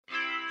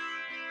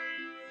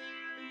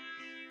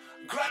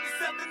Grab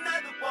yourself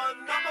another one.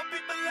 All my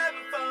people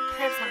having fun.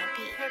 Herbs on a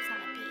beat. Herbs on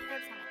a beat.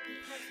 Herbs on a beat.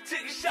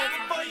 Take a shot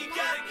before you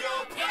gotta go.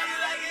 Party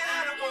like an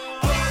animal.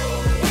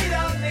 We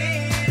don't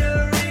need a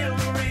real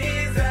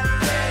reason.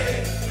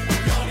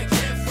 We're gonna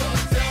get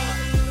fucked up.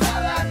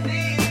 All I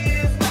need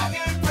is my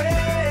good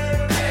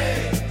friend.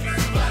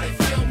 Somebody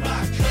fill my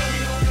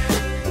cup.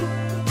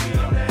 We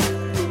on that.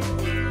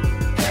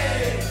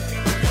 Hey,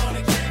 we're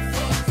gonna get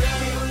fucked up.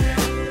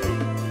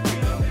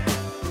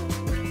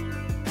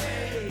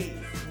 Hey,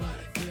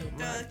 somebody fill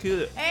my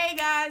Good. Hey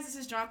guys, this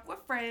is Drunk with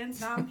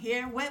Friends. I'm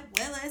here with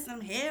Willis.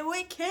 I'm here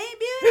with K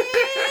Beauty.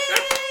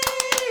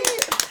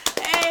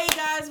 Hey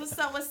guys, what's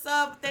up? What's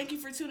up? Thank you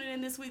for tuning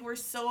in this week. We're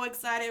so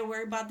excited.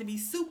 We're about to be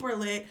super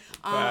lit.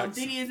 Facts.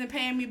 Diddy isn't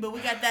paying me, but we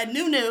got that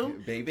new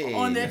Baby.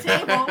 on the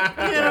table.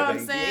 You know what I'm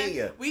Baby.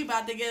 saying? We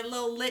about to get a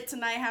little lit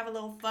tonight, have a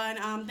little fun.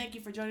 Thank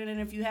you for joining in.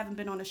 If you haven't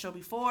been on the show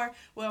before,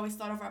 we always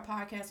start off our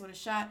podcast with a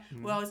shot.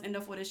 We always end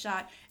up with a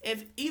shot.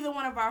 If either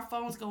one of our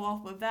phones go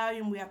off with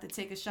volume, we have to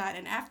take a shot.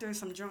 And after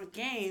some drunk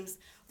games,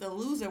 the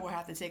loser will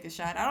have to take a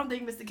shot. I don't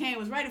think Mr. Kane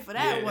was ready for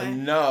that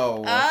one. No,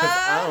 because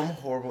I'm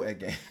horrible at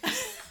games.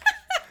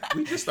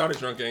 We just started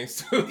drunk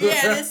games too.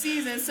 Yeah, this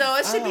season. So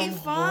it should be I'm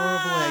fun.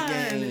 horrible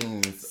at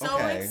games. So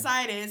Okay.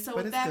 excited. So But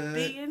with it's that good.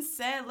 being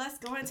said, let's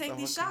go and take all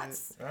these good.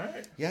 shots. All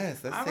right. Yes,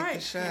 let's All take right. the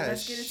shot. Yeah,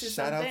 let's get into Shout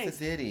some out things. to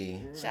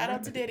Diddy. Shout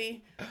out to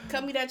Diddy.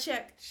 Cut me that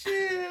check.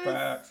 Cheers.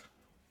 Facts.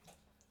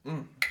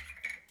 That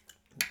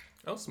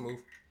was smooth.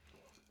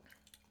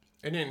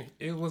 And then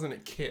it wasn't a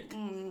kick.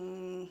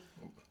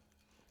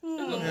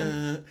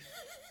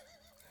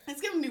 It's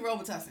giving me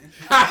Robitussin.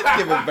 It's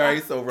giving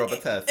very so rubber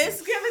test.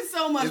 It's giving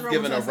so much It's Robitussin.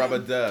 giving a rubber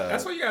dub.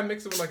 That's why you gotta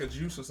mix it with like a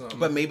juice or something.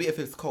 But maybe if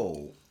it's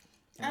cold.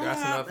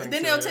 That's another thing.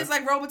 Then too, it'll yeah. taste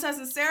like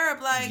Robitussin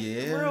syrup, like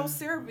Yeah. real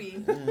syrupy.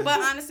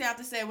 But honestly, I have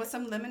to say, with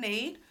some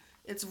lemonade,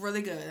 it's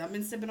really good. I've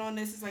been sipping on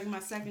this. It's like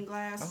my second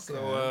glass.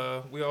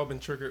 So we all been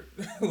triggered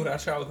with our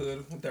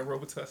childhood with that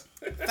Robitussin.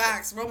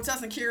 Facts.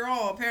 Robitussin cure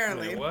all,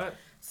 apparently. Man, what?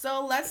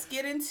 So let's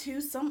get into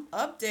some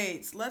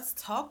updates. Let's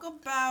talk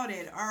about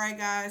it. All right,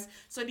 guys.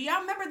 So do y'all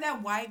remember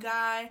that white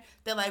guy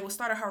that like was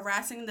started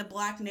harassing the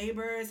black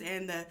neighbors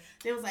and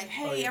they was like,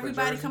 hey, yeah, for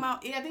everybody Jersey? come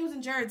out. Yeah, I think it was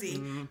in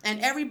Jersey.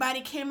 And everybody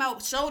came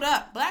out, showed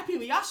up. Black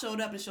people, y'all showed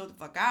up and showed the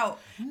fuck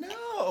out.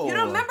 No. You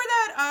don't remember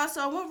that?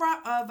 So it went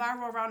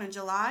viral around in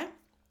July.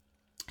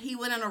 He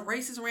went on a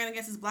racist rant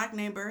against his black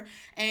neighbor,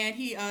 and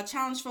he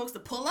challenged folks to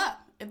pull up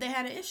if they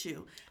had an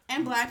issue.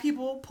 And black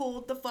people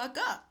pulled the fuck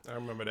up. I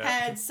remember that.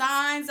 Had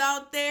signs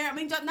out there. I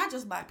mean, not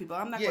just black people.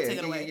 I'm not going to take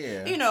it away.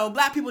 Yeah. You know,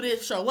 black people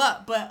did show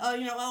up, but,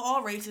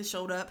 all races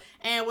showed up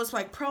and was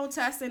like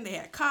protesting. They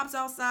had cops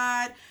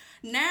outside.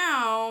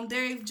 Now,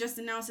 they've just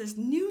announced this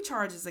new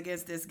charges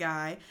against this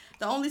guy.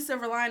 The only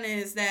silver lining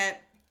is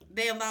that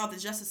they allowed the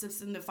justice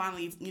system to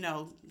finally,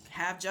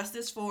 have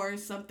justice for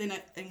something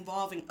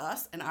involving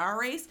us and our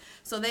race.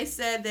 So they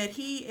said that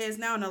he is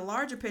now in a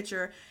larger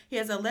picture. He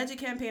has an alleged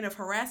campaign of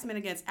harassment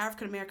against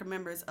African-American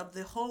members of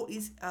the whole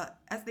East,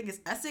 I think it's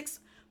Essex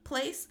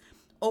place,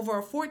 over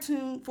a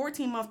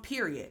 14-month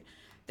period.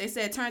 They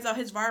said it turns out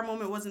his viral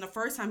moment wasn't the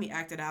first time he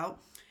acted out,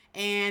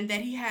 and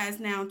that he has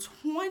now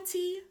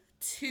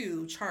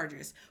 22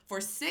 charges for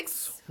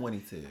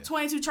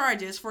 22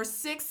 charges for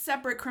 6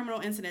 separate criminal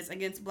incidents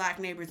against black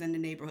neighbors in the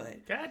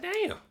neighborhood. God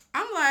damn.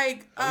 I'm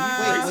like,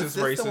 Wait, was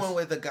this Racist. the one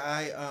where the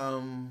guy,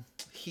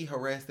 he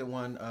harassed the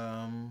one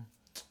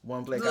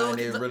black guy and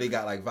it really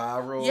got like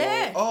viral?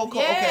 yeah. Oh,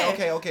 cool. Yeah.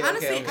 Okay.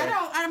 Honestly,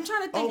 I'm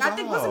trying to think. Oh, I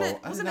think wasn't it?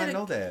 I Wasn't did it? not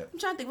know that. I'm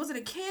trying to think. Was it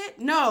a kid?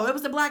 No, it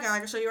was the black guy. I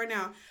can show you right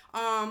now.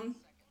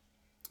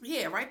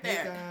 Yeah, right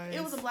there. Hey, guys.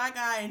 It was a black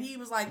guy, and he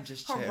was like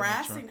Just chatting with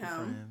harassing drunk him.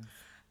 friends.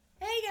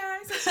 Hey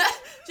guys,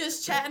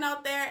 just chatting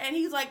out there, and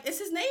he's like, it's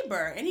his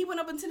neighbor, and he went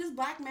up into this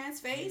black man's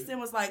face and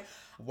was like,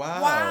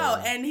 wow,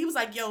 and he was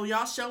like, yo,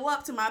 y'all show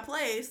up to my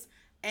place,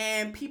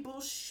 and people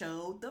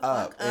showed the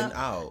fuck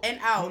up and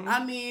out.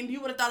 I mean,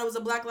 you would have thought it was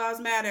a Black Lives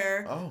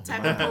Matter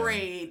type of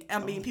parade. I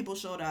mean, people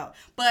showed out,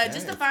 but just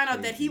to That's find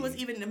out that he was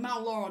crazy. even in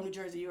Mount Laurel, New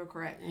Jersey, you were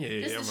correct. Yeah, just I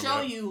to remember show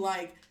that. you,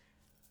 like,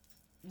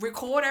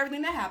 record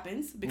everything that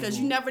happens because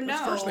you never know.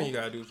 That's the first thing you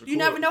gotta do is record. You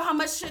never know how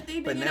much shit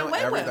they've been But getting now away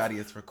with. everybody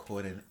is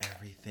recording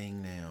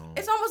everything now.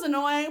 It's almost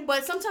annoying,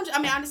 but sometimes,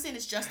 I mean, I understand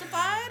it's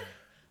justified,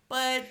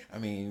 but I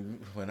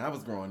mean, when I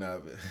was growing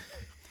up,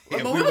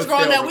 when if we was still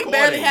growing up, we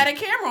barely recording, had a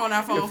camera on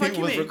our phone. If Fuck we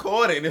you was mean?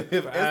 recording, if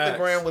Facts.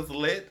 Instagram was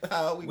lit,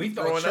 how We was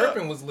thought growing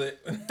chirping up. was lit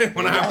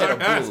when I had was a in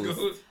high boost.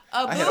 school.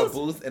 I had a Boost?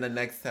 boost and a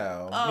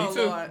Nextel. Oh, Me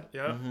too. Lord.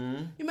 Yeah.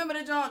 You remember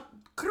the John?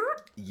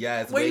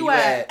 Yes, Where where you you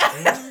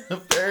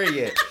at?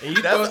 Period. And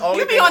you That's thought- the only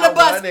You be thing on the I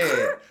bus.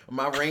 wanted.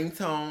 My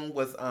ringtone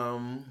was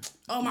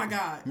Oh my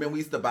God. Man, we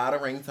used to buy the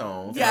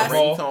ringtones. Yes. My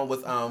ringtone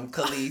was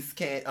Khalees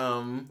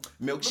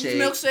milkshake.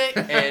 Milkshake.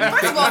 And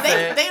First of all, 50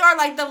 Cent. they are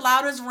like the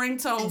loudest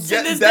ringtones to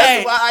Yeah, this that's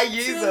day. why I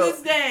use To them.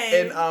 this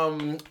day.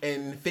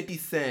 And 50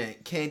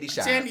 Cent Candy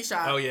Shop. Candy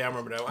Shop. Oh yeah, I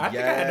remember that one. I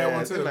think I had that one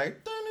Yes, too.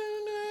 Like,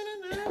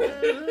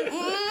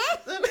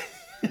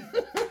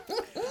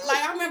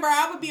 Like, I remember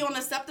I would be on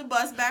the SEPTA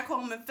bus back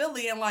home in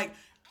Philly and like,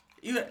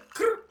 you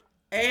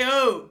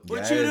Ayo,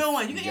 what you Yes,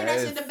 doing? You can hear that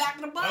yes. shit in the back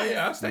of the bus. Oh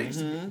yeah, I stay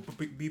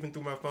beeping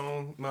through my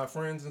phone, my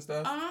friends and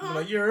stuff. Uh-huh.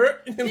 Like you're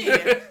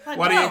Yeah. Like,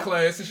 while they in bro.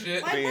 class and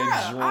shit. Like, Being bruh,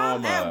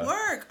 I'm drama. at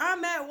work.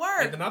 I'm at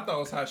work. And then I thought it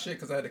was hot shit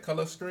because I had the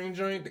color screen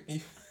joint.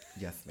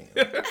 Yes, ma'am.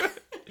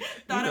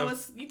 Thought know. it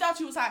was. You thought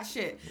you was hot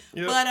shit.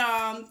 Yep.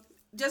 But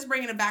just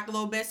bringing it back a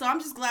little bit. So I'm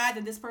just glad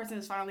that this person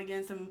is finally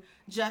getting some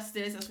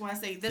justice. That's why I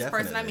say this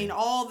person. I Definitely. mean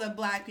all the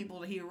black people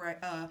that he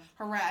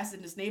harassed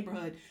in this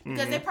neighborhood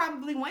because they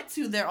probably went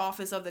to their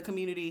office of the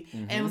community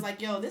and was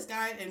like, "Yo, this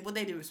guy," and what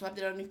they do, swept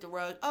it underneath the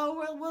rug. Oh,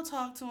 well, we'll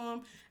talk to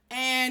him,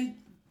 and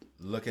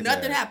Look at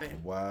Nothing that.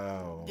 happened.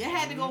 Wow. it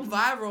had to go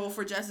viral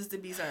for justice to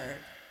be served.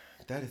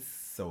 That is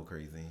so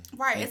crazy.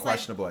 Right, And it's like-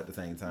 questionable at the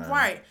same time.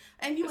 Right.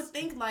 And you would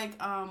think like,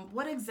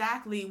 what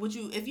exactly would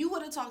you, if you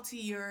would have talked to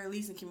your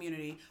leasing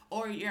community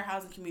or your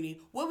housing community,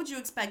 what would you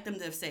expect them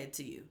to have said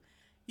to you?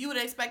 You would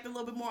expect a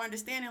little bit more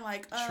understanding,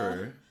 like,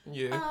 True.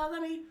 Yeah.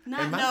 let me not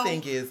And my know.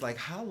 thing is, like,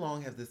 how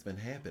long has this been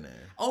happening?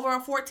 Over a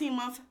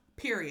 14-month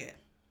period.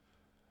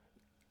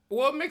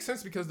 Well, it makes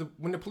sense because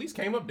when the police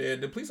came up there,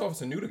 the police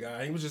officer knew the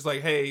guy. He was just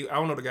like, "Hey, I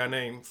don't know the guy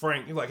named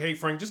Frank." He's like, "Hey,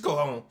 Frank, just go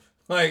home."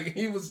 Like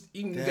they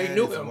That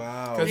knew is him.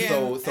 Wow. 'Cause Yeah.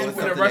 So And it's been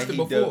something arrested that he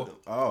before. did.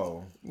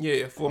 Oh.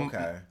 Yeah, for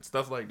Okay.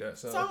 stuff like that.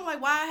 So I'm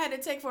like, why I had to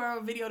take for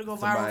a video to go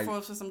Somebody-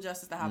 viral for some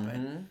justice to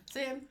happen?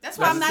 See, that's That's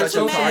why I'm not such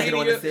too a mad. target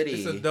on the It's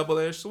city. a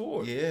double-edged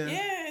sword. Yeah.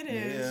 Yeah, it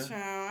is. Yeah.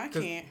 Child. I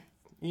 'Cause- can't.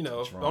 You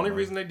know, the Drama. only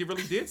reason they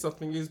really did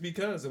something is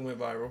because it went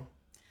viral.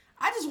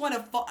 I just want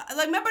to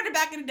like. Remember the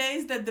back in the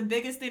days that the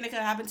biggest thing that could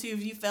happen to you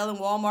if you fell in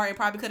Walmart and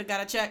probably could have got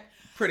a check.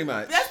 Pretty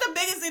much. That's the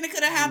biggest thing that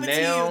could have happened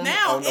to now, you.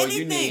 Now, oh no, anything.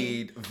 you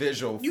need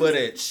visual You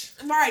footage.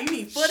 Right, you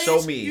need footage.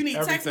 Show me You need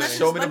text everything. messages.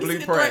 Show me the Let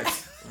see blueprint.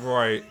 threat.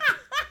 Right.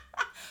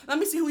 Let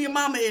me see who your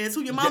mama is,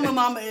 who your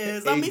mama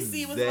is. Let me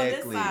see what's on this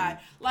Exactly. side.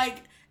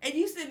 Like, it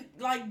used to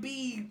like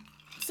be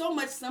so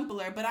much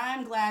simpler, but I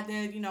am glad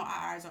that, our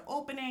eyes are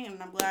opening,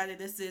 and I'm glad that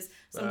this is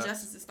some Right.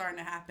 justice is starting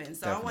to happen.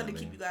 So I wanted to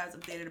Definitely. keep you guys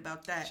updated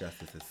about that.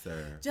 Justice is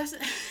served. Just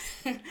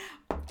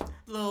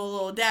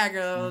little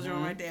dagger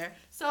joint right there.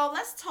 So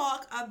let's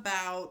talk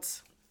about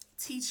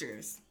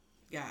teachers,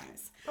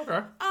 guys.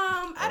 Okay.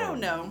 I don't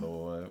know.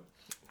 Lord.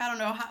 I don't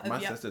know how. My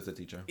if y'all- sister's a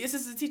teacher. Your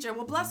sister's a teacher.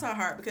 Well, bless her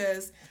heart,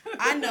 because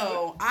I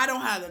know I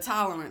don't have the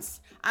tolerance.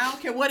 I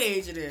don't care what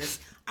age it is.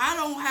 I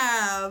don't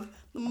have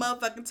the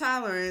motherfucking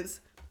tolerance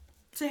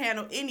to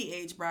handle any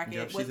age bracket.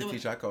 Yep, she's a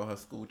teacher. I call her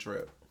school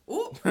trip.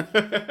 Ooh,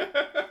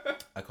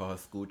 I call her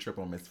school trip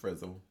on Miss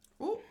Frizzle.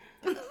 ooh.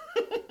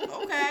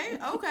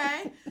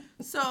 Okay.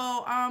 So,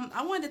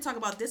 I wanted to talk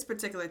about this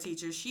particular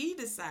teacher. She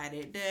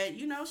decided that,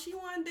 she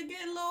wanted to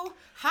get a little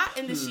hot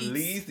in the sheets.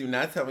 Please do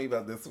not tell me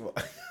about this one.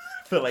 I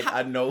feel like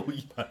I know who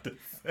you about to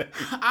say.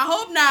 I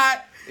hope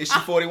not. Is she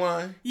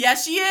 41?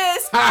 Yes, she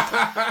is.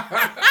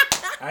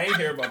 I ain't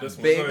hear about this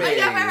one. Baby. Go Have ahead.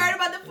 you ever heard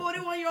about the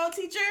 41-year-old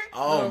teacher?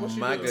 Oh what she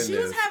my do? goodness. She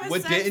was having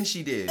what sex. didn't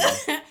she did?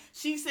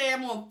 She said,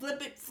 I'm going to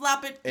flip it,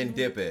 flop it. And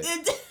dip it.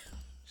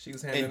 She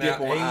was handing dip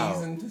out on A's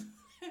out. and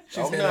she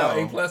Oh was handing out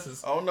no. A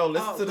pluses. Oh no,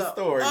 listen to the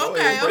story. Go Okay,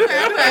 ahead, break okay.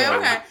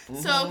 that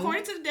down. So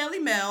according to the Daily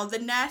Mail, the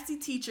nasty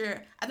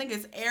teacher, I think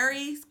it's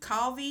Aries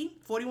Calvi,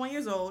 41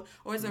 years old,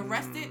 was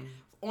arrested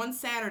on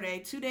Saturday,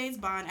 2 days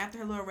bond after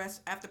her little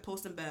arrest after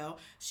posting bail.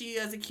 She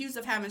is accused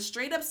of having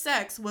straight up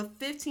sex with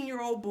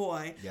 15-year-old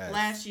boy Yes.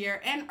 last year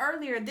and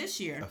earlier this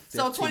year. A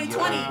So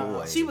 2020, 15-year-old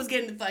boy. she was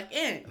getting the fuck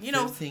in. Fuck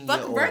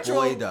 15-year-old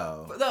virtual. boy,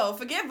 though. No,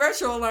 forget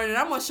virtual learning.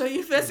 I'm gonna show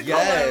you physical.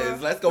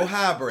 Yes, let's go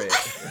hybrid.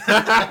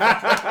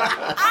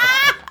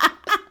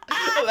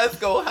 Let's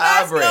go Let's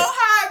hybrid. go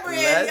hybrid.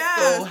 Let's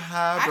yes. go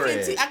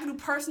hybrid. I can do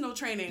personal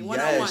training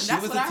 101. Yes, she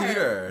That's was what a I heard.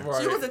 tutor.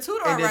 Right. She was a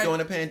tutor, And then right? during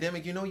the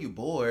pandemic, you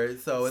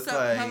bored, so it's So,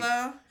 like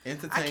hello? I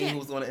entertain can't-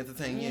 who's going to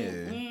entertain you.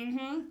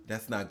 Mm-hmm.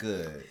 That's not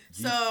good.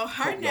 You So her hope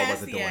y'all wasn't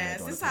nasty doing that ass.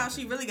 during This is the how she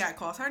pandemic. really got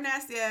caught. Her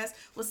nasty ass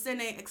was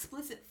sending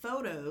explicit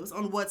photos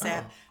on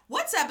WhatsApp. Oh.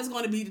 WhatsApp is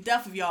going to be the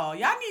death of y'all.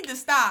 Y'all need to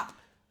stop.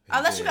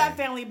 Unless you got Yeah.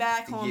 family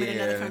back home in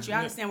another Yeah. country, I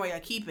understand why y'all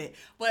keep it.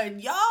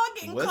 But y'all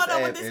getting caught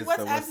up with WhatsApp this is the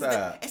WhatsApp.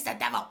 WhatsApp. It's the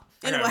devil.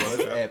 I got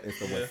Anyway. WhatsApp is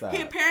the WhatsApp.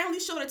 He apparently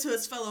showed it to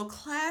his fellow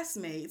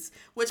classmates,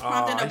 which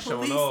prompted he the showing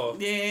police. off.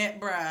 Yeah,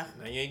 bruh.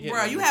 Now, you ain't getting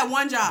Bruh, you nothing. had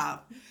one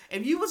job.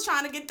 If you was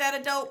trying to get that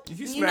adult, If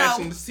you you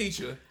smashing know, this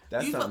teacher,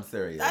 That's you- something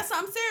serious. That's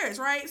something serious,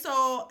 right?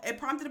 So it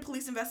prompted a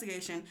police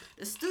investigation.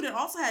 The student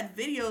also had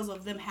videos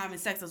of them having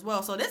sex as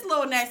well. So this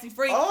little nasty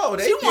freak. Oh,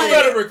 they she did. you wanted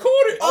better record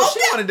it. Oh, she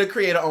okay. wanted to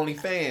create an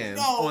OnlyFans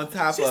Oh, on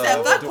top she of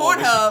said, fuck doing what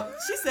she- Pornhub.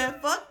 She said,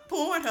 fuck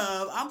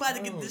Pornhub. I'm about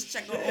to get this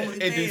check on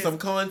OnlyFans. and do some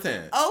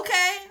content.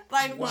 Okay.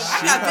 Like, look, I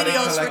She got probably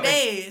videos for collected-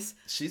 days.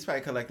 She's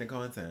probably collecting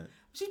content.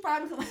 She's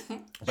probably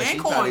But and she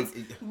coins.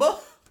 probably-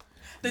 Both.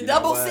 The You know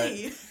double what?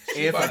 C.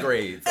 And for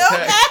grades.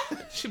 Okay.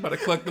 She about to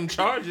collect them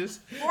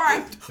charges.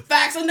 Right.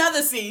 Facts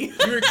another C.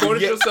 You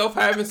recorded Yeah. yourself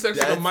having sex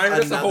with a That's minor.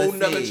 That's a whole another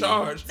nother C.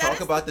 charge. That Talk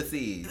is- about the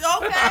C's.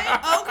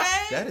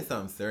 Okay. That is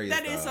something serious.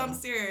 That is though. something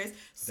serious.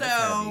 So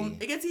heavy.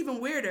 it gets even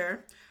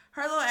weirder.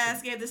 Her little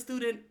ass gave the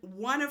student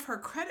one of her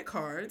credit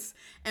cards,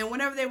 and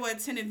whenever they would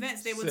attend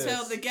events, they would Sis.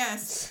 tell the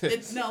guests.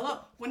 Sis. No,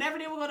 look. Whenever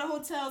they would go to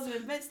hotels and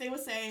events, they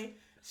would say,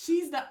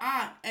 She's the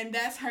aunt, and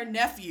that's her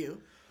nephew.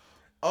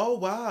 Oh,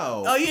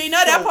 wow. Oh, you ain't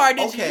know that part,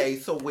 did you? Okay,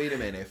 so wait a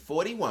minute.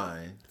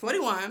 41.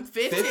 41,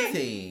 15.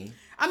 15.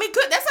 I mean,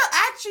 that's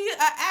actually an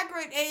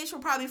accurate age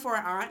for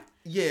an aunt.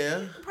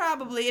 Yeah.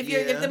 Probably if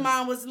Yeah. the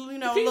mom was a You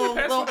little can't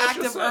pass it back to your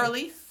active son.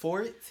 early.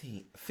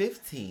 14.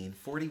 15.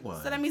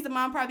 41. So that means the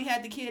mom probably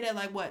had the kid at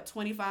like what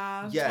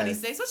 25, Yes.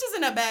 26, which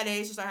isn't a bad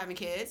age to start having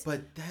kids.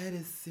 But that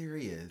is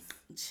serious.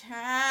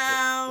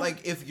 Child.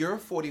 Like, if you're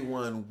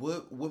 41,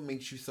 what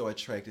makes you so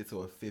attracted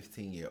to a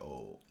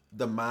 15-year-old?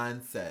 The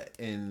mindset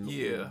and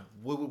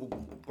what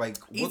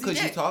Easy could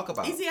you dick. talk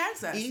about? Easy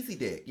access. Easy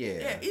dick, yeah.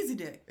 Yeah, easy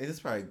dick. And it's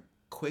probably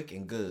quick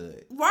and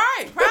good.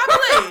 Right,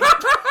 probably.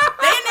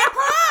 They in their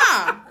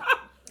prime.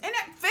 In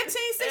that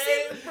 15,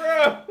 16.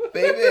 Bro.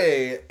 Baby,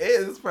 it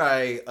is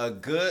probably a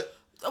good.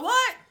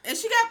 What? And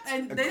she got,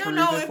 and they don't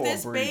know cruising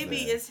if for a this baby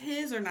breather. is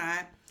his or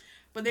not.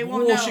 But they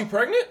won't Whoa, know. she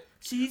pregnant?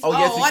 She's Oh,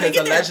 yes, I didn't because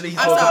get there. allegedly he's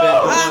I'm supposed to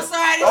sorry. be I'm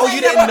sorry. I didn't Oh, say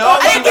you that. didn't know I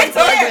she didn't was get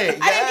there.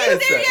 pregnant. I didn't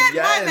get there yet.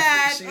 Yes, My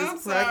bad. she's I'm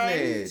sorry.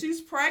 pregnant.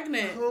 She's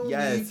pregnant. Holy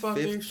Yes,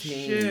 fucking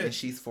 15, shit. and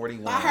she's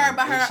 41. By her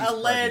and she's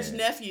alleged pregnant.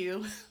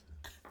 nephew.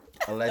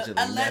 Allegedly,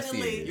 Allegedly.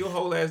 nephew. You a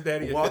whole ass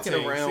daddy at Walking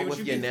 15. See around what with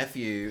you your get.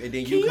 nephew, and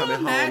then Can you you coming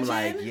home imagine?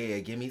 like, yeah,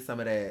 give me some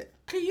of that.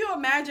 Can you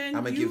imagine?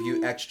 I'm gonna give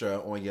you extra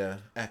on your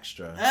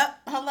extra.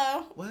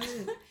 Hello. What?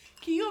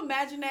 Can you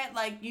imagine that?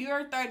 Like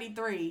you're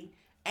 33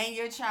 and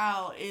your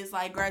child is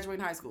like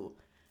graduating high school.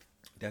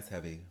 That's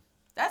heavy.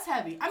 That's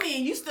heavy. I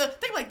mean, you still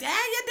think like, Dad,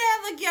 your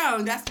dad look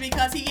young. That's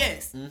because he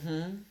is.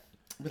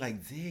 Mm-hmm. Be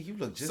like, Dad, you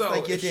look just So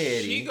like your if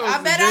daddy. she goes I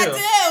to bet jail,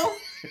 I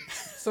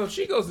So if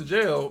she goes to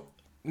jail,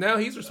 now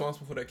he's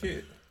responsible for that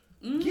kid.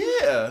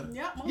 Yeah. do.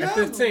 Yep. At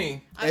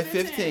 15. At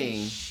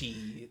 15.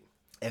 Shit.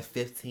 At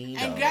 15.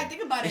 And though. you gotta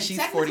think about And it. she's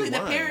Technically,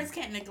 41. the parents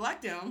can't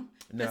neglect him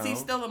because No. he's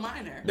still a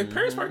minor. The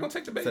parents probably gonna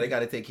take the baby. So they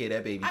gotta take care of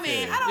that baby I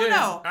mean, too. I don't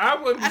know. I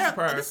wouldn't be I don't.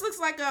 surprised. This looks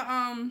like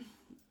a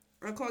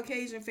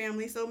Caucasian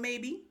family, so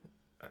maybe.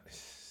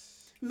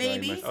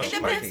 Very much. Oh, It she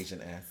depends.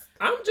 Caucasian-esque.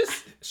 I'm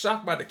just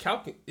shocked by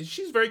the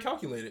she's very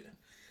calculated.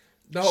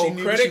 The She whole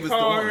knew what credit she was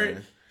card.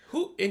 doing.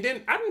 And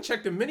then I didn't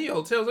check the many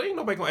hotels. Ain't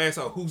nobody gonna ask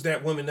out who's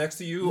that woman next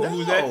to you or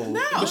who's that. No.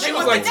 No, But she they was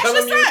won't like think that's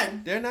telling your you.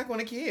 son. They're not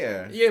gonna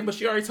care. Yeah, but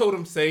she already told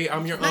him, say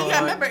I'm your Now aunt. you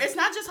gotta remember, it's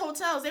not just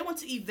hotels. They went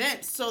to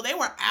events, so they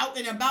were out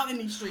and about in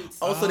these streets.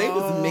 Oh, so they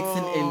was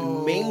mixing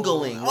and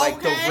mingling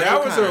like the Okay. real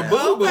That was her kind.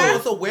 boo-boo.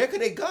 Oh, so where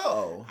could they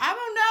go?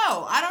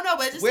 I don't know,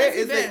 but it just Where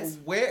says is events.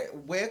 it?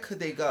 Where could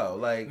they go?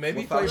 Like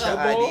Maybe without play your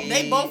football? ID?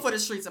 They both for the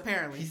streets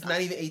apparently. He's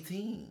not even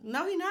 18.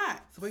 No, he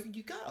not. So where could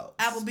you go?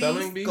 Spelling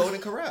Applebee's. bee.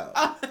 Golden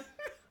Corral.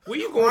 Where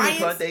you going? Ryan's-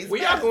 To, Sunday's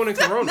where y'all best. going in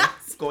Corona?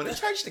 Going to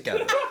church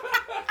together.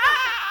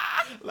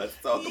 Let's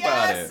talk about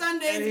Yes, it.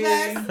 Sunday's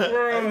best.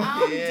 Bro.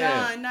 I'm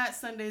Yeah. done. Not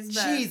Sunday's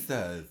best.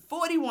 Jesus.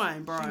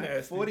 41, bro.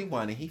 Nasty.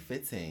 41 and he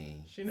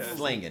 15. She nasty.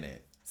 Slinging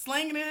it.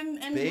 Slinging it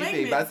and Baby,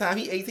 banging by it. the time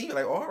he 18, you're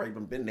like, all right,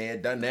 I've been there,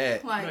 done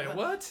that. Like, Man,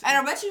 what? And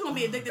I bet you're gonna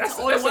be addicted That's,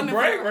 to older that's a women.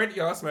 brag, for- right?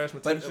 Y'all smash my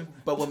attention.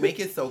 But what make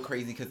it so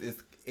crazy because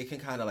it can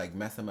kind of like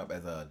mess him up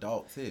as an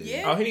adult too.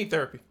 Yeah. Oh, he need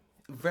therapy.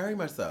 Very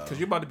much so. Because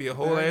you're about to be a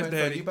whole Very ass much so.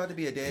 daddy. You about to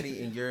be a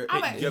daddy and your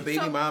Alright, baby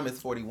so- mom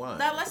is 41.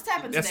 Now let's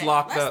tap into That's that.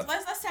 locked let's, up.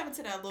 Let's tap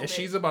into that a little And bit.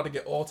 she's about to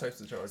get all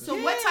types of charges. So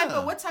Yeah.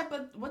 what type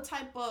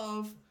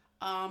of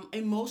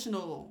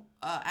emotional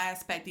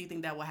aspect do you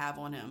think that will have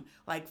on him?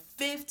 Like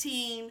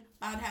 15,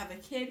 about to have a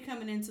kid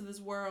coming into this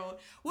world.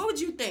 What would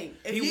you think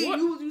if He you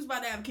would- was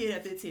about to have a kid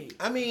at 15?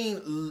 I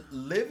mean,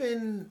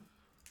 living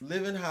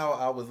how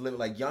I was living,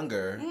 like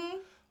younger, Mm-hmm.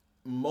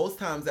 most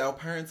times our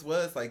parents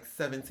was like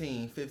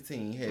 17,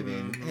 15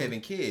 Mm-hmm.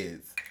 having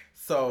kids.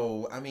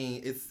 So, I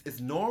mean, it's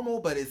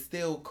normal, but it's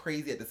still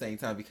crazy at the same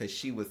time because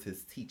she was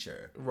his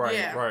teacher. Right,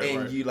 Yeah. right,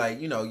 And right. you like,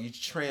 you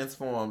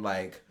transform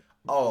like,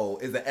 oh,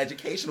 is an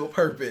educational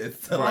purpose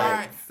to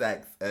Right. like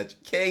sex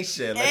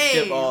education. Let's Hey,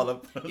 skip all the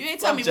You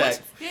didn't tell me subjects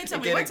what you didn't tell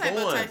and me get what it type of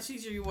going. type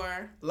teacher you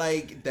were.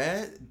 Like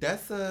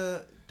that's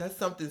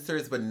something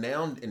serious. But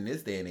now in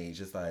this day and age,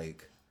 it's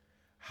like,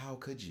 how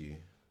could you?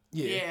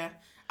 Yeah.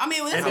 I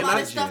mean, there's And a then lot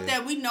I of stuff did.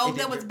 that we know And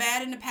that then- was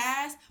bad in the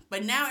past,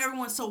 but now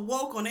everyone's so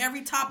woke on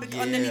every topic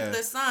underneath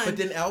the sun. But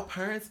then our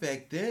parents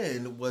back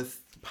then was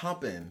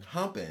humping.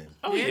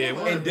 Oh, yeah. Yeah.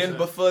 100%. And then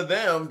before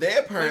them,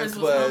 their parents Parents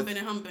was humping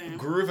and humping.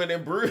 grooving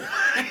and brewing.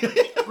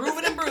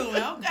 Grooving and brewing,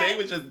 okay. They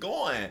was just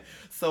going.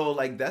 So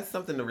like that's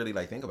something to really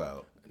like think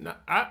about. No,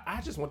 I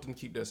just want them to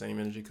keep that same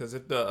energy because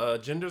if the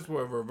genders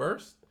were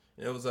reversed,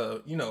 and it was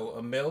a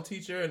male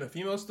teacher and a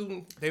female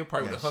student, they would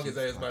probably would have hung his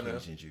ass by now.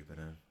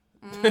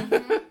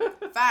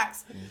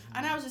 Facts.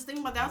 And I was just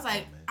thinking about that. I was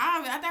like,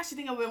 I actually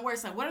think it would have been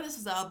worse. Like, what if this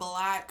was a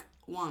black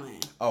woman?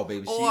 Oh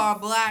baby, Or a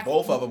black-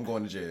 both of them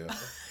going to jail.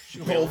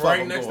 Both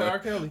right next to R.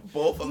 Kelly.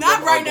 Both of Not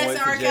them right are next going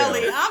to R. jail.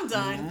 Kelly. I'm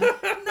done.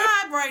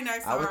 Not right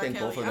next to I R. would Kelly. think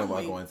both of them I'm are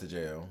weak. going to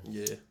jail.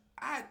 Yeah.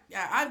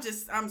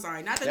 I'm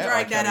sorry, not to That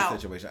drag R. that Kelly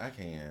out. situation, I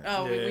can't.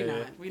 Oh,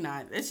 Yeah. we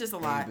not. It's just a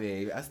lot.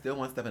 Hey, babe, I still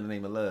want stuff in the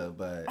name of love,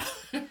 but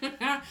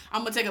I'm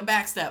gonna take a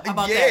back step. How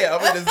about yeah, that? I'm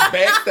gonna just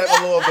backstep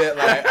a little bit.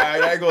 Like, all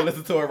right, I ain't gonna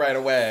listen to it right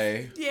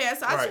away. Yeah,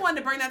 so I just Right.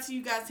 wanted to bring that to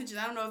you guys' attention.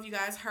 I don't know if you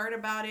guys heard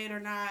about it or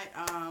not,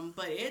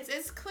 but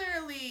it's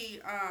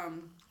clearly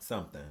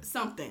Something.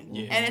 something,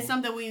 Yeah. and it's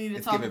something we need to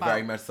It's talk giving about.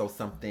 very much so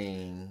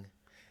something.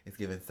 It's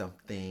giving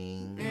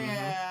something.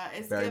 Yeah,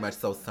 it's Very giv- much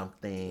so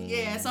something.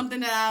 Yeah, something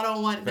that I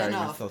don't want Very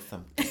none much of. so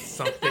something.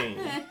 Something.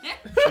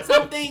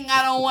 Something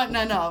I don't want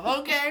none of.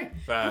 Okay,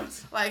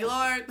 Facts. like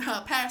Lord,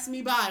 pass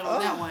me by on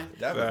that one.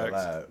 That was a Facts.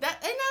 lot.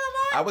 That ain't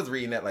that a I lot. was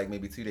reading that like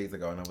maybe 2 days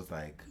ago, and I was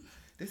like,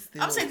 "This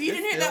still." I'm saying you this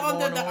didn't hear that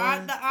still on the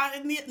going aunt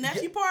and the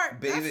nephew part,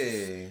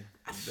 baby.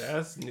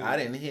 That's new. I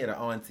didn't hear the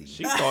auntie.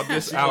 She thought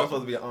this She was out.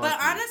 supposed to be an auntie. But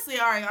honestly,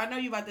 all right, I know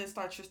you about to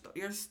start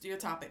your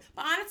topic.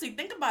 But honestly,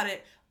 think about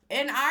it.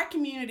 In our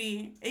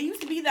community, it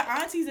used to be the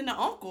aunties and the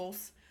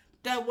uncles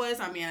that was,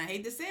 I mean, I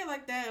hate to say it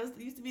like that. It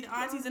used to be the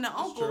aunties and the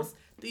uncles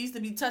that used to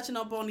be touching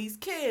up on these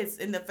kids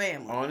in the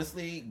family.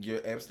 Honestly,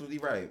 you're absolutely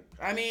right.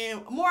 I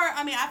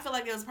feel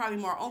like it was probably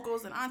more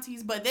uncles and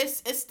aunties, but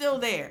it's still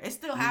there. It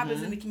still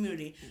happens in the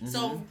community.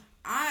 So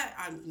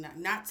I'm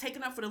not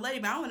taking up for the lady,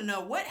 but I want to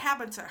know what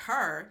happened to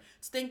her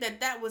to think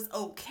that was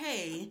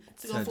okay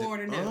to go forward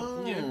and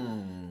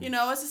do. You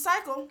know, it's a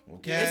cycle.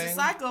 Okay. It's a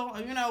cycle.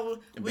 You know,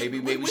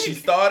 Maybe she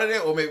started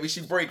it, or maybe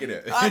she breaking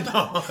it.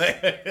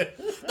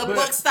 the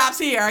book stops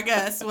here, I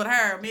guess, with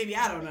her. Maybe,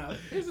 I don't know.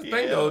 Here's the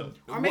thing though.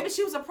 Or maybe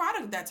she was a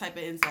product of that type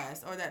of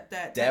incest or that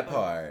type That of-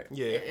 part.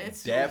 Yeah.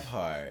 It's That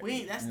part.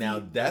 That's Now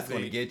deep. that's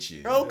gonna get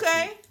you.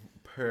 Okay.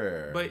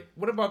 Per. But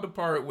what about the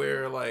part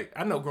where, like,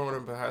 I know growing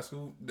up in high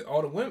school,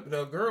 all the women,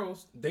 the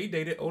girls, they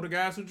dated older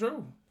guys who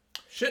drove.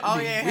 Shouldn't Oh,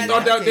 be. yeah, We had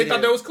thought that- they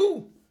thought that was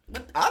cool.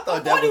 I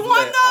thought that was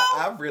 41 lit. though?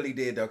 I really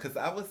did though, because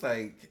I was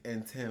like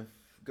in 10th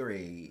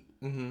grade,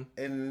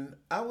 and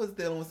I was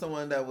dealing with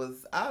someone that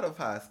was out of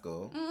high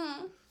school.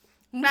 Not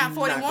I'm not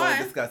going to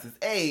 41. discuss his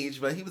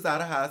age, but he was out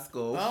of high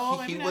school. Oh,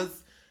 he maybe not.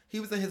 was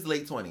in his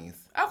late 20s.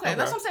 Okay,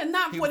 that's what I'm saying.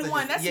 Not He was in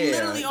 41. his- That's yeah,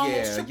 literally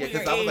almost triple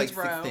because your I was like age,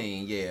 bro.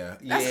 16. Yeah,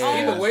 That's yeah.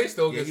 almost- Either way,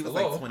 still yeah, against he the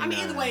was law. like 29. I mean,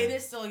 either way, it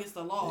is still against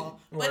the law.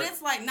 But Right.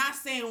 it's like not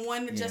saying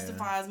one Yeah.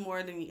 justifies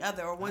more than the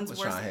other, or I one's was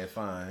worse. trying to have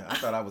fun. I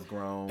thought I was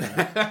grown. I mean,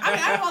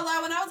 I don't lie.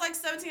 When I was like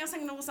 17, I was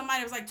hanging out with somebody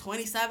that was like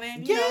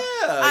 27. You know?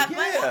 Yeah, But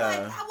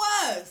yeah.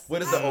 I was.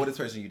 What is the oldest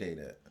person you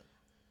dated?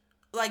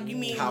 Like, you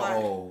mean How like...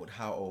 old?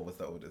 How old was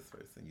the oldest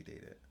person you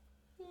dated?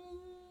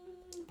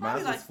 Probably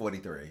Mine like... was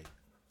 43.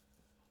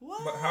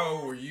 What? But how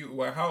old were you?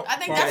 Well, how? I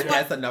think far that's did- what-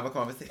 That's another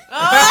conversation.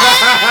 Oh!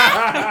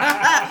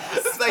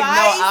 It's like, no,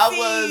 I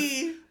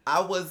Spicy.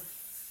 was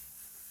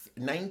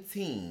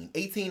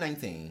 18,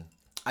 19.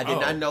 I did Oh.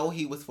 not know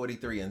he was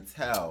 43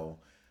 until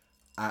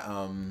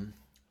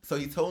so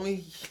he told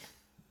me,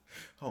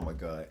 oh my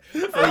God.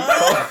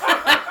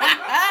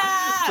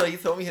 So he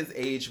told me his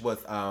age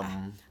was, I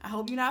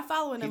hope you're not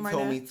following he him right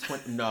told now. me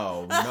 20,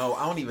 no, I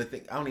don't even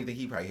think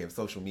he probably has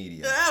social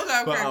media.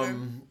 Okay, But,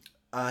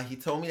 okay. he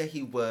told me that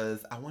he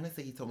was, I want to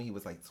say he told me he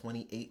was like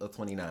 28 or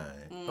 29.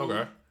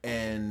 Okay.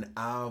 And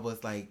I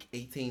was like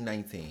 18,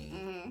 19.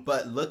 Mm-hmm.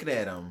 But looking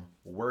at him,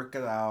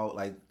 working out,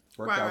 like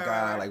workout Right,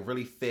 guy, right. like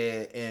really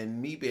fit.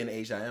 And me being the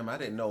age I am, I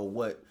didn't know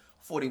what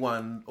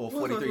 41 or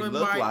 43 Right.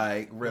 looked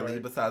like, really,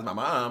 Right. besides my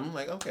mom. I'm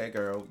like, okay,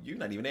 girl, you're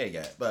not even there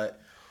yet.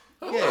 But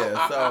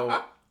yeah,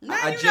 so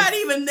Now you're not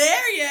even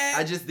there yet.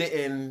 I just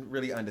didn't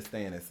really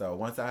understand it. So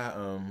once I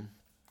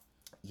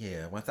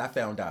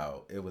found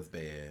out, it was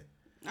bad.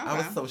 I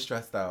was Okay. so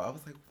stressed out. I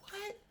was like,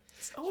 what?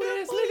 Oh, You're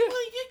yes, 41,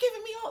 nigga. you're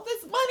giving me all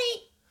this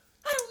money.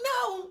 I don't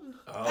know.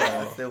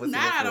 Oh. Still was Nah,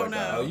 here I for don't it,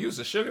 know. Oh, though. you was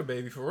a sugar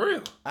baby for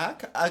real. I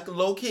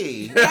low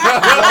key. Didn't even know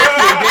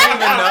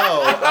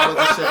I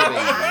was a sugar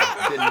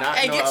baby. Did not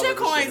Hey, know get I your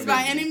was a coins sugar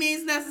by baby. any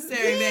means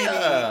necessary, baby.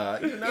 Yeah,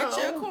 you know,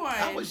 Get your coins.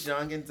 I was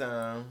young and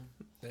dumb.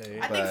 Hey.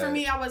 I think for But-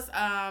 me, I was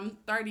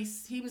 30.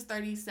 He was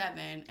 37,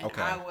 and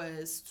Okay. I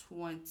was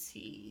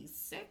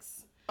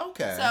 26.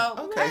 Okay. So,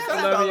 okay, so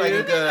yeah. that felt like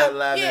a good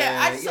 11.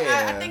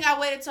 I think I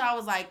waited till I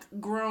was like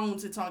grown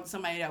to talk to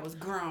somebody that was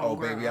grown. Oh,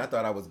 grown. baby, I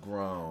thought I was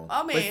grown.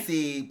 Oh, man. But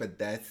see,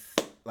 that's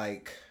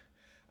like,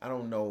 I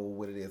don't know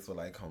what it is for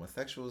like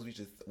homosexuals.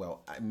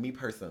 Me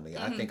personally,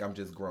 Mm-hmm. I think I'm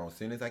just grown. As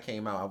soon as I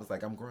came out, I was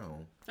like, I'm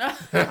grown.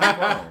 Like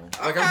grown.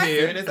 I'm As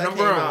here. soon as and I I'm came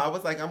grown. out, I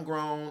was like, I'm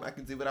grown. I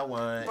can do what I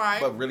want.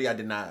 Right. But really, I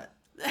did not.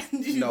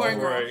 you No, weren't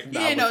grown. right. You No,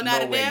 I didn't know was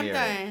not a nowhere damn near it.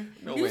 thing.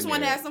 You Nowhere just wanted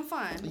to near have it. some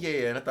fun.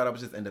 Yeah, and I thought I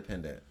was just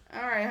independent.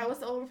 All right. What's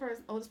the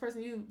oldest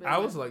person you've been I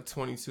with? was like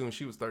 22 and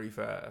she was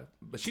 35,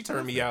 but she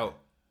turned me out.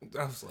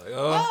 I was like,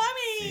 Well,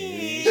 I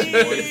See, mean, she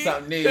wanted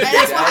something new. and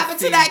that's what happened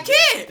to that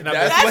kid. And I've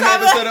That's been- what how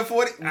happened I- to the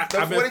 40. The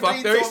I've been 43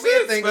 fucked told me a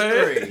 36, thing man.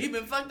 of 3. You've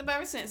been fucked up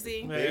ever since,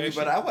 see. Man, Baby, she-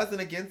 but I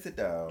wasn't against it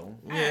though.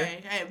 Yeah.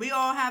 Hey, we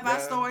all have our Yeah.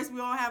 stories. We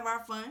all have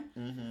our fun.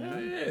 Mm-hmm. Hell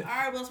All yeah.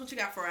 right, Willis, what you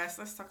got for us?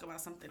 Let's talk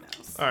about something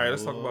else. All right,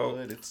 let's talk about.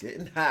 It's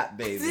getting hot,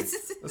 baby.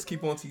 Let's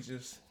keep on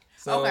teachers.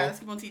 So Okay, let's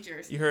keep on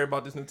teachers. you heard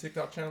about this new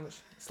TikTok challenge?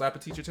 Slap a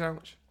teacher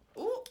challenge.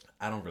 Ooh.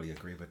 I don't really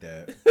agree with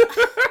that.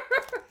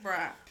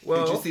 Bruh.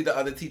 Well, Did you see the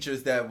other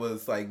teachers that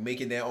was like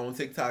making their own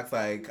TikToks?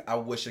 Like, I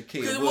wish a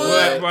kid It would.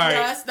 would. Right.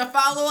 Yes, the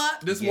follow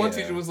up. this one Yeah.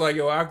 teacher was like,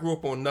 "Yo, I grew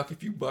up on Nuck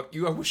If You Buck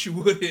You. I wish you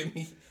would hit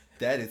me."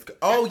 That is.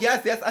 Oh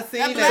yes, I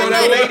seen That that.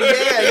 black lady.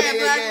 Yeah,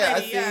 Yeah, black I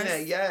lady,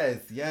 seen yes.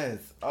 that. Yes.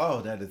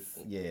 Oh, that is.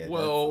 Yeah.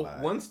 Well, that's a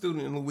lot. one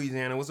student in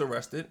Louisiana was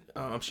arrested.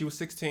 She was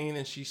 16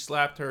 and she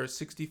slapped her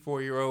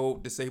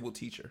 64-year-old disabled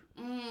teacher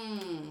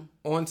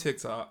on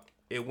TikTok.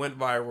 It went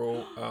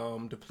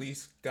viral. The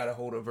police got a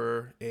hold of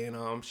her,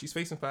 and she's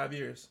facing 5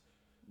 years.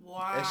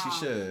 Wow. As she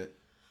should.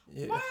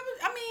 Yeah. Why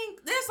would- I mean,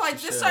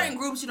 there's should. certain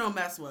groups you don't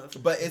mess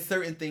with. But it's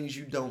certain things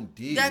you don't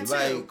do. That too.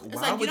 Like, It's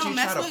why like you would don't you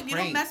mess try with to you don't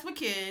prank mess with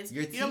kids.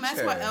 your You don't mess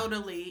with teacher?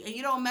 elderly, and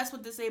you don't mess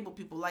with disabled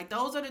people. Like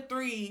those are the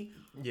three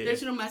Yeah. that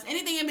you don't mess.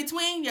 Anything in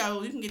between,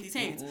 yo, you can get these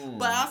hands.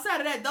 But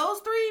outside of that, those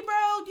three,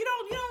 bro, you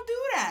don't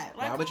do that.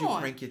 Like, Why would come you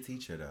on. prank your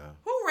teacher though?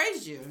 Who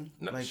raised you?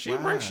 No, Like, she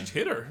why?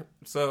 hit her.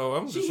 So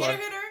I'm She just hit like,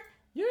 her.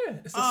 yeah,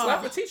 it's a Oh,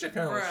 slap a teacher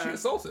count. bruh. She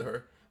assaulted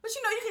her, But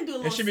you know you can do a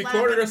little. and she slap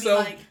recorded and be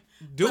herself Like,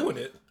 doing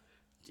it.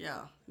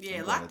 yeah,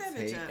 I'm lock gonna that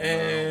bitch take up. my-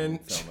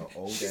 And Down the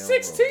old she's down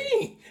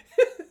 16.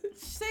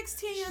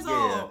 16 years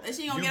Yeah. old, and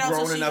she gonna You get out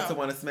grown so she enough to know.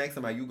 want to smack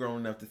somebody. You grown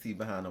enough to see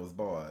behind those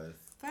bars.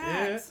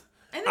 Facts.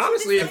 And then she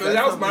Honestly, just if said-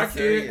 that was my something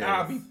kid, serious.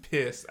 I'd be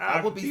pissed.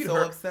 I would be beat so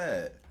her.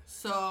 upset.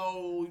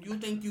 So you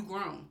think you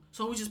grown?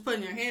 So we just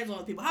putting your hands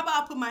on people. How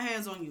about I put my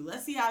hands on you?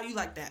 Let's see how you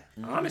like that.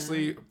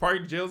 Honestly,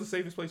 probably jail's the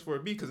safest place for it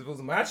to be, because if it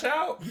was my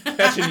child,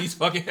 catching these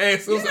fucking hands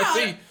as soon as I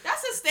see.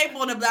 That's a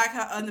staple in the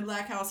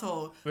black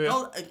household. Yeah.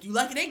 No, you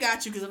lucky they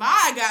got you, because if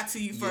I got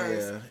to you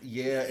first,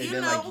 Yeah. And You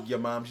then know. like your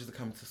mom used to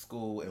come to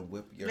school and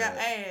whip your that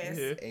ass.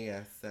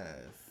 Yeah. ass.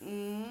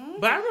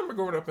 But I remember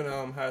growing up in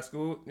high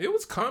school, it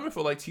was common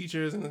for like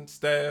teachers and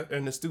staff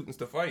and the students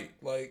to fight.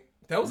 Like,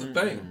 that was a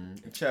thing.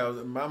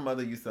 Child, my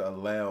mother used to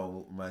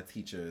allow my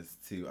teachers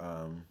to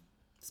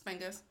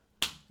Spankers.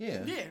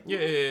 yeah.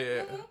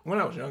 Yeah. When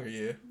I was younger,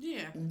 yeah.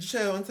 Yeah.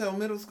 Chill until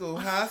middle school,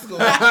 high school.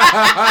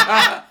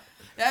 That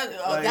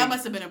Like-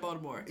 must have been in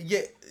Baltimore.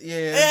 yeah.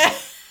 Yeah.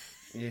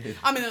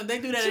 I mean, they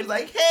do that. She was in,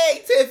 like,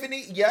 "Hey,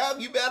 Tiffany, yeah,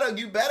 you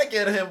better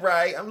get him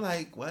right." I'm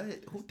like, "What?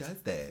 Who does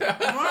that?"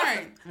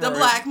 right. The Right.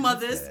 black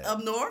mothers Yeah.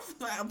 up north,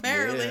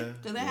 apparently. Yeah,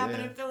 Because they happen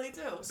yeah. in Philly,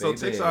 too. So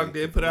They TikTok did.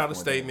 did put out a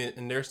Before that. statement,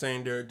 and they're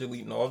saying they're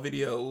deleting all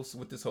videos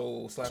with this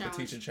whole slap a Challenge.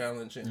 teacher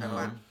challenge, and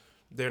Uh-huh.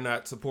 they're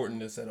not supporting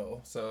this at all.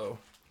 So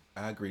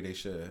I agree, they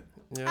should.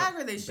 I yeah,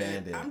 agree they should.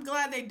 Banned it. I'm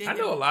glad they did I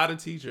know a it. lot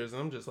of teachers,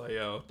 and I'm just like,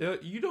 yo,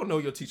 you don't know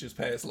your teacher's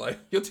past life.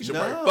 Your teacher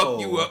No. probably fuck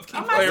you up. Keep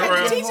I'm not playing saying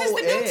around. the teachers, the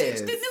new Whole teachers, ass.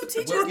 the new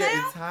teachers Whip your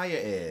now. entire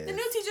ass. The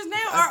new teachers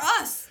now are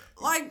us.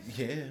 Like,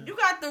 Yeah. you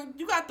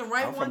got the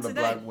right I'm one from the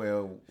today.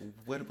 Blackwell.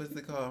 What was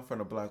it called? I'm from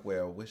the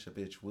Blackwell. Wish a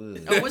bitch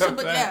would. Oh, wish a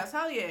bitch, yes,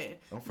 hell yeah.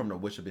 I'm from the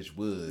Wish a bitch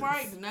would.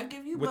 Right, do not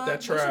give you With bug. that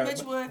Wish tribe. a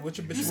bitch would. With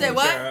your bitch You would say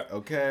what? tribe.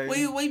 Okay. When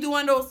you do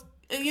one of those,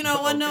 you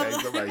know, one of okay,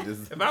 those. somebody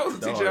just. If I was a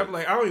teacher, Dog. I'd be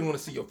like, I don't even want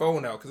to see your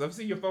phone out, because if I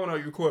see your phone out,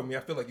 you record me, I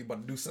feel like you're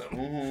about to do something.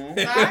 Mm-hmm.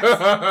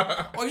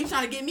 Facts. Or you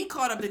trying to get me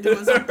caught up to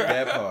doing something.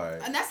 That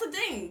part. And that's the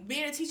thing,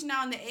 being a teacher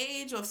now in the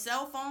age of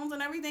cell phones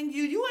and everything,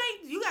 you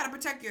gotta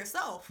protect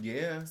yourself.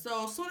 Yeah.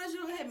 So as soon as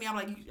you hit me, I'm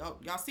like,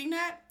 y'all seen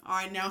that? All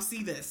right, now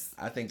see this.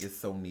 I think it's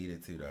so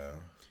needed too, though.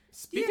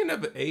 Speaking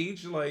of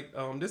age, like,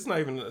 this is not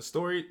even a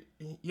story.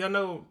 Y'all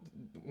know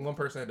one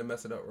person had to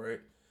mess it up, right?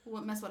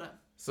 What mess with up?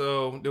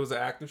 So there was an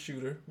active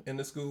shooter in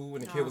the school,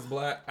 and the kid was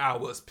black. I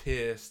was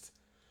pissed.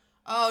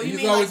 Oh, you It's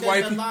mean like always the,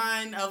 white the people.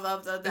 line of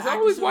the It's active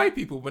always shooter? white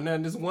people, but now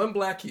there's one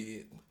black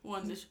kid.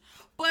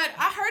 But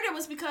I heard it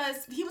was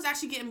because he was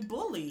actually getting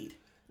bullied.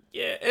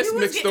 Yeah, it's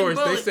was mixed getting stories.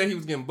 They bullied. say he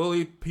was getting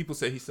bullied. People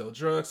say he sell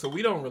drugs, so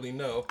we don't really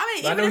know. I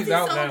mean, But even if he's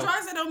selling now.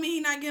 drugs, that don't mean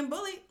he's not getting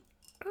bullied.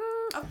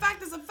 A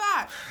fact is a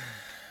fact.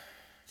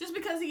 Just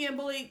because he getting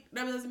bullied,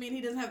 that doesn't mean he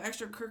doesn't have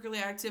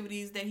extracurricular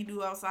activities that he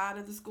do outside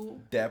of the school.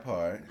 That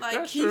part. Like,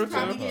 That's he's true,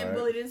 probably too. getting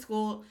bullied in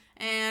school,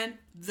 and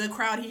the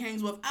crowd he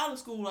hangs with out of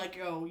school, like,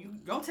 yo, you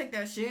don't take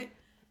that shit.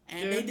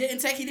 And Yeah.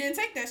 he didn't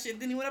take that shit.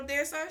 Then he went up there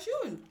and started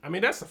shooting. I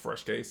mean, that's a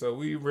fresh case, so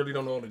we really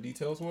don't know all the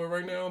details for it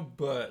right now.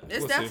 But It's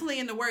we'll definitely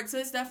in the works. So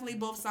it's definitely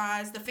both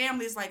sides. The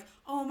family's like,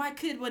 oh, my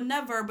kid would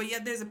never, but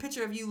yet there's a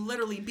picture of you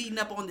literally beating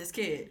up on this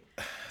kid.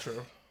 see.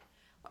 True.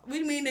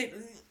 We mean it.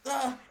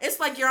 It's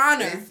like, Your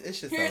Honor.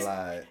 It's just here's, a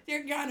lot.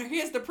 Your Honor,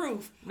 here's the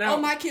proof. Now- Oh,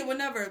 my kid would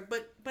never.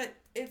 But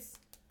it's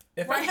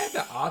If I had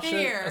the option,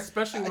 here.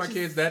 especially when I my just-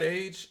 kids that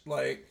age,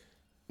 like,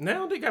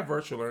 now they got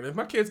virtual learning. If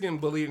my kid's getting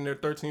bullied and they're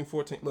 13,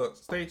 14, look,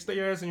 stay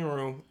your ass in your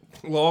room,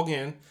 log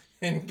in,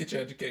 and get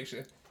your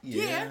education.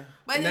 yeah.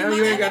 But Now then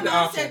you ain't and got the the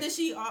mom option. said that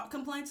she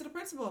complained to the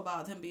principal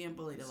about him being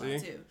bullied a lot See?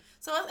 too.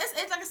 So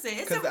it's like I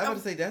said, Because I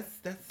would say that's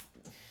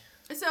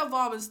it's an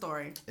evolving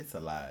story. it's a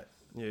lot.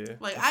 Yeah.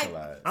 Like That's a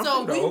lot. I'm so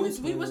from the we old was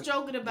school.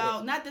 joking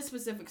about not this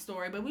specific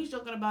story, but we was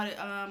joking about it.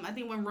 I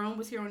think when Rome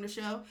was here on the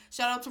show,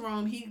 shout out to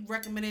Rome. He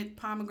recommended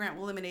pomegranate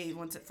lemonade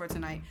for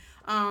tonight.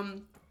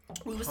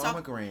 We was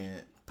talking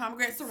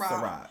pomegranate Ciroc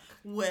Ciroc.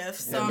 with Have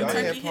some y'all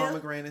Turkey had Hill.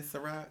 pomegranate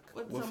Ciroc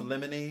with some-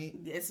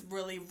 lemonade? It's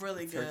really,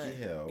 really good. Turkey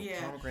Hill,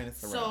 Yeah. pomegranate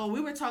Ciroc. So we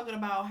were talking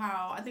about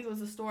how I think it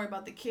was a story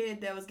about the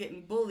kid that was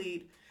getting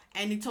bullied,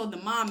 and he told the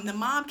mom. And the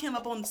mom came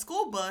up on the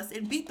school bus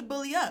and beat the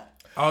bully up.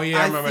 Oh yeah,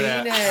 I remember seen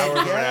that. that, I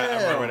remember that. I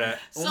yeah. remember that.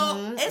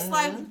 So it's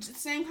like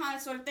same kind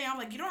of sort of thing. I'm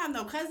like, you don't have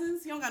no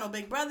cousins, you don't got no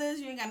big brothers,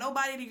 you ain't got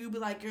nobody that you be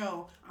like,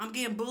 yo, I'm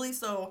getting bullied.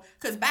 So,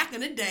 cause back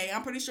in the day,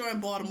 I'm pretty sure in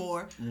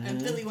Baltimore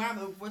and Philly,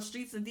 what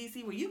streets of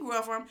DC where you grew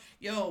up from,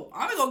 yo,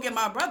 I'm gonna go get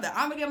my brother,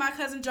 I'm gonna get my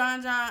cousin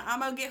John,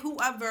 I'm gonna get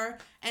whoever,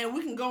 and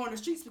we can go on the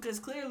streets because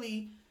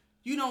clearly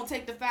you don't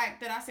take the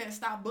fact that I said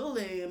stop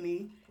bullying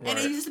me, and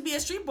it Right. used to be a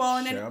street ball,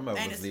 and then Sure, my mother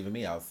and was it's- leaving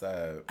me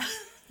outside.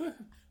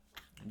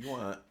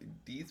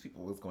 These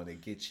people was going to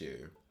get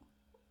you.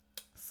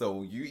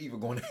 So you either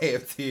going to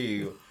have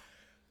to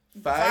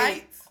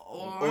fight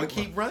or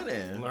keep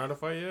running. Learn to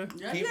fight, yeah.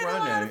 Yeah, Keep you gotta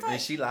learn how to running. fight.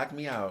 And she locked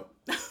me out.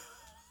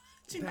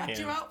 She knocked you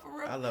Damn. out for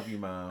real. I love you,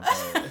 Mom.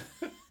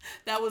 But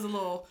That was a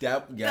little.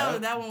 that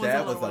that one was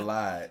that a was little a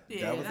lot.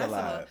 Yeah, that was a that's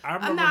lot. I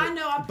remember. Nah, I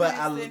know. I But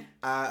pressed it.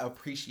 I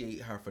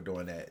appreciate her for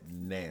doing that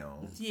now.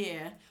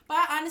 Yeah, but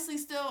I honestly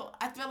still,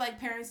 I feel like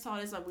parents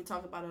taught us, like we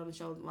talk about it on the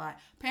show a lot.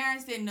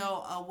 Parents didn't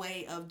know a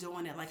way of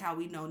doing it like how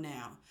we know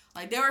now.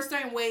 Like there are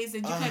certain ways that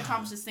you can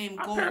accomplish the same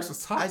Our goal. parents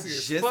was I toxic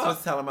as just fuck.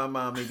 was telling my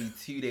mom maybe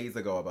 2 days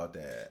ago about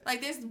that. Like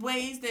there's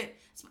ways that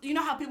you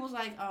know how people's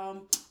like,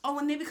 oh,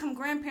 when they become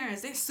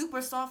grandparents, they're super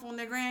soft on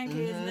their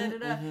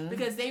grandkids,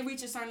 because they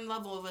reach a certain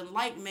level of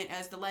enlightenment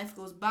as the life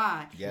goes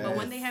by. But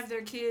when they Yes. have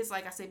their kids,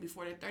 like I said,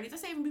 before their 30s, I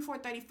say even before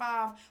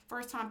 35,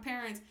 first time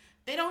parents,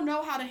 they don't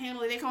know how to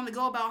handle it. They can only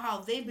go about how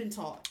they've been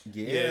taught.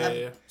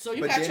 Yeah. So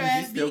you But got your then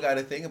you ass still beat. got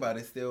to think about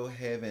it. Still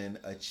having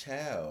a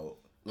child,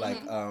 like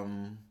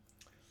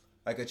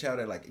a child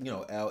at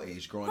our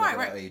age, growing up at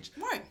our age.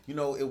 Right.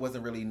 It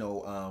wasn't really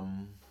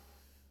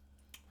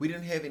we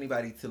didn't have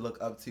anybody to look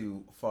up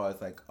to as far as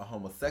like a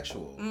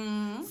homosexual.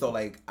 Mm-hmm. So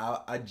like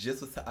I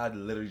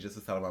literally just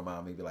was telling my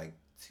mom maybe like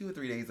 2 or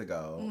 3 days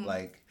ago, Mm-hmm.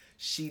 like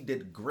she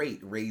did great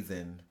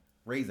raising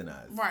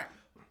us. Right.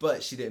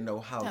 But she didn't know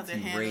how How to to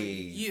handle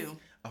raise you.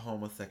 a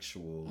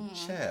homosexual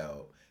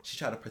child. She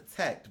tried to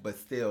protect, but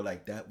still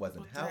like that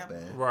wasn't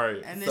helping.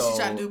 Right. And then she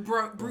tried to do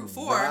brute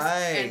force.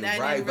 And that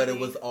didn't But it really-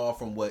 was all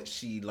from what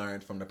she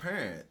learned from the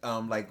parent,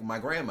 like my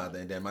grandmother,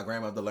 and then my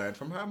grandmother learned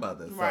from her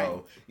mother. So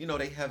Right.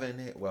 they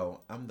haven't.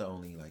 Well, I'm the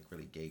only like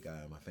really gay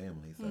guy in my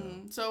family, so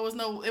So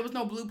it was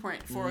no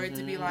blueprint for it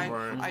to be like,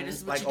 Right. all right, this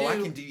is what like, you do.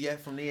 I can do that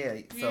from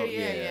there. So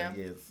Yeah.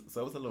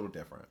 So it's a little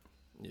different.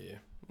 Yeah.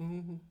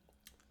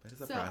 But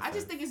it's a So process. I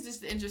just think it's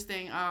just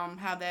interesting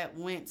how that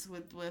went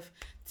with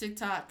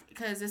TikTok,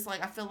 because it's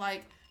like I feel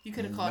like you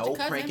could have called no your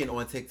cousin. pranking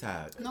on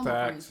TikTok. No more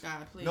Facts. pranks,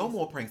 God, please. No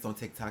more pranks on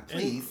TikTok,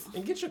 please.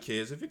 And get your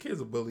kids. If your kid's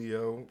a bully,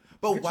 yo.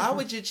 But get why your-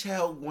 would your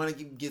child want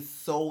to get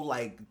so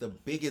like the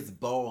biggest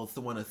balls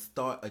to want to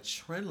start a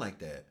trend like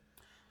that?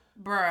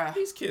 Bruh.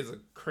 These kids are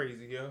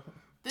crazy, yo.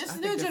 This I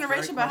new think it's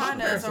generation very behind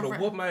My parents us. would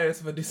have whooped my ass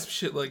if I did some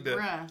shit like that.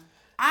 Bruh.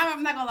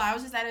 I'm not gonna lie, I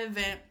was just at an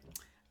event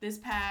this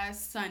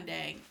past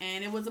Sunday,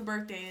 and it was a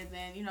birthday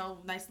event,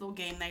 nice little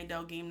game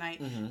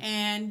night. Mm-hmm.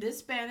 And this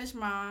Spanish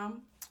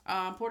mom,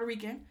 Puerto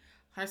Rican,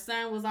 her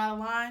son was out of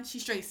line. She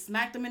straight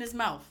smacked him in his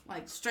mouth,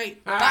 like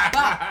straight. Bop,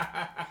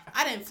 bop.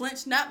 I didn't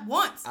flinch not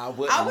once. I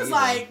wouldn't I was either.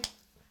 like,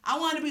 I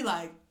wanted to be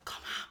like,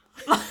 come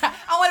on.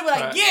 I wanted to be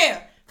like, Right.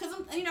 yeah. Because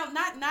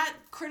not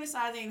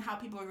criticizing how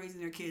people are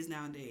raising their kids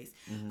nowadays.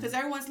 Mm-hmm. Because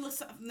everyone's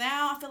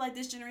now I feel like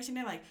this generation,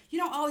 they're like, you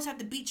don't always have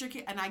to beat your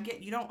kid, and I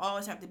get you don't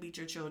always have to beat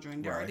your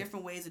children. There are Right.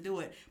 different ways to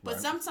do it. But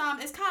Right.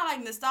 sometimes it's kind of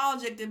like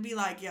nostalgic to be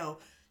like, yo,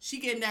 she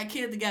getting that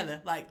kid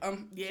together. Like,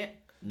 yeah,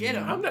 get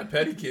him. I'm that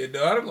petty kid,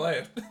 though. I don't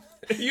laugh.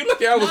 You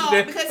look at I was No,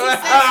 there. because he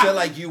I feel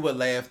like you would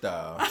laugh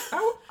though.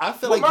 I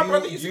feel When my like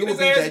brother used to you get would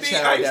his be ass that beat,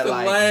 I child used that to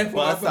like laugh when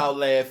busts I- out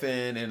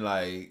laughing and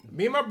like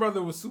Me and my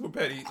brother was super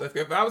petty. Like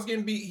if I was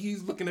getting beat,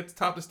 he's looking at the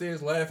top of the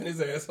stairs laughing his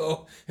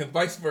asshole, and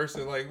vice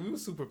versa. Like we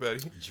was super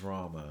petty.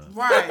 drama.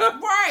 Right.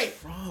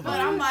 Drama. But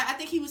I'm like, I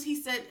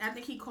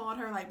think he called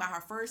her like by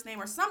her first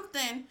name or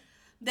something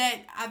that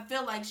I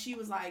feel like she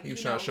was like, He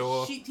was trying to show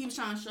off. He was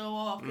trying to show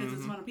off because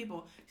it's one of the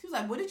people. She was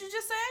like, what did you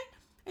just say?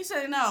 He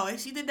said no, and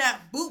she did that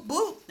boop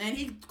boop, and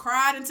he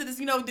cried into this,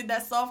 did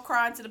that soft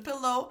cry into the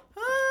pillow.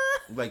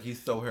 Like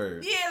he's so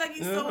hurt. Yeah, like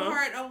he's so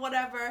hurt or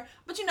whatever.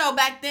 But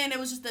back then it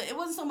was just it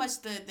wasn't so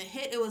much the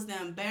hit, it was the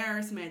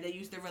embarrassment that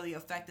used to really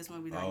affect us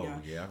when we were that Oh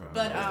young. yeah. I remember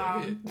But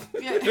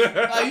that.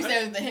 yeah, oh, you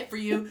said it was the hit for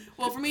you.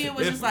 Well, for me it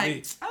was Hit just for like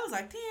me. I was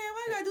like, damn,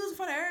 why you gotta do this in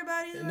front of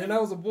everybody? And then I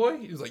was a boy.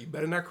 He was like, "You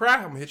better not cry.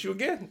 I'm gonna hit you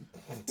again."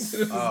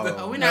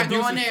 Oh, we're not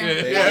going there.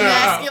 Shit.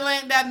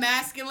 Yeah. That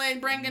masculine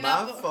bringing My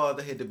up.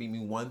 father had to beat me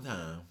one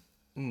time,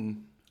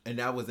 and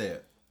that was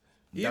it.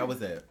 Yeah. That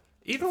was it.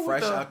 Even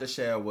Fresh with the, out the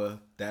shower,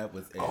 that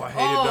was it. Oh, I I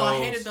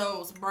hated hated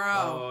those. those, bro.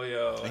 Oh,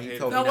 yo, I And he hated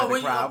told those. me No, not but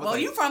to cry. I was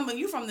like,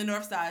 you from the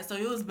north side, so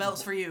it was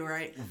belts for you,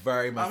 right?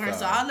 very much Okay, so.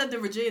 so I lived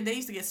in Virginia. They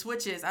used to get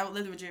switches. I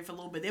lived in Virginia for a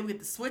little bit. They would get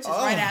the switches Oh.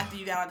 right after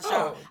you got out of the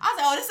shower. Oh. I was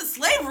like, oh, this is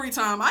slavery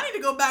time. I need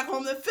to go back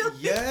home to Philly.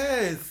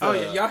 Yes. Oh,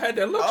 yeah, y'all had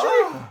that luxury.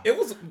 Oh. It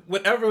was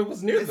whenever it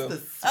was near It's them. the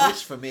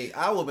switch for me.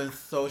 I would have been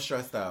so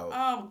stressed out.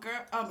 Oh, girl.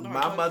 Oh, no,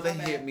 My mother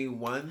bad. hit me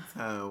one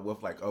time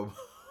with like a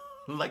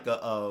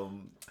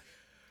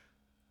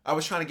I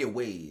was trying to get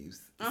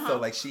waves. So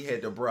like she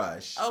had the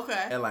brush.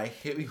 Okay. And like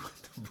hit me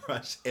with the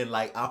brush and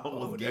like I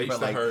almost that gave her used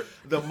to like hurt.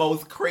 the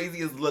most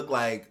craziest look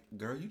like,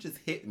 girl, you just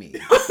hit me.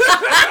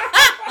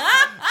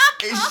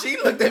 And she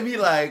looked at me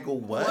like,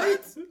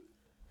 what?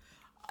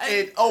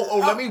 And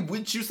let me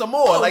whip you some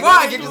more. Like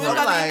right. let me get you We some.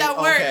 about to Like, get that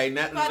work. okay, We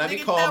now, about let to me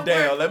get calm that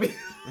down. work. Let me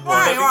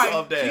Right.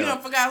 calm down. You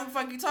don't forgot who the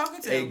fuck you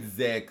talking to.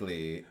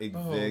 Exactly.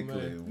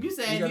 man. You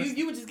said gotta-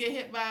 you would just get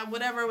hit by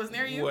whatever was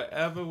near you.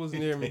 Whatever was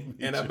near me,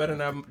 and I better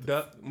not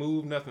duck,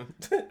 move, nothing.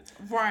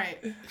 Right.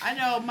 I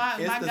know my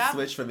It's the guy.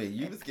 switch for me.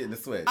 You was getting the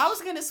switch. I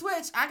was gonna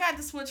switch. I got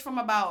the switch from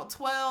about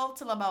 12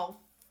 till about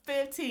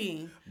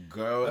 15.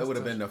 Girl, it would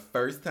have been the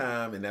first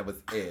time, and that was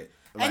it.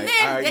 Like, And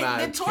then all right, ma,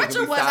 the can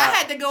torture we was I stop?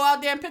 had to go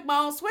out there and pick my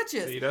own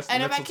switches. See, that's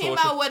and if I mental came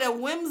torture. out with a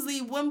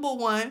whimsy Wimble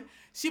one,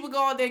 she would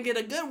go out there and get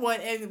a good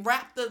one and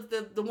wrap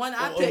the one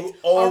I picked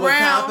over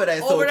around top of that,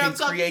 so over it them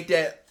can create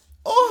that.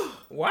 Oh,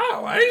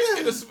 Wow, I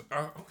didn't get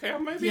a. Okay,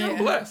 maybe I'm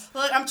blessed.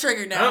 Look, I'm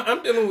triggered now.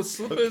 I'm dealing with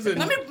slippers and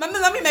Let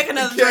me make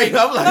another okay. drink.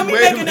 I'm like, Let me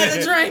wait make a another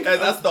minute. drink. As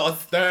I start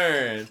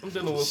stirring. I'm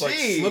dealing with like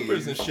Jeez.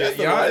 slippers and shit. That's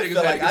Y'all I niggas feel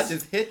like had I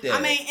just hit that.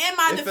 I mean, in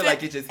my It defense, feel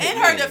like it just hit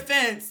in her me.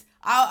 defense,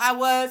 I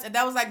was, and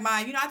that was like my,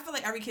 I feel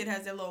like every kid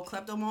has their little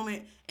klepto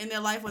moment in their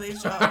life where they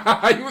show.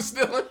 you was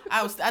stealing.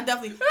 I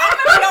definitely,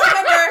 I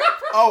remember.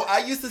 Oh, I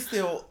used to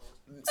steal.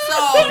 So,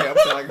 Okay, I'm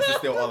saying I used to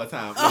steal all the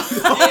time. I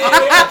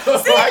feel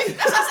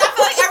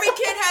like every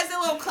kid has their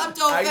little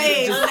klepto I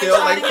phase. used to when just they steal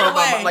try like to get from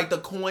away. like the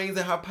coins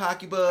in her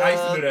pocketbook. I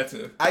used to do that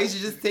too. I used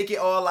to just take it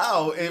all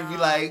out and be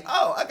like,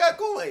 "Oh, I got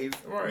coins."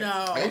 Right. No.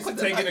 I used to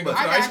Put take that it and go to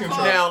I the got ice cream caught.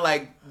 truck. Now,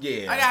 like,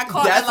 yeah, I got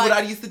caught That's at, what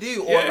like- I used to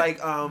do. Yeah. Or like,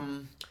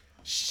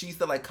 she used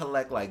to like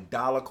collect like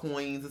dollar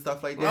coins and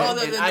stuff like that.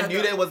 Oh, and I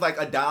knew that was like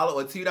 $1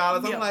 or $2.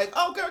 Yeah. I'm like,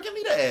 "Oh, girl, give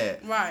me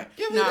that." Right.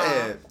 Give me No.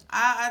 that.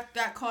 I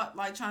got caught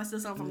like trying to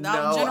steal something from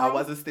Dollar No, General. I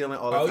wasn't stealing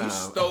all the Oh, time. you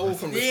stole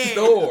from the Yeah.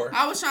 store.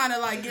 I was trying to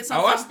like get Oh,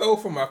 something. I stole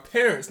from my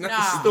parents, not Nah.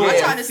 the store. I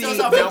Yeah, tried to steal see,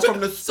 something now from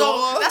the So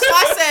store. that's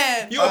why I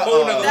said. You a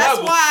whole nother That's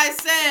level. why I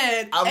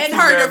said I'm in too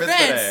her nervous for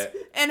defense.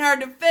 In her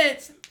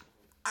defense,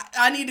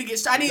 I need to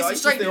get. I need Y'all some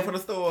used to steal straightening. from the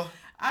store.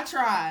 I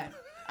tried.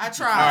 All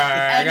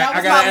right, And that I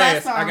was gotta my last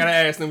ask. time. I gotta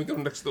ask. Then we go to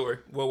the next story.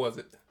 What was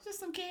it? Just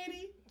some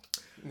candy.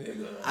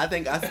 Nigga. I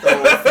think I stole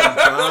some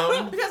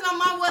gum. Because my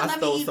mom wouldn't I let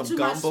stole me eat some too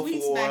gum much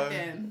sweets back before.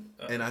 then.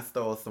 And I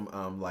stole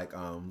some like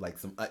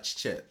some Utz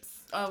chips.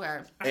 Okay.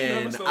 never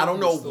And stole I don't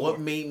from know the store. what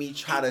made me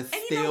try to you know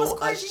steal what's Utz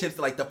crazy? chips,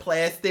 like the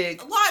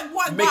plastic.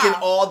 Why? Making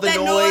all the that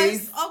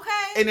noise. Okay.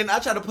 And then I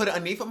try to put it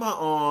underneath of my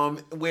arm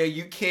where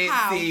you can't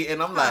How? see,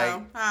 and I'm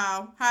like,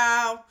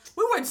 How?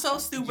 We were so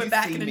stupid You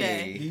back see in the me.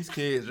 day. These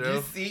kids, you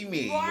yo. see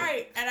me.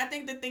 Right. And I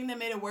think the thing that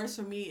made it worse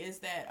for me is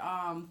that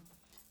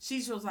she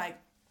was like,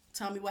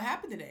 tell me what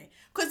happened today.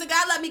 Because the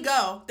guy let me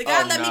go. The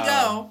guy Oh, let me no.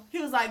 go. He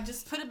was like,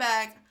 just put it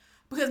back.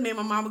 Because me and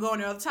my mom were going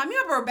there all the time. You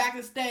remember back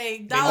in the day,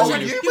 Dollar Oh, When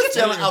General. you you was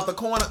tell yelling me- out the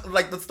corner,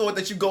 like the store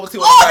that you go to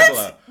on Oh, the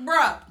that's, regular.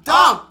 bruh,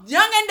 dumb.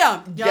 Young and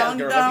dumb. Yeah, Young,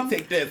 girl, dumb. let me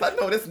take this. I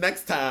know this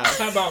next time.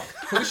 How about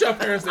at least your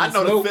parents I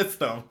didn't know smoke? the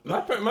system.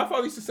 My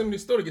father used to send me to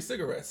the store to get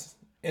cigarettes,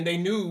 and they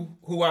knew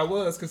who I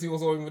was because he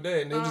was over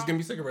there, and they would just give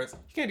me cigarettes.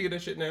 You can't get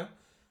that shit now.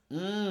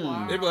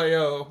 Mm, They'd be like,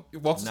 "Yo,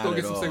 walk to the Not store, at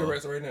get some all.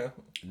 cigarettes right now."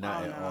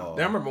 not at all.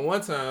 Then I remember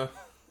one time,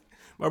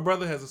 my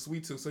brother has a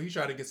sweet tooth, so he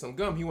tried to get some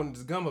gum. He wanted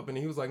this gum up, and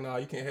he was like, "Nah,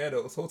 you can't have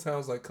those." Whole time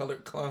was like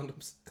colored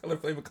condoms, color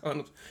flavored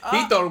condoms.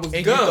 He thought it was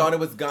And gum. you thought it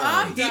was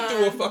gum. He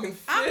threw a fucking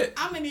fit.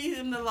 I'm going to need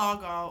him to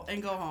log out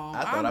and go home.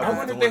 I thought I I was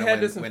wonder if doing they had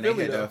it this in when Philly,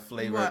 they had though. the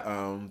flavored,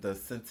 What? the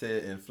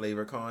scented and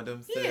flavored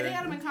condoms. Yeah, there. they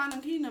had them in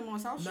Condom Kingdom on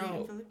South Street in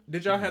No, Philly.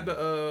 did y'all have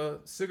the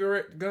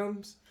cigarette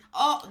gums?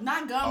 Oh,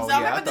 not gums. Oh I yeah,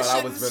 I remember the thought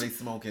I shit. was really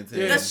smoking too.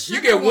 Yeah, The you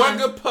sugar get one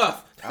ones. good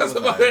puff. That's was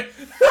about like- it.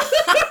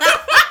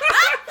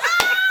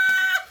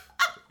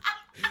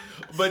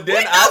 But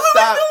then know what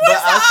we're doing,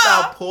 I stop.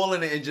 stopped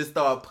pulling it and just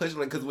started pushing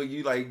it because when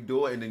you like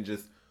do it and then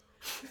just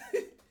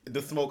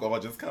the smoke all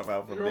just come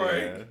out from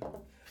there. Right.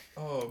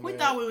 Oh man, We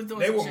thought we was doing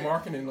They some were shit.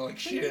 marketing like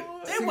shit.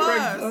 They Cigarette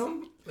was.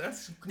 gum?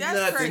 That's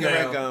That's crazy.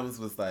 Cigarette now. gums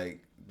was like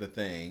the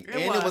thing, It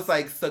and it was. was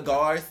like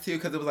cigars too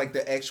because it was like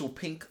the actual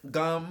pink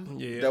gum.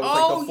 Yeah. that was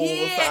Oh, like the full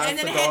yeah. size And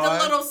then cigar. it had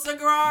the little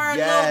cigar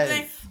Yes, little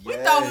thing. We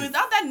yes. thought we was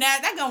out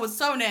that gum was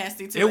so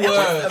nasty too. It was.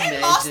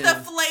 It lost the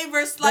Imagine.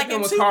 flavors like gum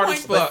in was 2 hard as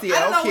points. fuck. But see, I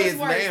don't know our what's kids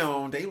worse.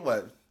 now they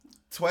what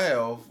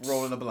 12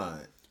 rolling a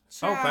blunt.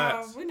 Oh,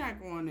 facts. We're not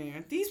going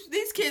there. These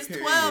kids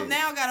Period. 12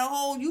 now got a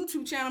whole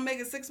YouTube channel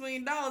making $6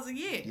 million a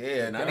year.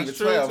 Yeah, not That's even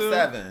true, 12, too.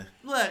 7.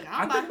 Look, I I'm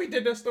think about we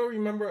did that story.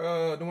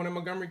 Remember the one in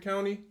Montgomery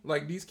County?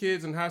 Like these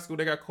kids in high school,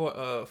 they got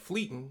caught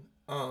fleeting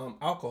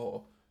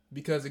alcohol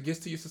because it gets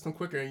to your system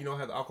quicker and you don't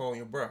have the alcohol in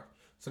your breath.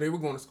 So they were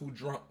going to school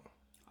drunk.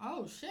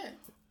 Oh shit.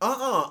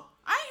 Uh-uh.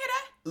 I ain't hear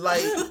that.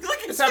 Like Look at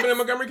It's this. happening in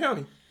Montgomery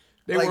County.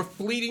 They Like- were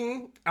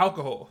fleeting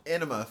alcohol.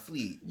 Enema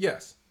Fleet.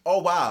 Yes. Oh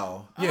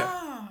wow. Yeah.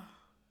 Ah.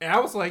 And I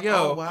was like,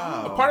 yo. Oh,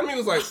 wow. A part of me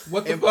was like,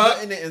 what the And fuck?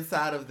 putting it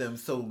inside of them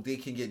so they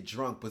can get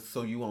drunk, but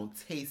so you won't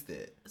taste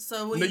it.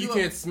 So when No, you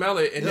can't smell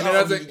it, and then it Oh,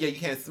 doesn't. yeah, you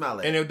can't smell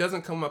it. And it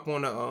doesn't come up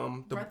on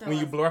the when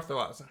you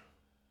breathalyzer.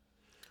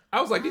 I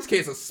was like, these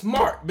kids are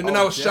smart. But then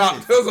Oh, I was that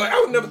shocked. is I was like, I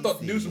would never thought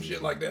to do crazy. some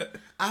shit like that.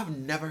 I've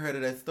never heard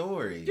of that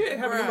story. Yeah, it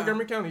happened in Bruh.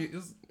 Montgomery County.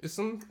 It's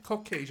some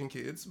Caucasian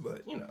kids,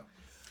 but you know.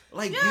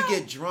 Like Yeah. you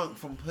get drunk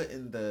from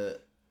putting the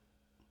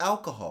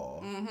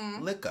alcohol,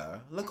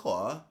 liquor,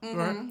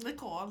 Right.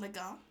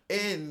 Liquor.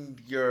 in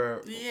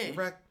your Yeah.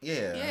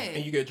 yeah.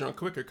 And you get drunk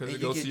quicker because And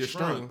it you goes get to your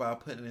drunk stream. by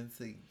putting it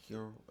into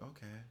your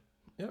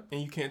Yep.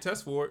 And you can't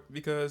test for it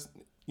because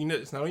you know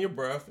it's not on your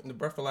breath, and the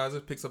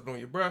breathalyzer picks up on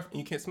your breath, and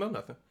you can't smell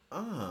nothing.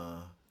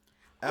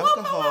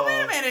 Alcohol. Well,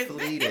 wait a minute.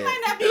 Fleeted. It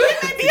might not be. To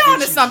It may be get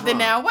onto you something drunk.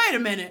 now. Wait a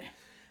minute.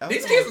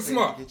 These Alcohol kids are fleeted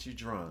smart. to get you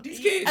drunk, These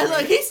kids, And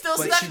look, he's still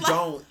but stuck you like.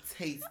 don't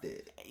taste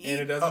it. and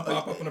it doesn't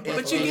pop up on the breathalyzer.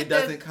 But you And get it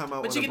doesn't come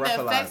out But on you the get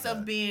the effects breathalyzer.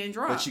 of being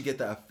drunk. But you get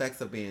the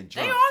effects of being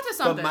drunk. onto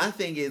something. But my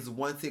thing is,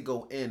 once it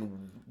go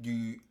in,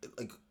 you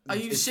like. Are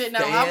you it's shitting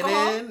out staying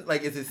alcohol? in?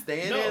 Like, is it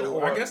staying in? No,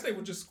 Or I guess they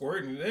were just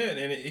squirting it in,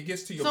 and it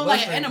gets to your So like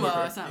bloodstream an enema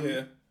quicker. or something.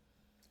 Yeah.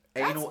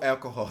 anal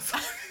alcohol.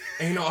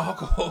 Ain't no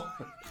alcohol.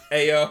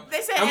 Hey, yo.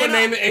 They say I'm gonna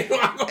anal- name it anal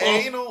alcohol.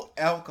 Anal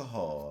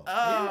alcohol.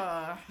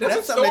 That's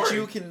a something that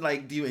story. you can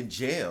like do in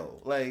jail.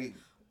 Like,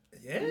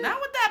 Yeah. Not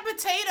with that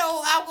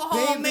potato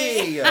alcohol,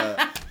 baby,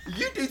 man.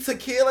 you do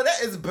tequila,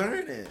 that is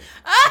burning.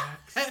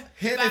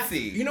 Hennessy.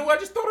 You know what?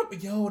 I just thought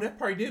of yo. That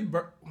probably did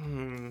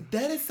burn.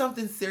 That is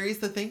something serious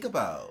to think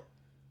about.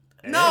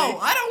 No,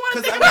 I don't want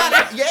to 'Cause think I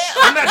about mean, it.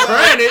 yeah, I'm not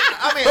trying it.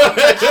 I mean, I'm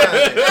not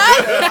trying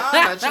it.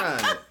 I'm not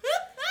trying it.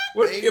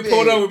 What if you get Baby.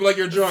 pulled over like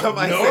you're drunk?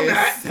 Somebody no, said, I'm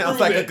not. sounds Prove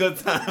like it. a good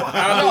time.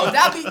 No,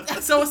 that'd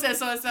be. Someone said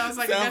so. It sounds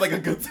like. Sounds like a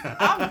good time.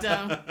 I'm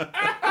done.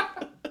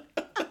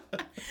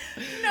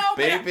 No, but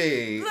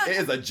Baby, look, it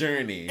is a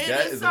journey. it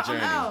That is is a something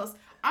journey. else.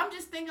 I'm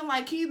just thinking,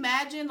 like, can you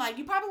imagine? Like,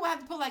 you probably would have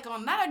to put like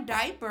on not a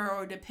diaper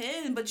or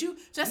depend, but you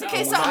just in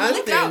case my something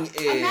leaked out.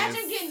 thing is-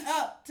 Imagine getting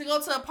up to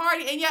go to a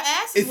party and your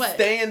ass is It's wet.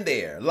 staying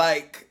there.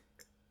 Like,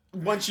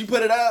 once you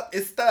put it up,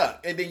 it's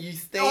stuck. And then you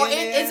stay Or in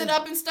there. is it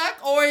up and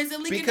stuck, or is it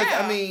leaking Because,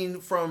 out? I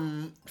mean,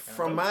 from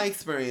my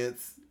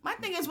experience, my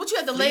thing is, what you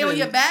have to lay on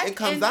your back. it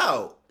comes and-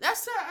 out.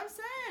 That's what I'm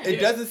saying.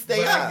 It doesn't stay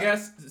but up. I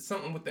guess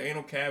something with the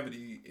anal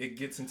cavity, it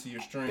gets into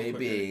your stream quicker,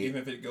 Baby.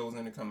 even if it goes in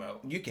and come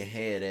out. You can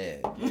have that.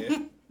 Yeah.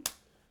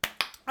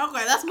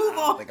 Okay, let's move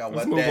I on. think I Let's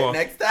want move that on.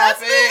 next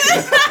topic.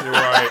 You're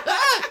right.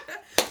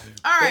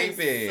 All right,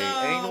 Baby, so,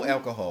 anal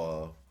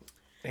alcohol.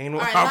 Anal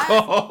all right,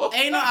 alcohol.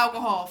 Anal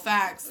alcohol,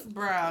 facts,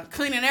 bruh.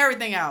 Cleaning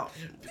everything out.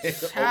 Okay,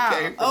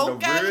 Child. from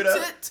the root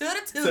up to the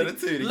to tootie.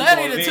 the tootie.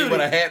 Letty You the gonna leave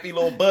with a tootie. happy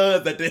little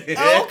buzz at the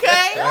end.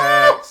 Okay.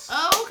 Facts.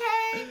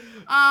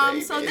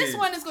 Okay. So Baby. this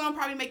one is gonna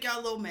probably make y'all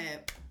a little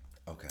mad.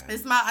 Okay.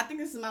 I think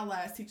this is my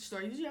last teacher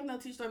story. Did you have no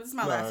teacher story? This is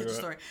my last teacher go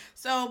story.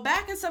 So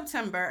back in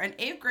September, an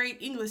 8th grade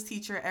English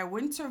teacher at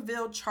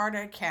Winterville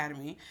Charter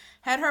Academy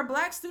had her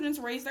black students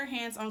raise their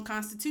hands on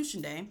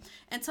Constitution Day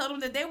and told them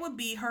that they would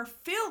be her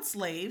field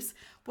slaves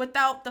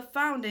without the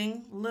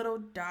founding little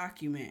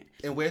document.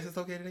 And where's this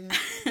located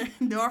again?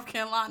 North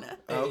Carolina.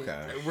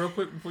 Okay. Real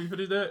quick before you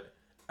finish that,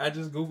 I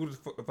just googled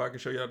if I can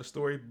show y'all the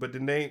story, but the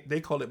name they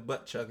call it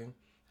butt chugging.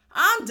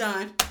 I'm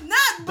done. Not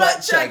butt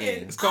Butt chugging.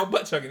 chugging. It's called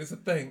butt chugging. It's a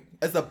thing.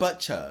 It's a butt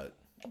chug.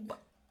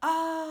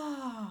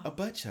 Ah, A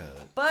butt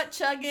chug. butt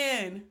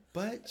chugging.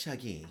 Butt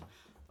chugging.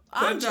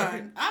 I'm Butt done.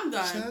 chugging. I'm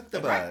done. Chug the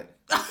butt.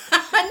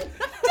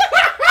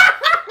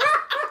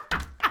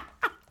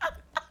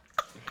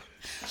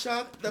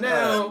 Chug the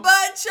Now- butt.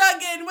 Butt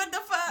chugging. What the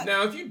fuck?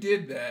 Now, if you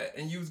did that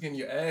and you was getting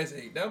your ass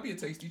ate, that would be a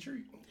tasty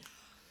treat.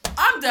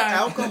 I'm done.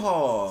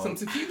 Alcohol. Some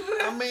tequila.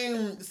 I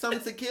mean, some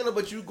tequila,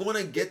 but you're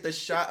gonna get the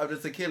shot of the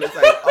tequila. It's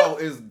like, oh,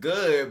 it's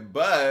good,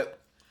 but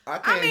I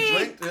can't I mean,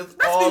 drink this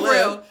let's all be in.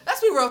 real.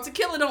 Let's be real.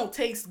 Tequila don't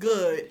taste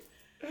good.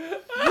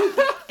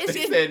 It's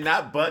He just, said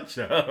not butt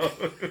chug.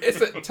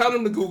 Tell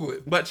them to Google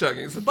it. Butt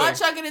chugging. It's a butt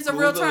thing. chugging is a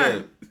real Google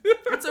term.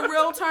 It's a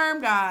real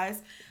term,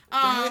 guys.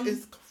 That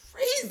is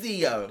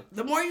crazy.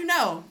 The more you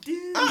know.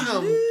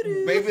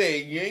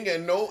 Baby, you ain't got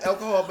no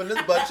alcohol up in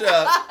this butt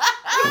chug.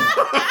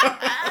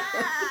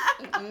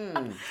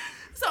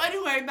 So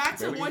anyway, back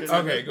to Winter.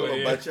 Okay, go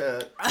ahead. Butt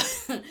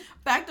chug.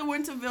 Back to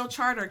Winterville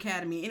Charter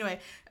Academy. Anyway,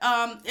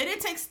 it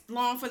didn't take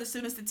long for the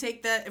students to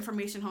take the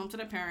information home to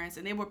their parents,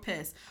 and they were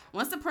pissed.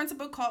 Once the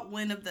principal caught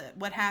wind of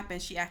what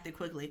happened, she acted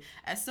quickly.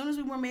 As soon as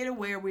we were made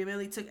aware, we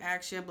immediately took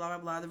action, blah, blah,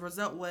 blah. The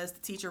result was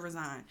the teacher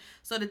resigned.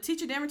 So the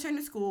teacher didn't return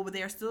to school, but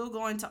they are still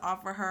going to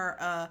offer her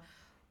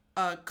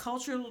a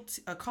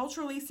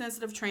culturally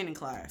sensitive training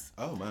class.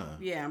 Oh my.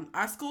 Yeah,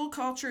 our school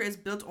culture is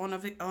built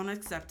on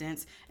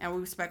acceptance, and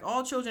we respect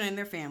all children and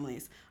their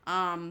families.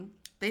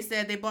 They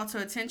said they brought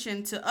to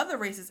attention to other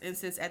racist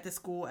incidents at the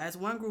school, as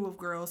one group of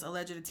girls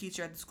alleged a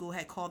teacher at the school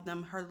had called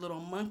them her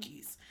little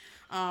monkeys.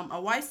 A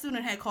white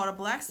student had called a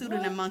black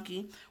student a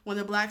monkey when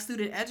the black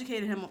student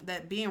educated him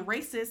that being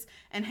racist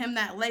and him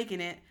not liking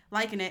it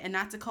and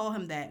not to call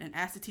him that, and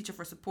asked the teacher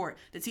for support.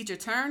 The teacher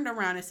turned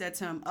around and said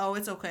to him, "Oh,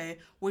 it's okay.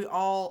 We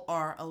all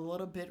are a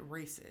little bit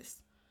racist."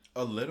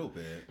 A little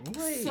bit.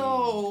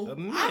 So a I'm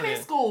in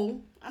minute.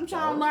 school. I'm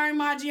trying to learn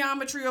my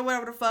geometry or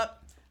whatever the fuck.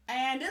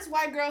 And this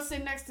white girl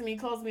sitting next to me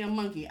calls me a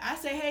monkey. I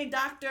say, "Hey,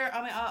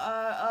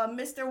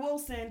 Mr.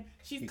 Wilson."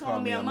 She's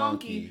calling me a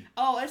monkey.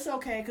 Oh, it's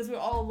okay because we're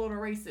all a little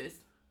racist.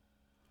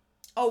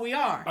 Oh, we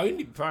are. Oh, you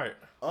need to be fired.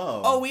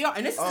 Oh, we are.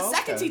 And this is the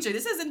second okay. teacher.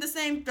 This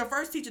isn't the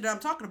first teacher that I'm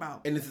talking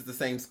about. And this is the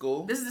same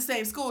school? This is the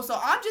same school. So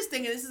I'm just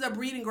thinking this is a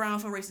breeding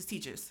ground for racist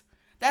teachers.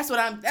 That's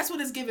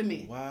what it's giving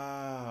me.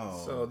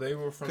 Wow. So they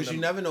were from. Because you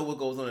never know what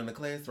goes on in the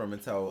classroom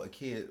until a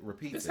kid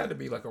repeats This it. had to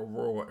be like a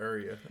rural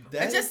area. It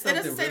doesn't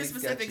say the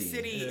specific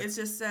city. Yeah. It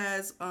just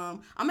says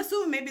I'm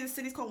assuming maybe the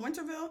city's called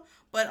Winterville,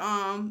 but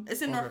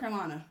it's in North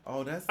Carolina.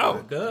 Oh, that's Oh,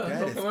 not- duh. that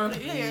North is Carolina.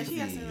 Yeah, she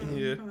has to.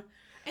 Yeah.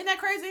 Ain't that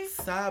crazy?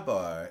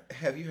 Sidebar.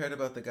 Have you heard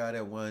about the guy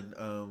that won?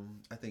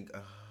 I think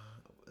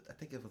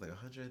it was like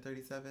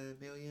 137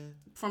 million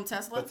From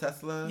Tesla. for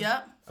Tesla.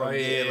 Yep. From Oh,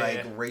 being yeah.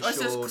 like racial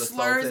just slurs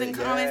assaulted, and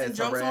comments and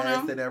jokes on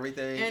harassed him. and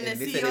everything. And And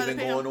the they said CEO it's been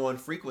to pay going him. on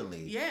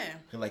frequently. Yeah.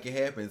 And like it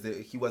happens,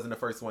 he wasn't the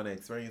first one to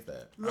experience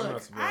that. I'm not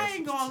Look, surprised. I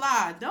ain't gonna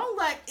lie. Don't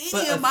let But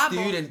any a of my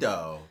student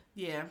though,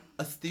 Yeah.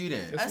 a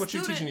student, That's A what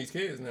you're student- teaching these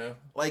kids now.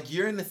 like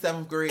you're in the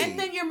 7th grade, And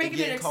then you're making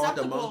getting it called a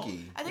acceptable.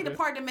 monkey. I think the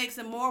part that makes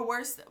it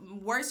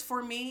worse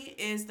for me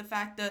is the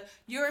fact that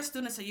you're a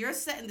student, so you're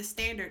setting the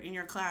standard in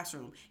your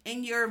classroom,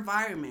 in your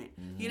environment.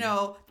 Mm-hmm. You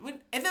know, if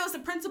it was the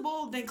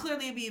principal, then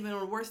clearly it'd be even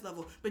on a worse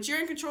level. But you're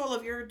in control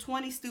of your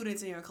 20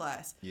 students in your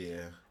class,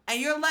 Yeah. and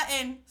you're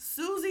letting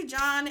Susie,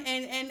 John,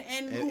 and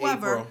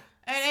whoever. April.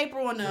 And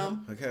April and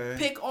them Okay.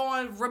 pick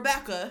on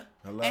Rebecca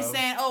Hello? and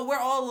saying, "Oh, we're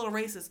all a little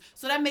racist."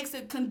 So that makes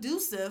it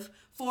conducive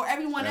for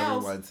everyone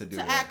else Everyone to do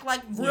it. act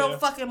like real Yeah.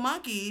 fucking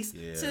monkeys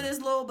Yeah. to this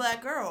little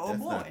black girl or That's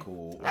boy. not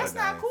cool. That's Or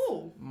not nice.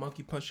 cool.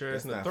 Monkey punch your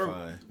ass That's in the not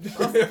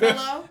throat. fun.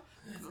 Hello.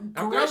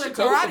 I'm glad Gorilla she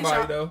told karate somebody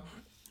chop. though.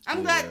 I'm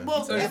Yeah. glad.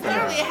 Well, So it's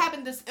apparently not- it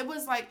happened. It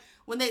was like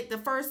when the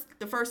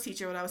first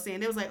teacher. What I was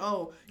saying, they was like,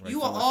 "Oh, Right, you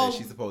are someone all." said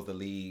she's supposed to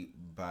lead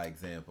by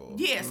example.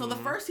 Yeah, so the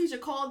first teacher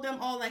called them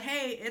all like,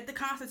 "Hey, if the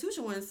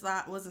Constitution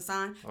wasn't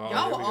signed, Oh,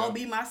 y'all here would we all go.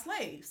 be my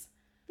slaves."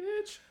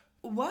 Bitch.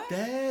 What?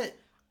 That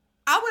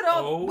I would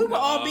all. Oh, we would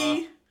all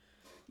be.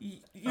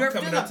 Your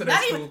coming field- up to that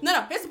not school. even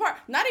no. Here's the part.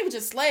 Not even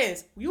just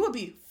slaves. You would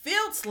be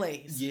field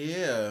slaves.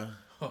 yeah.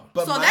 Huh.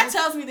 But So my- that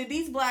tells me that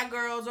these black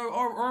girls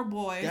or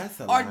boys That's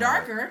a are lot.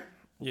 darker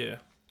Yeah.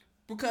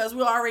 because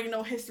we already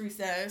know history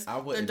says I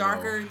the wouldn't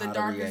darker know the how to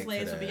darker react to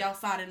slaves would be that.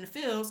 outside in the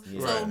fields.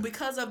 Yeah. So Right.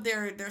 because of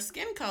their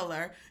skin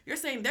color, you're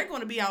saying they're going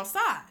to be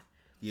outside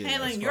Yeah,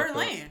 handling that's your fucked up.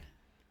 land.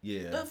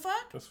 Yeah. The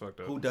fuck? That's fucked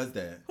up. Who does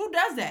that? Who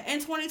does that in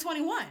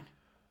 2021?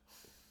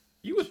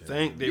 You would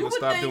think they You would would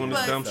stop think, doing this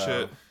but- dumb So-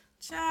 shit.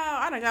 Child,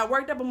 I done got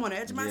worked up. I'm on the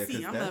edge of my Yeah, 'cause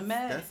seat. I'm that's,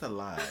 mad. that's a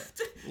lot.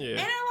 Yeah. Ain't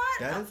it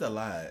a lot? That is a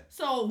lot.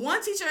 So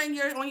one teacher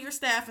on your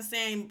staff is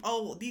saying,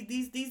 "Oh,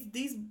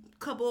 these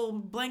couple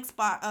blank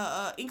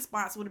ink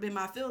spots would have been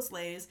my field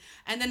slaves,"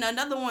 and then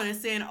another one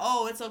is saying,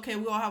 "Oh, it's okay.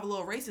 We all have a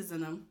little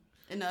racism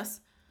in us."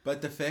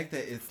 But the fact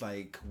that it's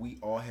like we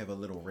all have a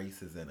little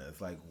races in us,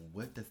 like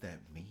what does that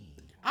mean?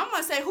 I'm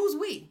gonna say, "Who's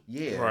we?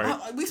 Yeah.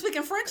 Right. We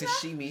speaking French now? Cause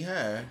she, me,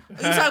 her. You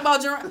talking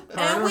about Jerome? and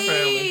And her we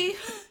family.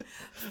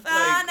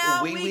 find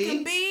out we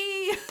can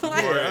be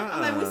like, Yeah.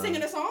 I'm like, we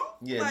singing a song?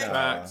 Yeah, like, nah,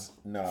 Facts.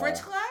 no.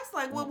 French class?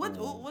 Like what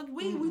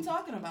we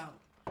talking about?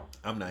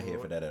 I'm not here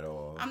for that at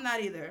all. I'm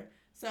not either.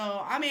 So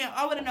I mean,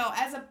 I want to know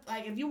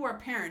if you were a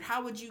parent,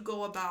 how would you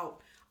go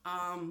about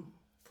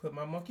Put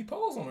my monkey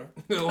paws on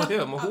her. On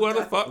him. Who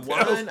the fuck else?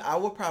 One, I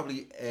would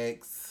probably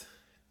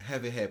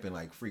have it happen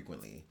like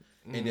frequently,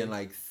 and then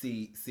like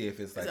see if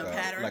it's like a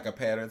pattern? like a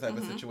pattern type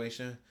of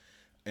situation.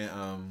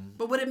 And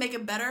But would it make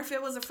it better if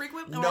it was a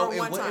frequent or no, a it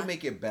one wouldn't time?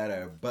 make it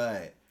better,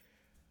 but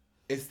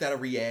instead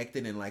of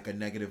reacting in like a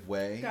negative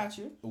way, Got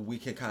you. we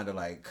can kind of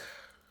like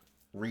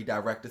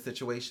redirect the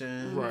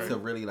situation Right. to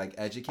really like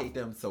educate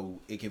them, so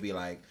it can be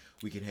like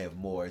we can have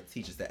more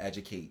teachers to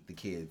educate the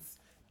kids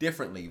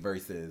differently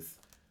versus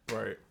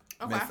Right.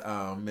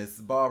 Okay. Miss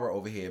Barbara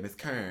over here, Miss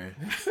Kern.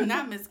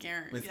 Not Miss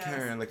Karen. Miss Yes.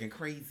 Karen looking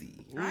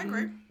crazy. I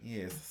agree.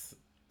 Yes.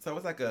 So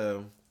it's like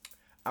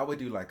I would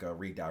do like a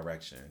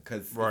redirection.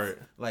 Because Right.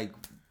 like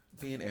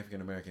being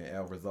African American,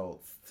 our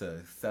results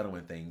to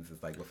settling things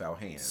is like with our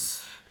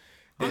hands.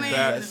 I And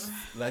mean,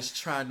 let's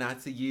try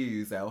not to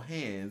use our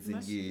hands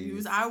and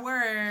use our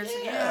words.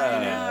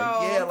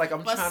 yeah, like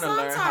I'm But trying to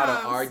learn how to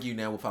sometimes- argue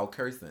now without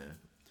cursing.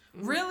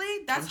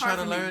 Really? That's I'm hard trying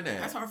for to me. learn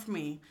that. That's hard for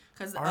me.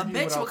 Because a Argue bitch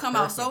will without come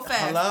out so cursing.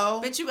 fast.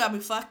 Hello? Bitch, you got me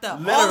fucked up.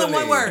 All in one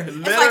Literally. word. It's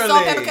like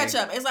salt, pepper, Literally.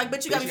 ketchup. It's like,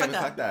 bitch, you got me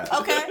fucked up.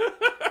 Okay?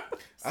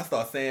 I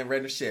start saying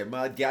random shit.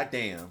 Mud,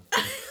 goddamn.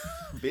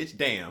 Bitch,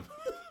 damn.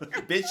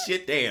 Bitch,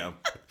 shit, damn.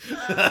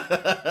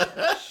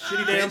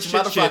 Shitty damn Bitch,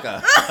 shit,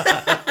 motherfucker.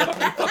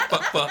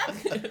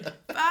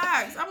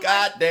 Facts. I'm like,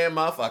 Goddamn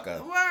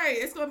motherfucker. right.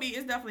 It's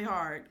definitely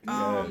hard.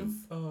 Yes.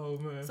 Oh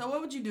man. So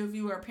what would you do if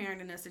you were a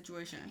parent in that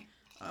situation?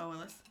 Oh,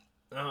 Willis.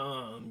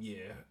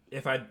 Yeah.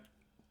 If I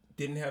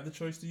didn't have the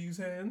choice to use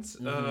hands,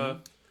 Mm-hmm.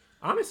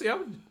 honestly, I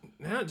would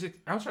try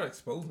to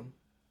expose them.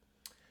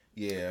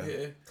 Yeah.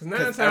 Yeah. Because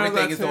Because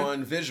everything is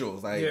on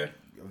visuals, like Yeah.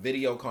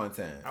 video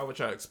content. I would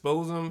try to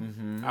expose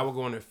them. I would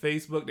go on their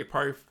Facebook. They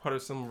probably part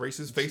of some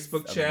racist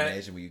Facebook Just chat.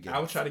 imagine when you get I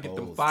would try to get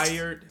them exposed.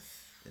 fired.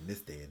 in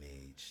this day and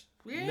age.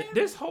 Yeah.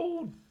 This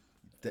whole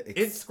The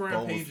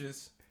Instagram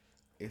pages.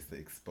 It's the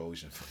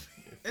exposure for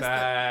me.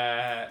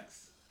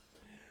 Facts.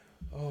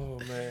 Oh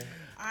man.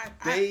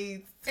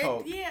 They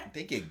talk. yeah.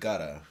 They get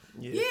gutter.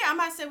 Yeah, I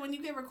might say when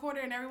you get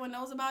recorded and everyone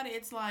knows about it,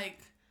 it's like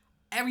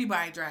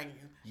everybody dragging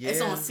you. It's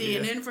Yeah, on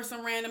CNN for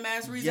some random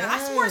ass reason.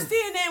 Yes. I swear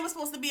CNN was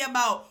supposed to be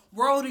about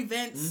world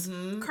events,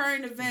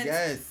 current events.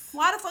 Yes.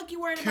 Why the fuck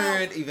you worried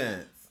Current about?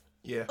 events.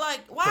 Yeah.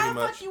 Like, why pretty the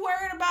much. fuck you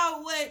worried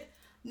about what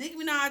Nicki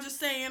Minaj is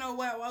saying or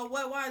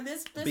why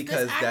this Because this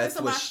that's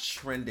actress what's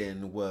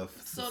trending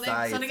with so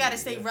society. they got to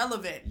stay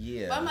relevant.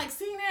 Yeah. But I'm like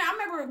CNN. I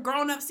remember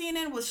growing up,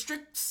 CNN was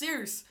strict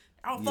serious.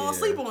 I would fall Yeah.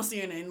 asleep on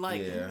CNN,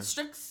 like Yeah.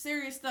 strict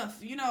serious stuff.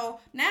 You know,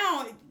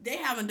 now they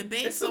having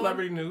debates. It's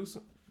celebrity news.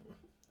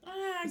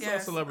 I It's all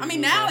guess. celebrity I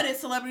mean, news now now. it is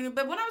celebrity news,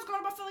 but when I was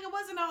growing up, I feel like it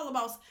wasn't all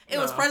about. It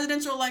was Nah.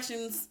 presidential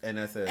elections And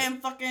that's it. and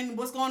fucking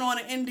what's going on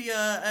in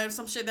India and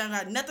some shit that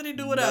got nothing to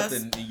do with us.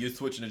 Nothing. And you're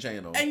switching the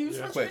channel. And you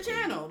Yeah. switch the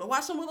channel to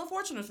watch some Wheel of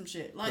Fortune or some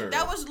shit. Like Correct.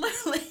 that was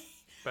literally.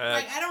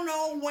 Like Facts. I don't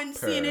know when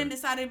Per. CNN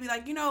decided to be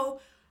like, you know,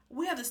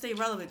 we have to stay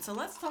relevant, so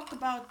let's talk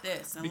about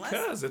this. And let's.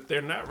 Because if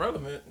they're not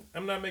relevant,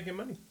 I'm not making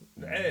money.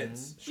 The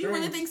ads. You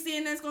really streams.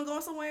 think CNN's gonna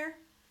go somewhere?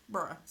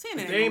 Bruh,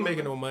 CNN If they ain't gonna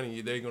making go- no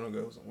money, they gonna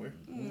go somewhere.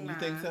 You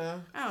think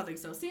so? I don't think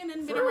so.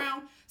 CNN been For real?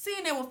 around.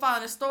 CNN will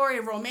find a story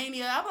of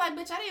Romania. I'm like,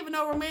 bitch, I didn't even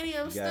know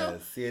Romania was still.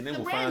 Yes. CNN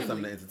will find randomly.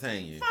 something to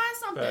entertain you. Find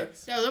something.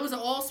 Facts. Yeah, there was an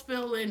oil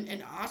spill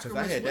in Oscar.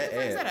 Because I had what that the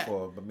fuck is ad at?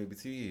 for about maybe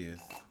 2 years.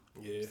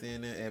 Yeah.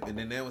 CNN app, and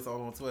then that was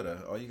all on Twitter.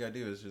 All you gotta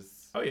do is just.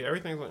 Oh yeah,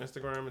 everything's on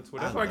Instagram and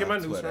Twitter. That's where I get my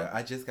love news Twitter. from.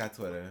 I just got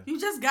Twitter. You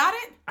just got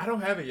it? I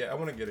don't have it yet. I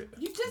want to get it.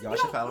 You just Y'all you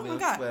should don't- follow oh me my on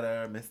God.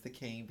 Twitter, Mr.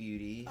 Kane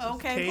Beauty.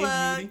 Okay, Kane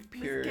plug.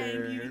 Beauty. Mr.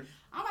 Kane Beauty. Pure.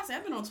 I'm about to say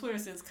I've been on Twitter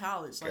since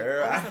college. Like,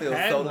 Girl, I feel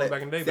had so one lit.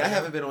 back in the day, See, I but I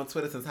haven't been on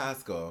Twitter since high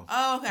school.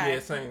 Oh, okay. Yeah,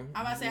 same.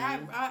 I'm about to say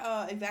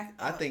I exactly.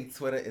 I think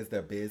Twitter is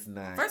the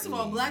business. First of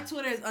all, Black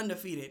Twitter is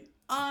undefeated.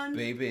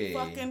 Baby.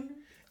 Fucking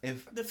And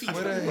the feature.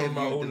 Twitter Remember have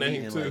my you old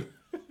name deleting, too.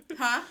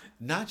 huh?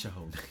 not your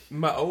whole name.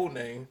 My old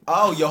name.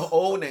 Oh, your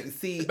old name.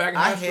 See, Back in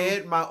I high school.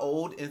 had my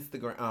old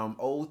Instagram,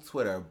 old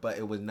Twitter, but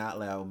it would not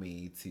allow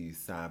me to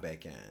sign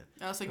back in.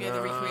 Oh, so you had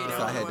to recreate it.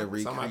 So I had to all over.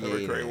 So I'm gonna have to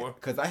recreate recreate it one.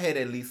 because I had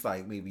at least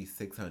like maybe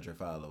 600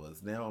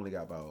 followers. Now I only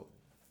got about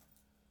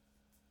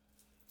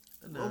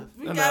enough.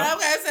 We got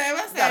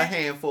Got a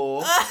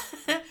handful.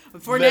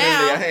 For Literally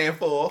now. a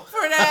handful.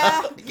 For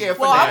now. Yeah,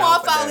 for well, now, I'm gonna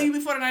for follow now. you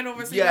before the night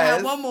over, so you can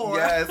have one more.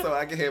 Yeah, so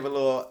I can have a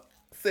little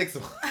 6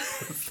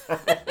 one.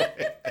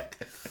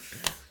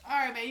 All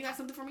right, man. You got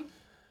something for me?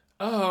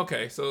 Oh,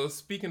 okay. So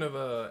speaking of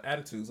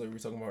attitudes, like we were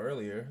talking about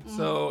earlier.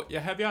 So yeah,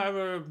 have y'all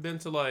ever been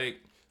to like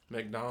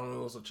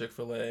McDonald's or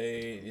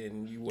Chick-fil-A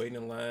and you waiting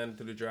in line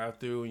to the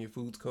drive-through and your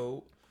food's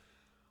cold?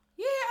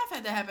 Yeah, I've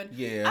had that happen.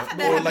 Yeah, I've had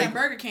that or happen like- at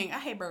Burger King. I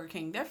hate Burger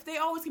King. They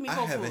always give me I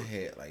cold haven't food.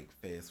 had like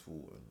fast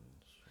food.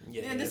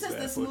 Yeah, this it's is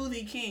bad the food.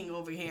 smoothie king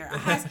over here. I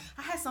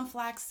had some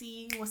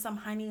flaxseed with some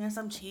honey and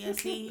some chia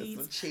seeds.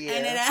 Some chia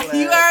and then flax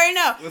you already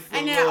know. with some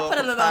And then I little put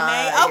a little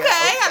papaya, mango. Okay,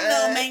 I got a okay.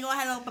 little mango, I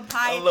had a little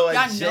papaya. A little Y'all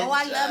know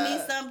I ginger. love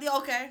me something.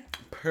 Okay.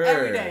 Purr.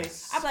 Every day.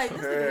 I'm like,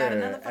 this nigga got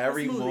another fucking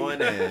Every smoothie.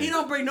 morning. He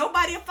don't bring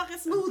nobody a fucking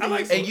smoothie. I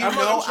like And you I'm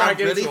know, trying I to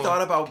get really into 'em.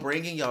 thought about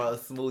bringing y'all a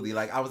smoothie.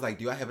 Like, I was like,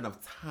 do I have enough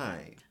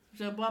time?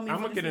 Should've bought me a I'm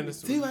gonna fucking get into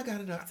smoothie. Do I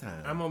got enough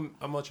time? I'm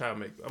gonna try to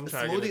make. I'm A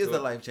trying to smoothie get is into a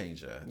it. life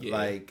changer. Yeah.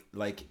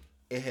 Like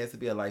it has to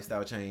be a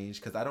lifestyle change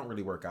because I don't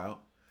really work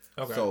out.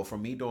 Okay. So for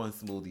me doing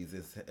smoothies,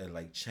 it's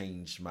like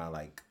changed my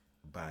like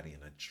body in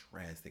a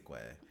drastic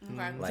way.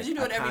 Okay. Like so you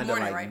do it I every kinda,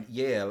 morning, like, right?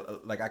 Yeah,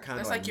 like I kind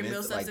of That's like your meal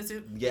miss,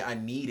 substitute? Yeah, I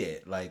need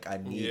it. Like I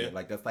need Yeah. it.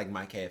 Like that's like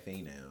my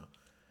caffeine now.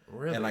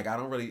 Really? And like I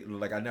don't really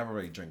like I never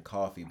really drink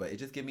coffee, but it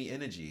just give me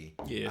energy.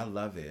 Yeah. I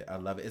love it. I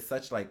love it. It's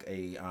such like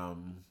a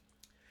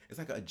it's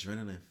like an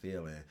adrenaline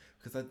feeling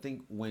because I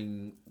think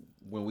when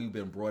we've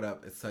been brought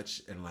up as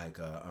such in like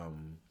a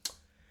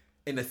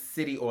in a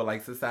city or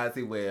like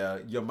society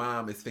where your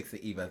mom is fixing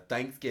either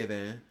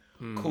Thanksgiving,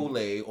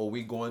 Kool-Aid, or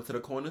we going to the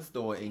corner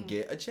store and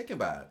get a chicken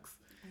box.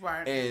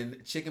 Right.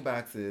 And chicken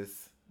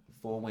boxes,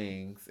 4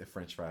 wings and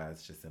French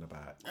fries just in a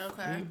box.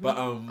 Okay. But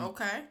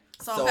Okay.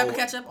 Salt, pepper,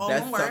 ketchup, all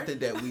that's one word. something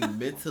that we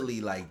mentally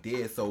like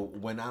did. So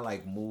when I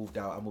like moved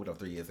out, I moved out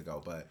 3 years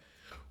ago. But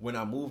when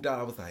I moved out,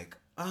 I was like,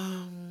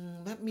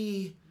 let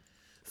me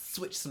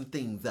switch some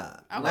things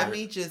up. Okay. Let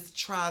me just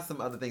try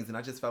some other things, and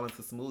I just fell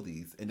into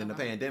smoothies. And then the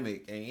Okay.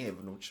 pandemic, ain't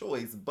have no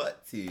choice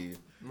but to,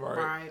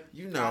 Right.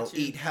 you know, Got you.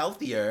 eat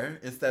healthier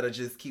instead of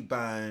just keep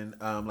buying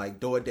like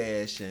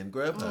DoorDash and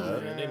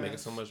Grubhub. Man, they making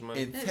so much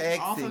money. And It's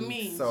off of texting,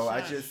 me. so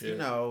I Shit. just, you Shit.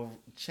 know,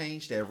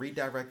 changed that,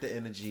 redirected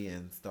energy,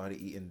 and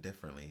started eating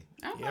differently.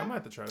 Okay. Yeah, I'm gonna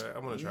have to try that.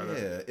 I'm gonna try Yeah,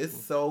 that. it's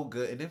so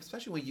good, and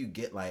especially when you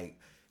get like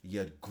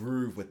your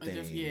groove with Like,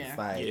 things. yeah.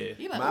 Like Yeah.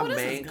 You like, my "Oh, this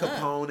is main good."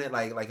 component,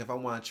 like if I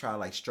want to try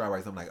like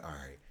strawberries, I'm like, all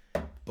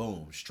right,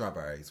 boom,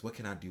 strawberries. What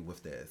can I do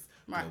with this?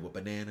 Right. Good with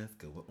bananas,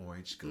 good with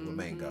orange, good with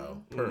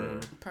mango.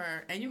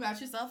 Per. And you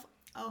got yourself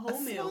a whole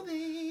meal.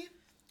 Smoothie.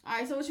 All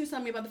right, so what you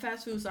telling me about the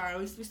fast food? Sorry,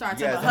 we started talking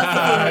Yes, about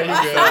I'm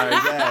hustle sorry.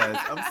 food.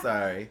 Yes, I'm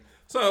sorry.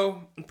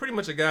 So pretty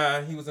much a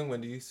guy. He was in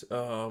Wendy's.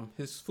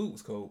 His food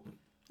was cold.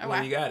 when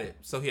Okay. he got it.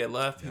 So he had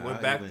left. He Yeah,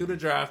 went back even- through the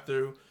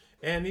drive-through,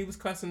 and he was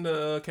cussing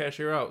the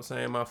cashier out,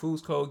 saying, "My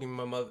food's cold. Give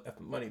me my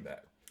money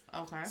back."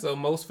 Okay. So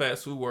most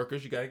fast food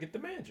workers, you gotta get the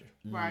manager.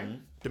 Right.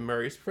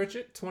 Demarius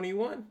Pritchett,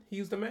 21, he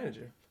was the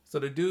manager. So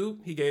the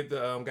dude, he gave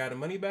the guy the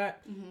money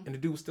back, and the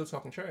dude was still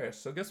talking trash.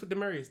 So guess what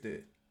Demarius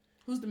did?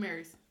 Who's the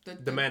Marys?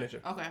 The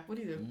manager. Okay. What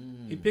do you do?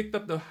 He picked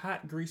up the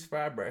hot grease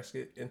fry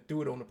basket and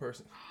threw it on the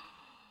person.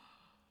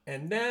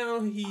 And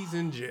now he's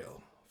in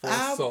jail for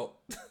assault.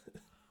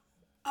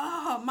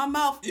 Oh, my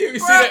mouth. You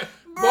see that?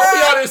 Both of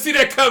y'all didn't see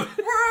that coming.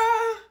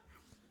 Bruh.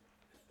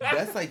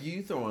 That's like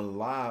you throwing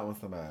lie on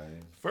somebody.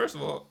 First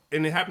of all,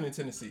 and it happened in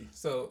Tennessee.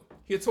 So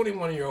he a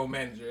 21-year-old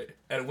manager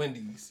at a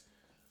Wendy's.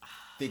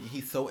 Thinking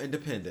he's so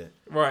independent.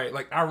 Right,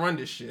 like I run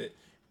this shit.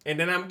 And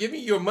then I'm giving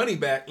you your money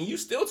back and you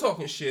still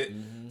talking shit.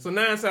 So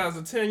 9 times out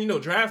of 10,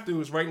 drive-thru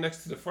is right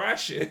next to the fry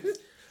shit.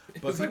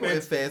 But It's like, people man,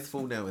 in fast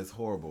food now is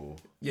horrible.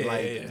 Yeah,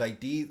 like, yeah. like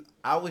these.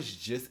 I was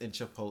just in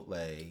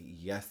Chipotle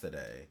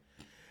yesterday,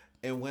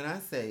 and when I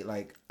say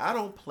like I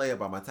don't play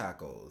about my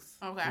tacos,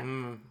 Okay.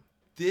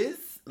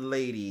 this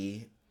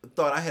lady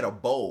thought I had a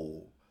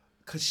bowl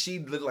because she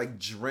like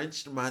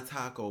drenched my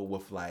taco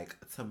with like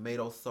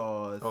tomato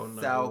sauce, Oh,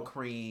 no. sour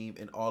cream,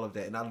 and all of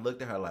that. And I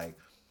looked at her like,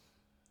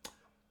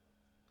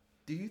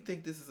 "Do you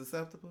think this is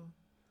acceptable?"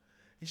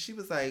 And she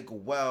was like,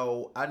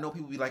 "Well, I know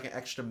people be liking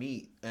extra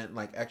meat and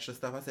like extra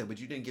stuff." I said,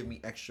 "But you didn't give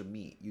me extra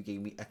meat. You gave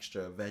me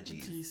extra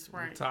veggies. Jeez,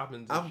 right.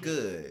 toppings. and I'm shit.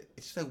 good."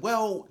 And she's like,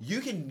 "Well, you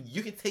can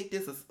take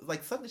this as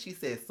like something she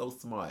said so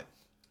smart."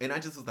 And I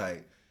just was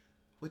like,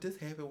 "Would this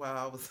happen while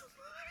I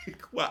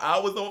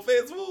was on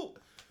fast food?"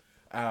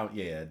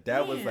 Yeah,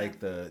 that was Yeah. like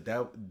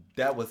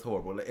that was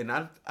horrible. And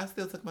I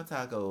still took my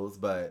tacos,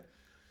 but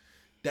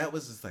that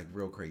was just like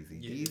real crazy.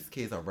 Yeah. These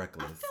kids are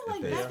reckless. I feel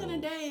like in fast back in the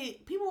food.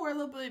 day, people were a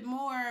little bit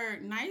more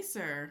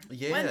nicer.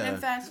 Yeah, When in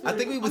fast food. I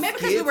think we Or was maybe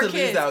 'cause scared we were to lose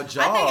kids. our I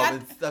job think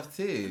and stuff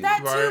too. That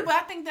too, Right. but I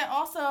think that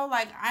also,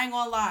 like, I ain't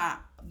gonna lie,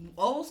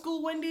 old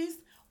school Wendy's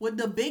with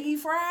the biggie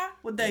fry,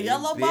 with the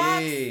yellow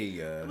box, Big.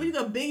 when you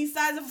got biggie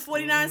size for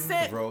 49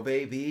 cents. Bro,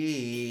 baby.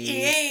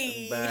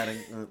 Yay. I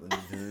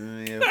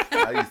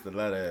used to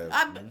love that.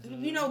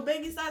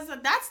 Biggie size.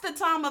 That's the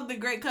time of the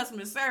great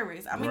customer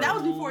service. I mean, that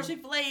was before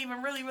Chick-fil-A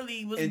even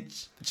really was. And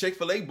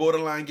Chick-fil-A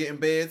borderline getting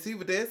bad too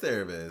with their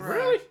service.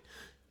 Really?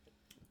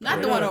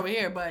 Not the Yeah. one over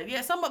here, but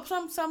yeah, some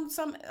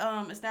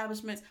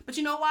establishments. But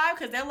you know why?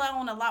 Because they're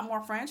allowing a lot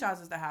more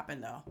franchises to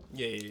happen though.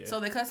 Yeah. So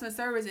the customer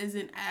service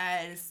isn't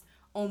as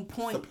on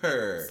point,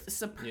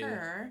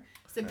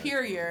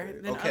 superior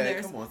than Okay,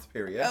 others. come on,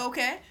 Superior.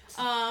 Okay.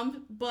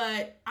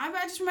 But I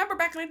just remember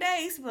back in the day,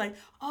 it used to be like,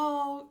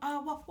 well,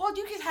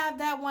 you can have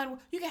that one.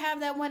 You can have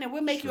that one, and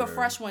we'll make you a Sure,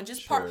 fresh one.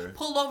 Just sure.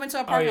 pull over into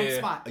a parking yeah.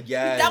 spot.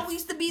 Yes. That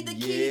used to be the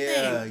key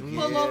thing.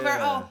 Pull over.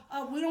 yeah.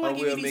 We don't want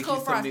to give we'll you these make cold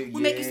you some fries. new-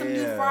 We'll make you some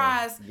new yeah.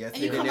 fries, Yes,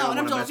 and you then come they out don't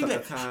and them wanna Jones. You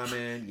mess get, up the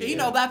timing. yeah, you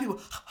know, bad people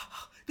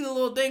do a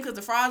little thing because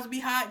the fries will be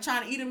hot,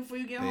 trying to eat them before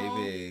you get Baby.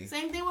 home.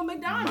 Same thing with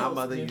McDonald's. My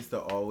mother used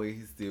to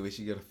always do when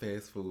she get a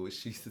fast food.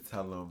 She used to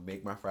tell them,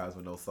 "Make my fries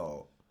with no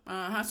salt."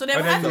 So they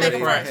would then have to you make make it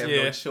it fresh. have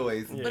Yeah. no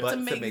choice but to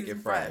make it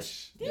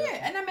fresh. Yeah,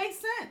 and that makes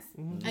sense.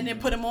 And then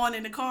put them on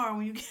in the car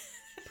when you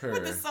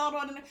put the salt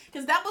on it.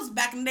 Because that was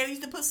back in the day, we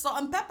used to put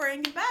salt and pepper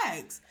in your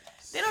bags.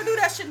 They don't do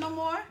that shit no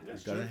more.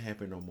 It doesn't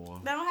happen no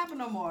more. That don't happen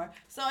no more.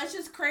 So it's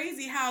just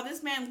crazy how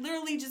this man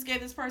literally just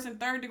gave this person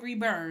 3rd-degree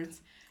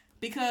burns.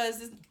 Because,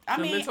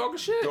 Them been talking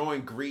shit.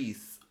 Throwing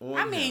grease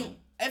on him.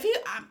 if he,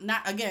 I'm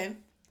not, again,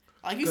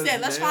 like you 'Cause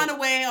said, let's now- find a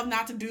way of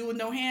not to do with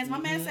no hands. My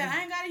man said,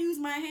 I ain't got to use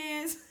my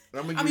hands.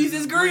 I'm I'm using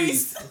this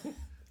grease. to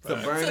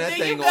burn So that there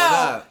you thing go.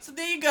 on up. So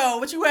there you go.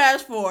 What you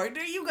asked for.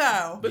 There you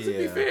go. But to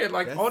be Yeah, fair,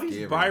 like that's all these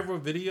scary.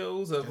 viral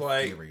videos of That's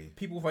like scary.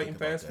 people fighting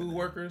Think about fast that food now.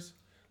 workers.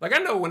 Like I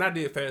know when I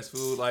did fast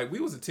food, like we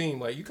was a team.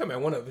 Like you come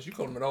at one of us, you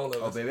come at all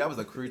of Oh, us. baby, I was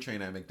a crew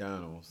trainer at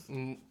McDonald's.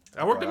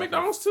 I worked at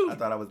McDonald's too. I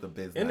thought I was the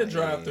business. In the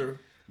drive-thru.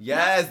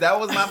 Yes, that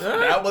was my. Yeah,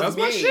 that was that's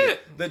me. my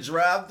shit. The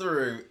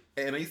drive-thru,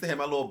 and I used to have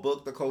my little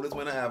book, The Coldest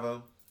Winter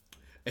Ever.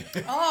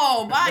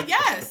 Oh, my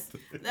yes.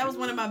 That was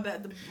one of my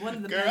one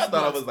of the Girl, I best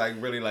thought I books. was like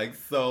really like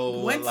so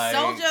Winter like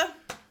Soldier.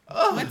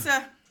 oh,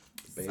 Winter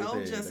baby, Soldier.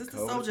 The Sister Coldest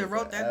Soldier Winter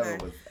wrote that Ever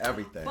thing. was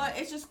everything. But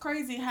it's just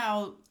crazy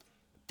how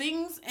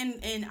things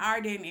in our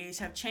day and age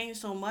have changed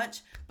so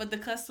much, but the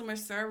customer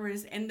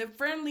service and the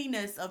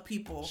friendliness of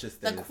people, Should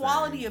stay the the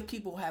quality same. of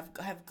people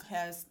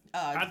has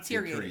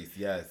deteriorated. Decrease,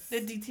 yes. They I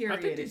think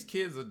deteriorated. these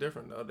kids are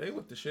different though. They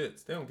with the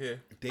shits. They don't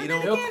care. They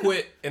don't. They'll again,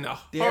 quit in a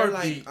they're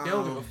heartbeat. like, they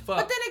don't give a fuck.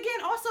 But then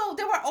again, also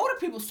there were older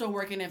people still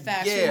working in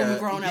fast food when Yeah, we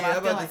growing up. yeah, I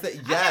I'm feel about like to say,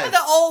 I yes. remember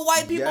the old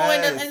white people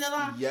Yes, in the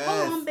line. yes.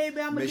 Hold on,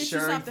 baby, I'm gonna Miss get you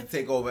Sharon something. to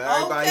take over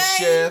everybody's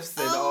Okay, shifts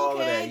and all of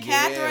okay, that.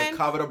 Catherine. Yeah,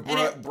 cover the And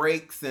it-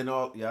 breaks and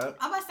all. Yeah.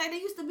 I was say they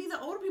used to be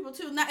the older people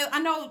people too. Now, I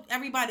know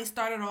everybody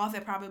started off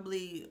at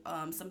probably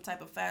some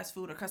type of fast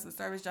food or customer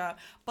service job,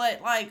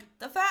 but like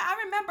I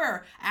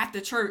remember after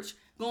church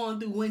going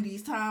through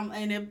Wendy's time,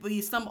 and it'd be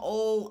some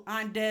old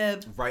Aunt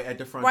Deb Right at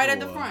the front. right at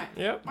door. the front.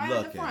 Yep. Right at the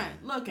Looking.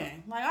 front,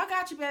 looking like, I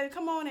got you, baby.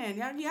 Come on in.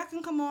 Y'all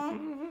can come on.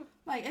 Mm-hmm.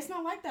 Like, it's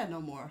not like that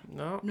no more.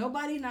 No.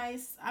 Nobody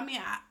nice. I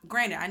mean,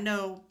 granted, I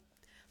know,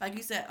 like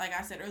you said, like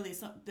I said earlier,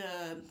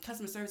 the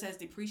customer service has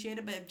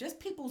depreciated, but just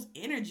people's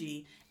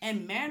energy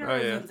and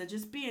mannerisms and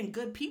just being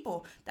good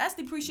people, that's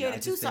depreciated I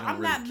too. just So don't I'm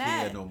really not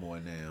mad. care no more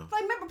now.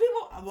 Like, remember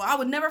people? Well, I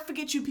would never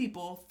forget you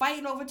people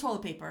fighting over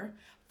toilet paper,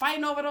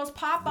 fighting over those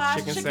Popeyes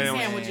Chicken chicken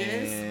sandwich.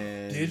 sandwiches.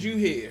 And- Did you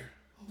hear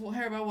Well,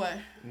 hear about what?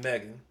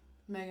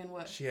 Megan?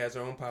 What? She has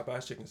her own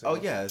Popeyes chicken Oh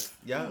sandwich. yes,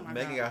 yeah. Oh my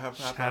Megan God. got her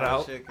Popeye Shout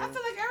out. chicken. I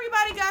feel like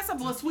everybody got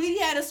something. Well, Sweetie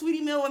had a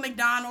Sweetie meal with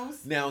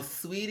McDonald's. Now,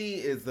 Sweetie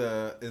is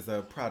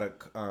a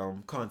product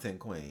content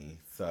queen,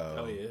 so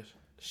Oh yeah.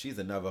 she's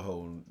another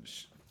whole.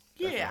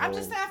 Yeah, I'm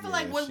just saying, I feel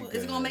like what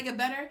is it gonna make it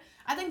better?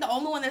 I think the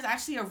only one that's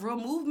actually a real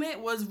movement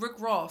was Rick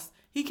Ross.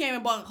 He came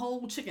and bought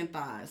whole chicken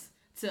thighs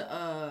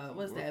to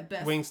what's that?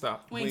 Best Wingstop.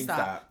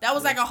 Wingstop. That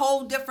was like a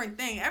whole different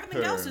thing.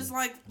 Everything else is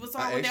like what's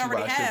all I what they actually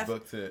already watched his have.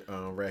 book to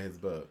read his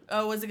book.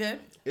 Oh, was it good?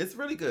 It's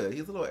really good.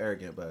 He's a little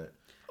arrogant, but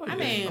Oh, I yeah,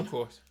 mean, of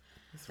course.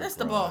 it's That's Rick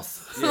the Ross.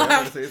 boss. Yeah, I'm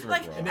gonna say it's Rick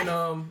Like- Ross. And then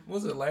what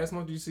was it last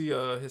month? Did you see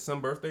his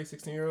son's birthday,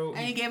 16-year-old?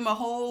 And he gave him a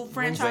whole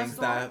franchise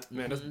store. Wingstop.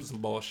 Man, that's some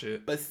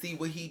bullshit. But see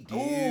what he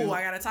did. Ooh,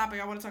 I got a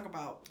topic I want to talk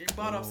about. You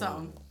brought up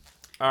something.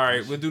 All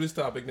right, we'll do this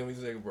topic, then we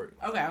take a break.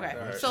 Okay. All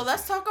right. So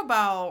let's talk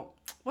about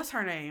what's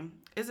her name?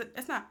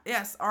 It's not.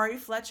 Yes, Ari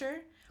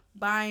Fletcher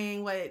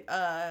buying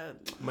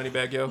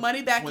Moneybag Yo.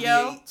 Money Back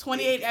Yo, 28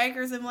 28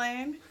 acres of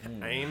land.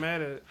 I ain't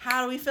mad at it.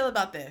 How do we feel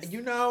about this?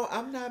 You know,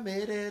 I'm not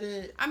mad at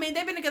it. I mean,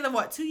 they've been together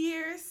what, 2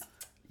 years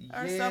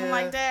or Yeah. something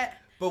like that.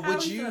 But How would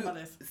do we feel you about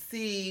this?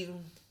 see?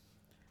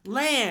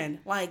 Land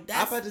like I'm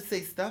that's about to say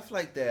stuff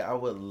like that. I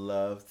would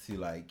love to,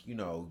 like, you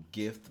know,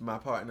 gift my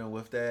partner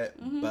with that,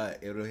 Mm-hmm. but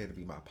it'll have to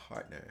be my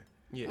partner.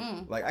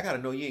 Yeah. Like, I gotta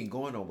know you ain't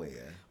going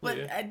nowhere. but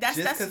Yeah. that's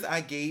Just that's because I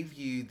gave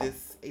you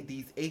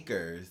these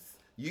acres,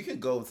 you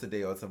can go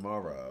today or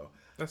tomorrow.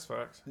 That's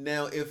facts.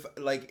 Now,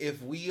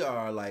 if we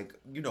are like,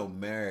 you know,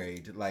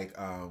 married, like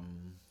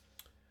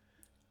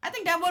I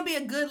think that would be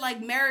a good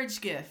like marriage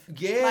gift.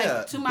 Yeah,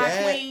 Like to my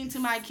that- queen, to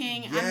my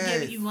king, I'm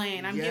giving you yes,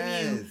 land. I'm giving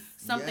you yes,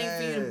 something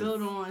for you to yes.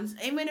 build on.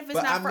 Even if it's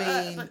but not I for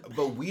us. mean, But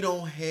but we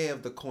don't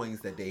have the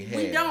coins that they have.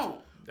 we don't.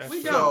 That's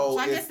We true. don't. So So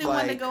I guess it's they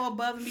want to like- go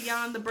above and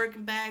beyond the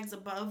Birkin bags,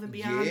 above and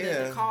beyond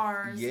the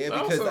cars. Yeah,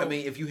 because Also- I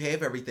mean, if you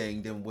have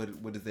everything, then what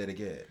is there to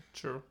get?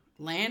 True.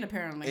 Land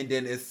apparently. And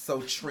then it's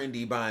so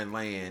trendy buying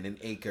land and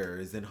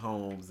acres and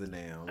homes and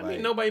now. I Like,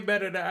 mean, nobody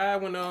better than I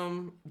when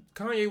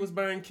Kanye was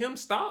buying Kim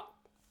stock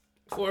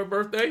for her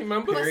birthday.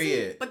 Remember? But see,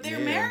 period. but they're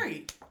Yeah.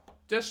 married.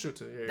 That's true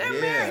too. Yeah. They're Yeah.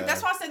 married.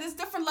 That's why I said there's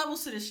different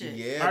levels to this shit.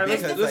 Yeah, All right,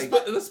 because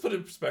let's put it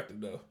in perspective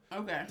though.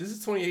 Okay. This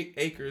is 28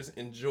 acres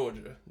in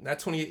Georgia, not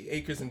 28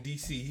 acres in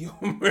DC.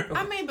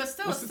 I mean, but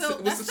still, What's the still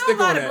what's that's the still a stick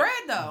lot on of that? bread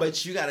though.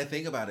 But you got to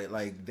think about it.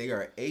 Like, they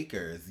are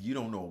acres. You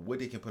don't know what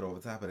they can put over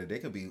top of it. They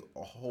could be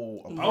a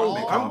whole apartment Oh,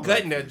 I'm complex.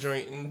 gutting that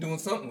joint and doing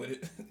something with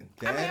it.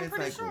 That I'm is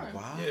pretty like, sure.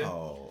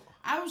 wow.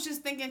 I was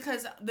just thinking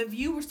because the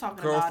view was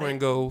talking Girlfriend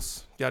about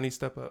goals. Y'all need to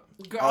step up.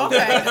 it. Girl, Oh, okay.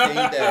 see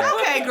that.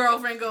 Okay,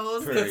 girlfriend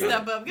goes. Period.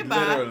 Step up.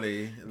 Goodbye.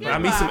 Literally. I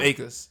need some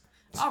acres.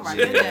 All right.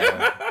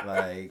 Yeah,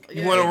 like,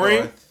 You want a acre ring?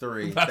 or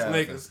 3. Buy some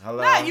acres.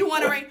 Hello. Nah, you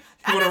want to ring?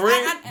 You want a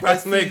ring? Buy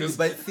some acres.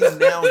 But see,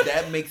 now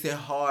that makes it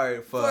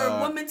hard for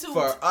women to-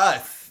 for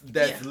us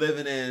that's Yeah.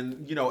 living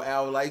in, you know,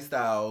 our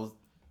lifestyles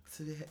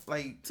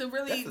to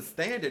really- that's a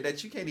standard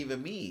that you can't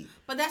even meet.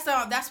 But that's why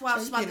I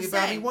was You about can't to even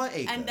buy say. me 1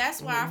 acre. And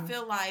that's why I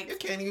feel like You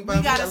can't even we buy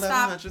me gotta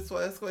stop.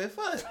 1,100 square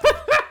foot.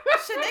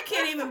 Shit, they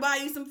can't even buy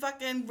you some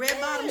fucking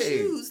red bottom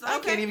shoes. I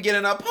Okay. can't even get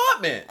an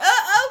apartment.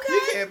 Okay.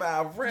 You can't buy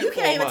a rent. You for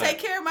can't a even month. take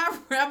care of my.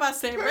 I'm about to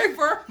say rent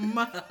for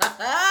month.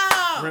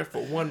 Rent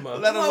for 1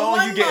 month. Let Well, alone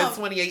one you getting month.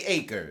 28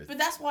 acres. But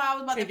that's why I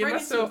was about Can't to get bring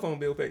my it cell to. phone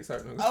bill paid.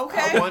 Sorry.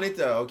 Okay. I want it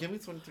though. Give me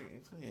 28 acres.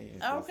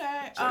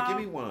 Okay, Sure, give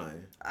me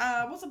one.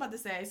 What's I about to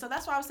say? So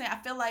that's why I was saying I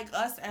feel like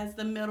us as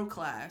the middle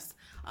class,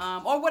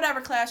 or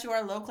whatever class you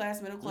are, low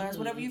class, middle class,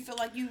 whatever you feel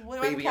like you.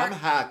 Whatever Baby, part, I'm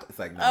high. It's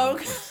like, no.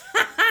 Okay.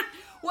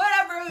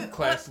 Whatever.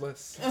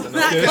 Classless.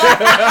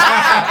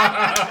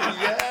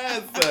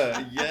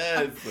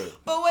 yes.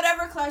 But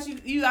whatever class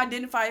you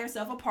identify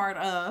yourself a part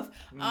of,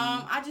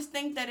 I just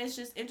think that it's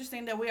just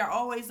interesting that we are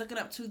always looking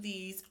up to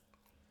these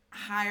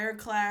higher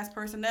class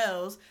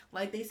personnels,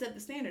 like they set the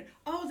standard.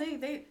 Oh,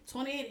 they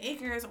 28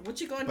 acres.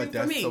 What you gonna But do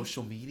for that's me?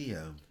 social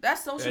media.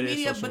 That's social That is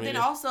media, social but then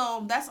media.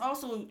 also that's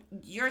also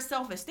your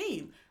self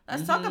esteem.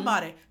 Let's talk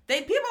about it.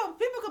 People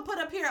could put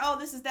up here, oh,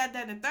 this is that,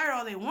 and the third,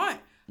 all they want.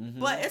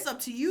 But it's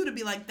up to you to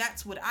be like,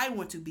 that's what I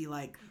want to be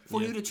like,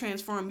 for you to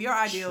transform your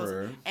ideals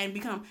Sure. and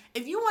become.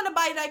 If you want a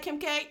body like Kim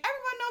K, everyone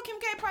know Kim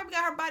K probably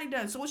got her body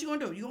done. So what you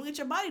gonna do? You gonna get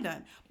your body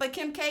done. But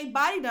Kim K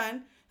body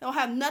done don't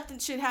have nothing.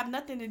 Should have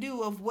nothing to do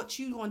with what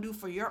you gonna do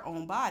for your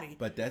own body.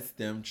 But that's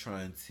them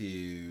trying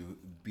to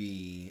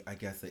be, I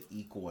guess, an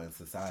equal in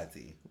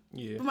society.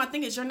 Yeah. But my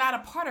thing is, you're not a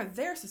part of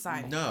their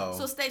society. No.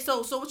 So stay.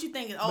 So what you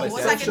think? Oh, But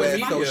what's like that's in where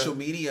this media. social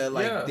media,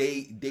 like Yeah.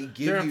 they They're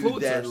give you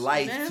that influencers.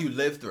 life Yeah. to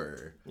live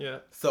through. Yeah.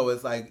 So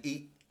it's like,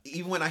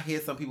 even when I hear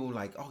some people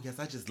like, oh yes,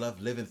 I just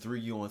love living through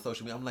you on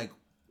social media, I'm like,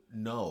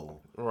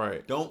 no,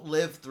 Right. don't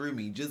live through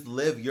me. Just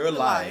live your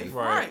life.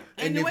 Right.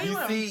 And the way if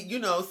you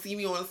live. see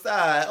me on the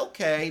side,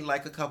 okay,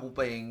 like a couple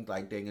things,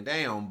 like ding and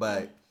down.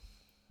 But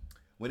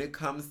when it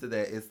comes to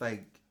that, it's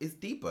like, it's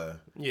deeper.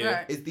 Yeah.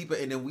 Right. It's deeper.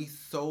 And then we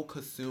so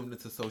consumed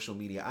into social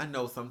media. I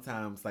know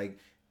sometimes, like,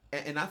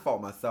 and I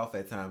fault myself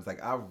at times.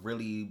 Like, I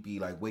really be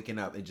like waking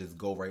up and just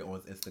go right on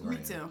Instagram. Me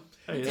too.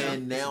 Hey, yeah.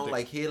 And now, It's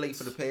like here, like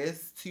for the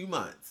past 2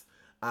 months,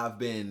 I've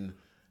been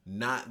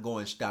not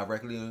going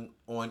directly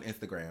on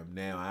Instagram.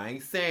 Now, I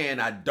ain't saying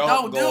I don't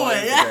Don't go on do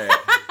it. Instagram.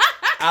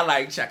 I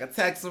like check a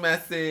text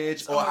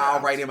message, or Oh, I'll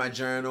yeah. write in my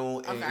journal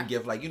and Okay.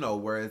 give like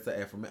words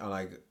to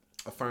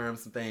affirm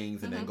some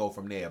things, and then go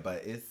from there.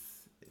 But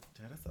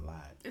that's a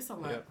lot. It's a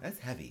lot. Yeah. That's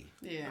heavy.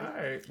 Yeah. All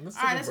right. Let's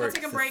All right, take let's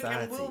a go break. take a break and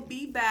Society. we'll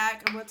be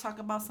back and we'll talk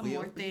about some more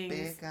We'll be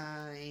things. back,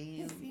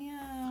 guys. We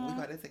Yeah.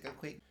 gotta take a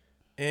quick.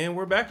 And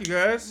we're back, you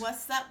guys.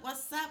 What's up?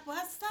 What's up?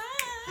 What's up?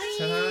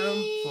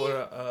 Time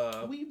for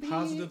the We back.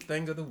 positive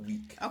thing of the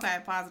week. Okay,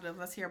 positive.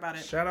 Let's hear about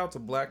it. Shout out to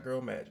Black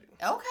Girl Magic.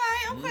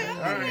 Okay.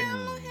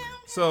 Alright.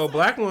 So,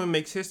 black woman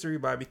makes history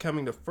by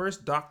becoming the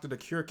first doctor to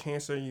cure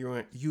cancer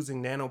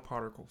using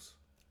nanoparticles.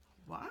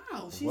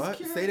 Wow. She's What?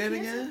 curing Say that cancer?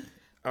 again.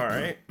 All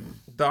right.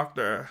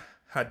 Dr.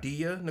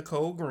 Hadia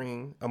Nicole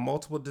Green, a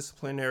multiple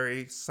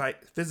disciplinary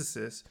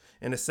physicist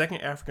and the second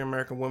African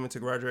American woman to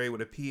graduate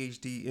with a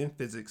PhD in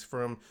physics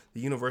from the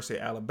University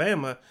of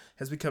Alabama,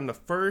 has become the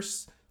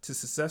first to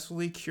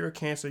successfully cure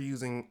cancer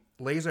using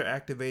laser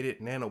activated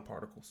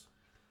nanoparticles.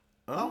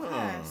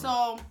 Okay,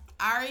 so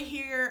I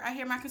hear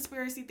my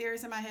conspiracy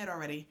theories in my head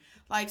already.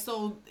 Like,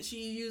 so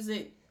she used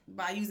it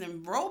by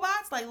using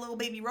robots, like little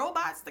baby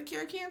robots, to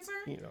cure cancer.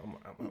 You know,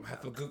 I'm gonna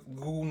have to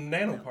Google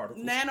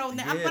nanoparticles.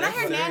 But I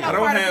hear that's what nanoparticles. I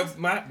don't have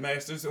my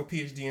master's or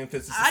PhD in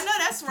physics. I know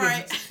that's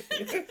right.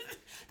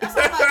 That's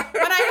what I'm like,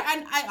 but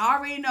I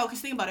already know, because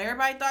think about it.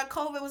 Everybody thought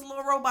COVID was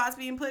little robots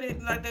being put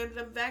in, like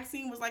the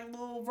vaccine was like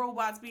little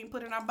robots being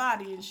put in our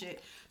body and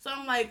shit. So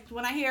I'm like,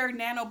 when I hear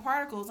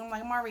nanoparticles,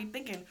 I'm already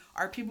thinking,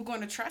 are people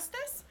going to trust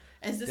this?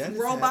 Is this That is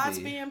robots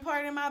heavy. being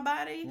part of my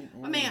body?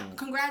 I mean,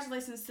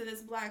 congratulations to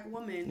this black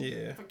woman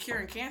Yeah. for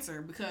curing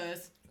cancer,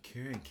 because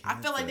Curing cancer.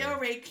 I feel like they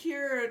already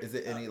cured. Is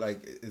it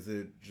is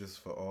it just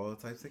for all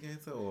types of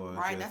cancer, or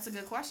Right, just- that's a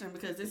good question,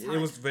 because this It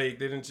was vague.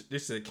 They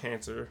said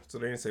cancer, so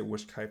they didn't say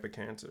which type of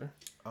cancer.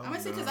 Oh, I'm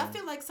gonna say, because I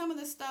feel like some of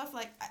this stuff,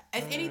 like,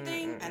 if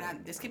anything,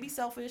 and this could be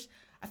selfish,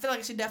 I feel like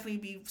it should definitely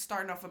be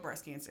starting off with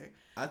breast cancer.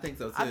 I think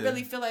so too. I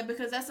really feel like,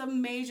 because that's a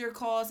major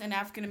cause in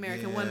African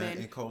American Yeah, women,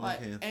 and colon like,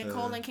 cancer. and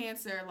colon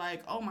cancer.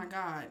 Like, oh my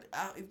god,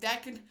 if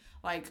that could,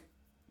 like,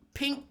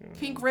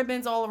 pink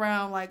ribbons all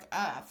around, like,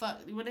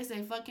 fuck, what they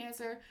say, fuck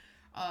cancer,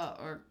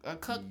 or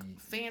cook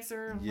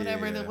fancer, Yeah.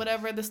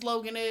 whatever the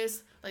slogan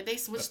is. Like, they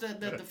switched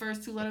the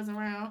first two letters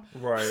around.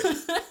 Right.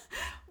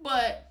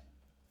 But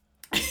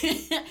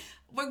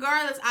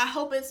regardless, I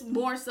hope it's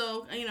more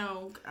so,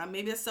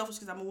 maybe it's selfish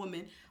because I'm a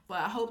woman, but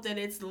I hope that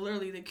it's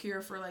literally the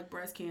cure for, like,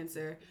 breast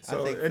cancer.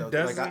 So I think it so.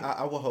 doesn't. Like,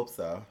 I will hope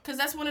so. Because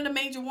that's one of the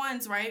major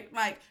ones, right?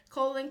 Like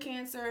colon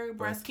cancer,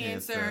 breast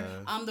cancer,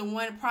 cancer. the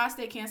one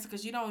prostate cancer,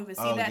 because you don't even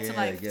see Oh, that till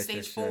like yes, stage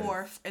yes.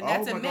 4, and Oh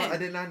that's my a myth. God, I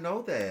did not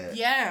know that.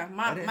 Yeah, I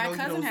my didn't know you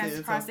cousin don't see it has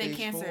until prostate stage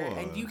cancer, 4.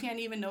 and you can't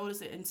even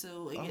notice it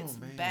until it gets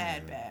man.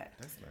 bad.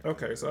 That's not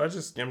Okay, so I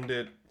just skimmed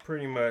it.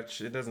 Pretty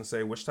much, it doesn't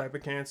say which type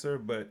of cancer,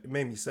 but it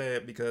made me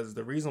sad because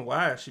the reason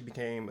why she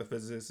became a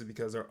physicist is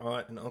because her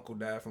aunt and uncle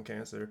died from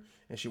cancer,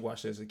 and she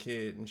watched it as a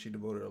kid, and she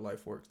devoted her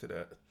life work to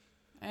that.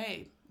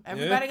 Hey,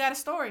 everybody got a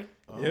story.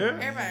 Yeah.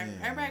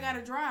 Everybody got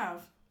a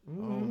drive. Oh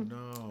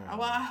no.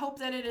 Well, I hope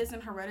that it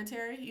isn't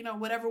hereditary.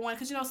 Whatever one,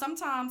 because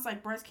sometimes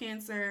like breast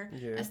cancer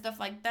Yeah. and stuff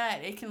like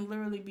that, it can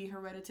literally be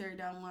hereditary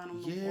down the line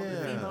on the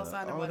female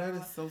side or Oh, that whatever.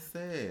 is so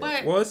sad.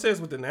 But Well, it says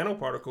with the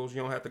nanoparticles,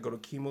 you don't have to go to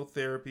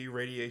chemotherapy,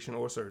 radiation,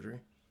 or surgery.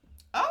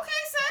 okay,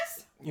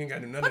 sis, You ain't got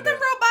to do none put of the that.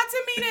 robots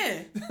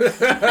in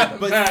me then.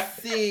 But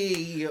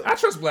see, I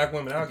trust black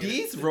women. I'll get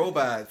these it.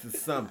 robots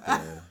is something.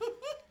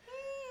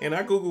 And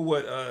I Googled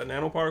what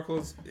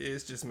nanoparticles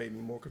is, just made me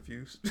more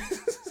confused.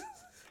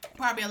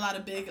 Probably a lot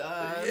of big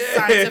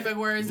scientific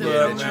words in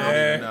Yeah, it.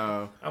 man.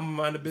 No. I'm gonna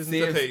mind the See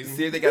business of if, Peyton.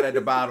 see if they got at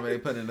the bottom and they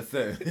put in the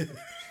center.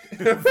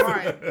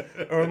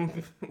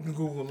 Right,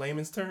 Google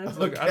layman's terms.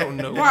 Look, I don't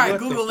know. right. what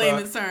the Google fuck.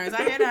 layman's terms.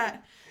 I hear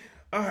that.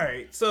 All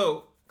right,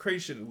 so crazy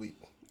shit of the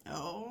week.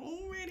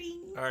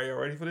 Already. All right, y'all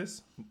ready for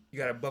this? You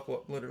gotta buckle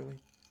up, literally.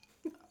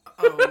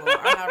 Oh Lord,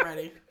 I'm not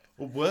ready.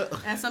 What? It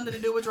has something to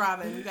do with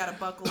driving. You gotta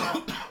buckle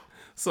up.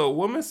 So, a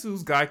woman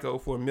sues Geico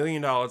for $1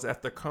 million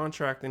after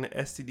contracting an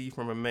STD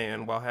from a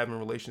man while having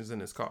relations in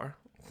his car.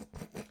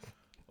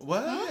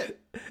 What?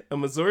 A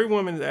Missouri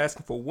woman is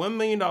asking for $1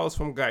 million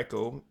from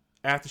Geico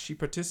after she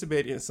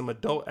participated in some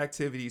adult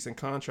activities and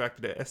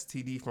contracted an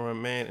STD from a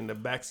man in the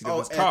backseat of Oh,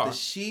 his car. after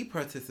she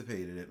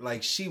participated in it.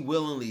 Like, she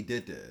willingly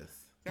did this.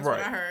 That's what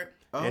Right. I heard.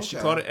 Oh, And she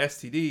okay. called it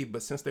STD,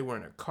 but since they were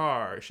in a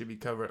car, it should be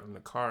covered on the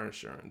car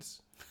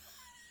insurance.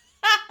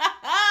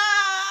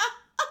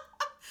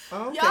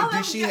 Okay. Y'all Did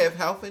have she got- have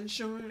health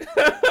insurance?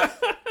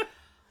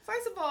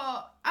 First of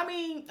all, I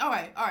mean, all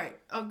right.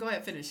 Oh, go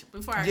ahead, finish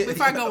before I Yeah,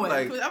 go in.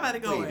 like, I'm about to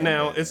go wait. in.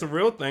 Now, it's a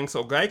real thing.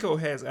 So Geico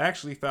has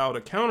actually filed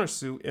a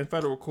countersuit in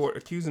federal court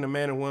accusing a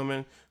man and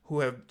woman who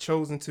have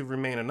chosen to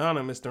remain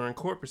anonymous during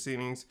court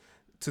proceedings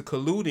to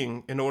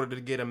colluding in order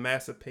to get a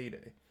massive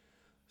payday.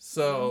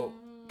 So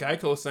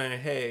Geico's saying,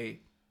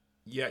 hey,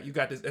 yeah, you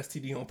got this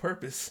STD on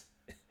purpose.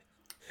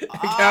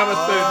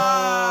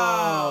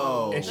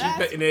 Oh. And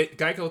That's-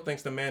 Geico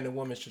thinks the man and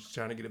woman should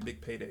trying to get a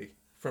big payday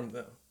from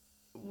them.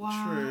 Wow.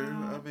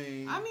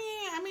 True. I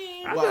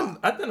mean,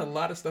 I've done a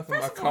lot of stuff in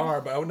my First of all-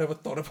 car, but I would never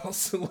thought about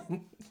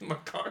suing my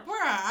car.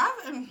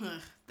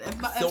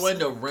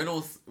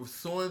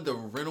 suing the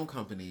rental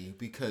company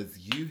because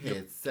you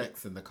had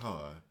sex in the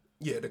car.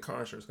 Yeah, the car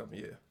insurance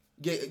company, yeah.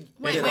 Yeah.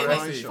 Wait, yeah, wait, car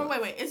wait,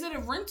 insurance. wait. Is it a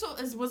rental?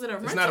 Was it a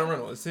rental? It's not a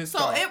rental, it's his So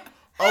car. it.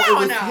 Oh, hell it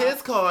was no.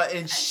 his car,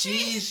 and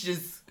she's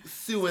just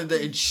suing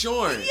the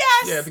insurance.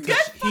 Yes. Yeah, because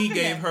good he fucking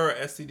gave him. her a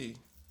STD.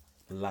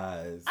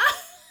 Lies.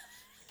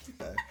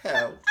 the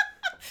hell?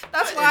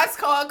 That's why it's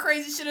called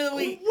crazy shit of the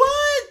week.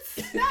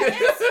 What?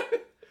 That is.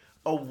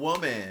 A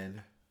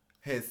woman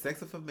had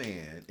sex with a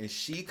man, and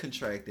she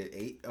contracted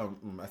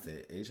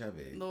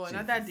HIV. Lord,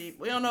 not that deep.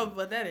 We don't know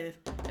what that is.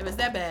 If it's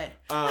that bad.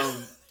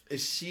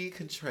 She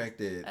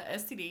contracted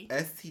STD.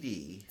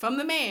 STD From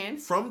the man.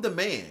 from the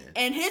man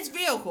And his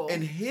vehicle.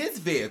 in his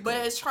vehicle,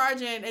 But it's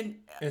charging and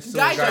And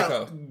suing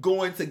Geico.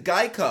 going to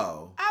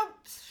Geico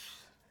out.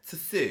 to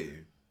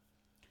sue.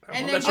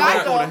 And I'll then let you know.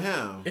 I go to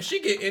Geico. him. If she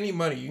get any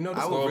money, you know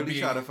this I would gonna really be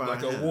try to find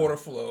like a him. water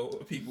flow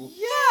of people. Yes.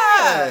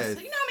 Yes. You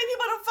know how many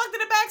people done fucked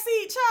in the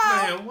backseat,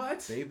 child? Man,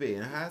 what? Baby,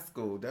 in high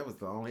school, that was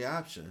the only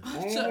option.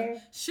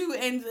 Shoot,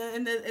 in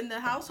the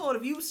household,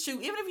 if you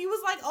shoot, even if you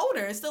was like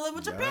older and still live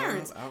with your Yeah,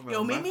 parents, I remember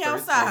yo, meet my me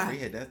first outside. date,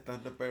 we had that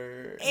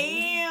Thunderbird.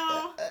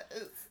 Ew.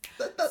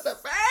 The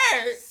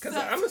Thunderbird. Because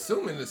I'm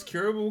assuming it's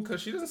curable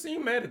because she doesn't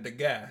seem mad at the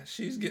guy.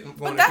 She's getting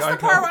going But that's to the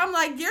Geico. part where I'm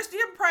like, your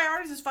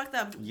priorities is fucked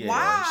up. Yeah,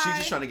 Why? she's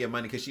just trying to get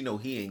money because she know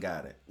he ain't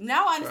got it.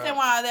 Now I understand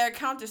why they're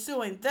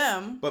countersuing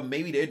them. But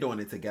maybe they're doing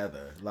it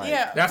together. Like,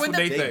 Yeah, That's for what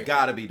the- they they think.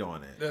 gotta be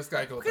doing it. That's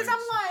Geico. Because thinks.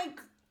 I'm like,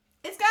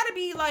 it's got to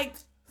be like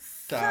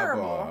Sidebar.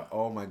 terrible.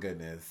 Oh my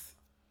goodness.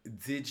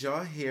 Did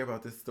y'all hear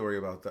about this story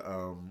about the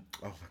oh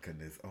my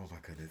goodness.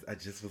 I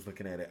just was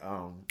looking at it.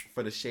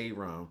 For the Shade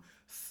Room.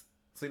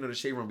 So you know the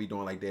Shade Room be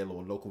doing like their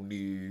little local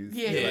news.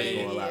 Yeah, They, like, yeah,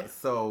 going a yeah. lot.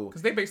 So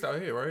Because they based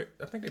out here, right?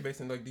 I think they based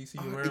in like DC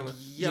and Maryland.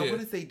 yeah, I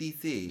want to say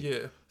DC.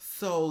 Yeah.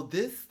 So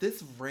this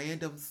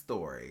random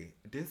story.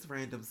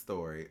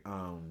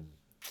 How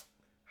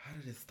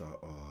did it start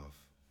off?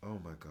 Oh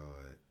my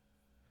god.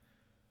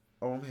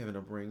 Oh, I'm having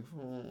a brain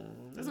fart.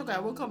 It's okay.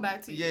 We'll come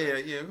back to you.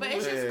 Yeah. But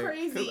it's just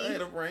crazy. 'Cause I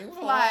had a brain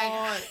fart.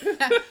 Like,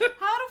 how the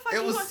fuck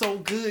it you was gonna, so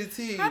good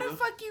too. how the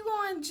fuck you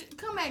going to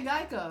come at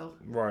Geico?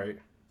 Right.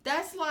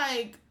 That's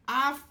like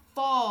I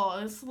fall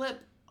and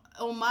slip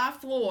on my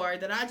floor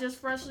that I just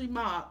freshly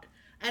mopped,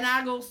 and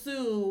I go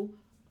sue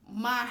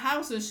my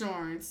house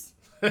insurance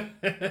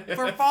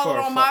for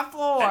falling on my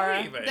floor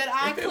Hey, man, that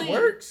I if cleaned. it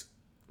works.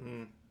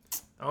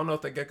 I don't know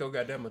if that Gecko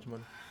got that much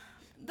money.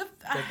 The,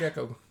 That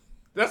Gecko.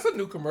 That's a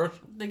new commercial.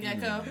 the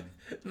Gecko.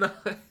 No.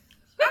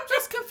 I'm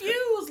just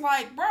confused.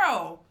 Like,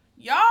 bro,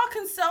 y'all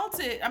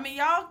consulted. I mean,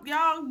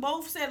 y'all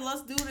both said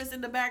let's do this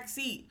in the back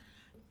seat.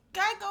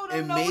 Geico don't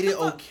It know made what it the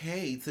fuck.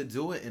 okay to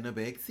do it in the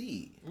back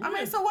seat. I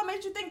mean, so what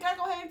made you think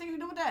Geico had anything to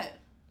do with that?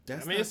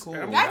 That's I mean, not it's- cool.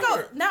 I mean,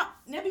 Geico, now,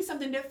 that'd be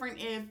something different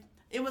if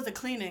it was a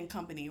cleaning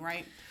company,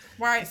 right?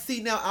 Right.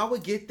 See, now I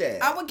would get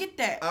that. I would get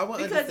that. I would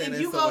because understand if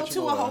that you so go much to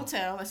a more.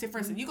 hotel, let's say for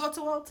instance, you go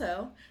to a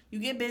hotel, you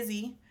get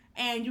busy,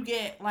 and you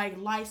get like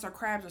lice or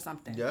crabs or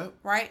something. Yep.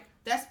 Right?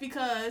 That's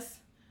because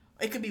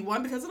it could be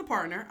one because of the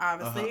partner,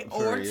 obviously, Uh-huh,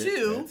 or period.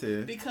 two That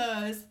too.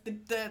 because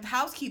the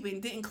housekeeping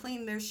didn't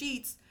clean their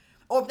sheets,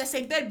 or let's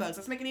say bed bugs.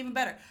 Let's make it even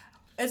better.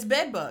 It's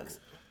bed bugs.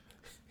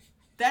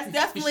 That's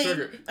definitely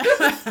triggered.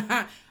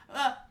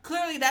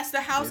 clearly that's the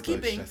It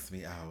housekeeping. stressed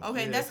me out.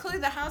 Okay, Yeah. that's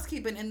clearly the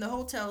housekeeping in the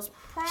hotel's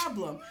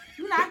problem.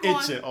 You're not going.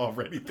 Itching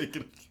already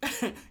thinking.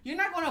 You're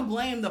not going to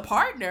blame the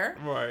partner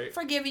Right.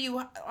 for giving you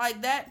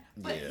like that,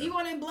 but Yeah. you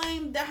want to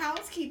blame the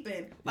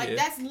housekeeping. Like Yeah.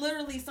 that's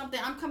literally something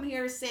I'm coming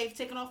here safe,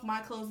 taking off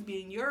my clothes,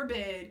 being in your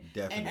bed, and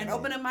Definitely.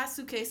 opening my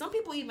suitcase. Some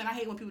people even I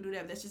hate when people do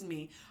that. But that's just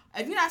me.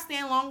 If you're not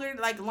staying long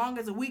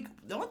as a week,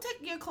 don't take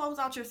your clothes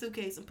out your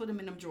suitcase and put them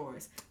in them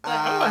drawers. But Oh,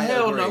 I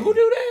hell agree. no. Who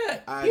do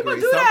that? I people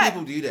agree. do Some that.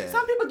 people do that.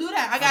 Some people do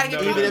that. I gotta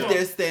get Even Even if comfortable.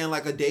 they're staying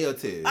like a day or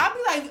two. I'll be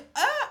like,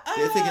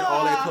 They're taking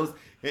all their clothes.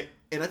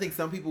 And I think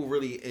some people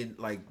really,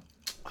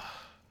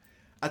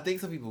 I think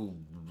some people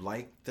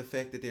like the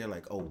fact that they're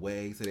like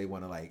away, so they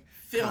want to like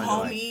Feel kinda,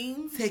 homey.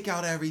 like, take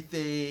out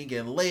everything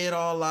and lay it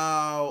all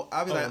out.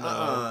 I'll be Oh,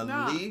 like,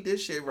 no. leave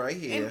this shit right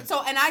here. And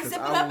I 'Cause zip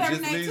it I up will every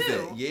just night lose too.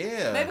 it.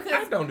 Yeah. Maybe I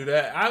because don't do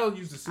that. I'll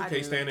use the I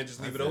suitcase do. stand and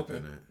just leave it I zip open.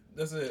 in it.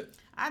 That's it.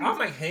 I I do.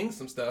 might hang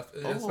some stuff,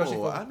 especially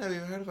Oh, for I never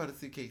even heard about a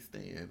suitcase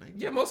stand.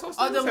 yeah. Most Oh,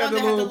 hostels the have one the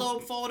that had the little. little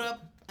fold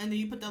up, and then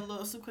you put the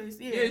little suitcase.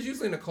 Yeah, Yeah, it's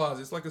usually in the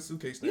closet. It's like a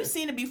suitcase stand. you've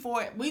seen it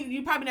before.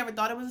 You probably never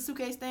thought it was a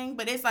suitcase thing,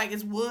 but it's like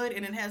it's wood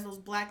and it has those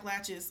black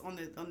latches on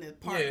the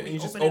part. Yeah, where and you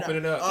just open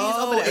it up. You just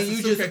Oh, open it and up. you It's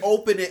a just suitcase.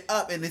 open it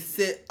up and it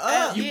sit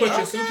up. You Yeah, put your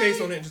okay.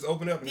 suitcase on it and just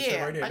open it up and it's sit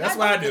Yeah, right there. like That's I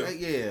what I do. do.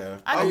 Yeah.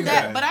 I do Okay.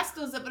 that, but I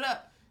still zip it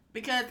up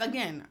because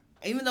again,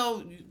 even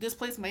though this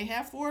place may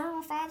have 4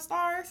 or 5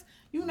 stars,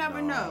 you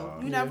never know.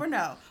 You never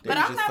know. They But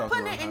was I'm just not talking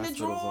putting it about in the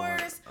hospitals on,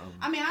 drawers.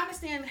 I mean, I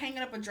understand hanging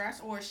up a dress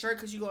or a shirt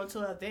because you go into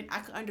an event. I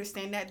could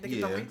understand that to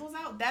get the Yeah. wrinkles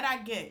out. That I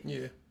get.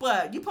 Yeah.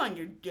 But you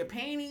putting your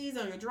panties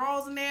or your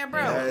drawers in there,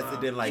 bro. Yes,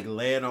 and then like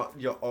laying on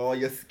all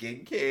your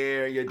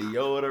skincare, your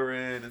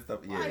deodorant and stuff.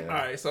 Yeah. Like, All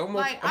right, so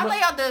Like I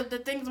lay out the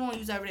things I want to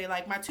use every day,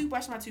 like my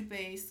toothbrush, my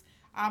toothpaste.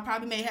 I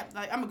probably may have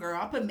like I'm a girl.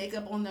 I'll put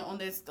makeup on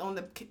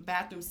the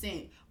bathroom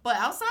sink. But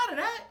outside of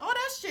that, all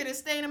that shit is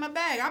staying in my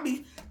bag.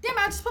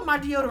 I just put my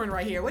deodorant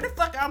right here. Where the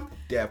fuck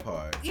That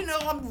part.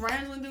 I'm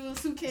rambling through a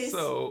suitcase.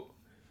 So,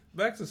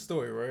 back to the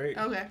story, right?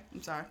 Okay,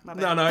 I'm sorry. My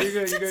bad. No,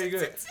 you're good. You're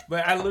good.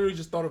 But I literally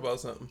just thought about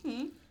something.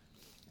 Hmm?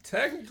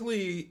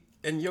 Technically,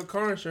 in your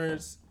car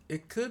insurance,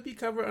 it could be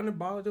covered under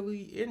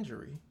bodily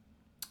injury.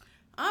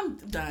 I'm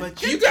done.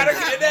 But You gotta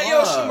Shut get that.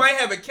 Yo, she up. might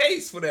have a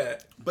case for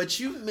that. But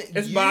you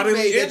It's you bodily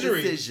made that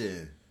injury.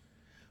 decision.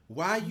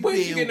 Why you What,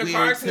 you being get in a weird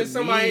car to accident,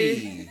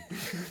 somebody-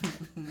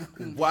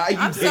 me? Why you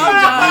I'm being so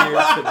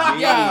weird to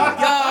me?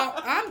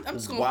 y'all, I'm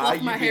just gonna Why fluff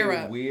you my being hair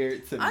up.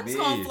 weird to I'm me?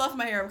 just gonna fluff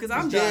my hair up because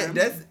I'm Yeah, done.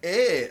 that's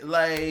it.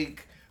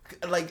 Like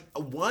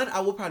one,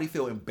 I would probably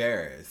feel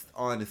embarrassed,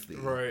 honestly,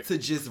 Right. to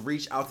just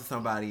reach out to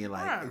somebody and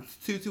like Right.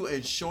 to an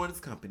insurance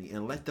company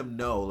and let them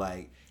know,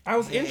 like, I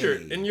was hey,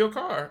 injured in your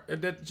car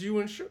that you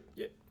insured.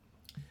 Yeah.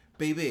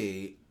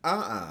 baby,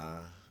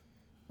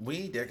 we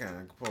ain't that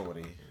kind of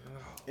party.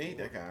 Ain't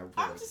that kind of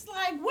I'm party. just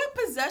like, what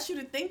possessed you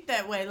to think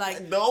that way?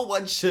 Like, No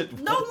one should.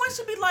 no one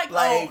should be like,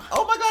 Like,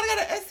 oh. oh my god, I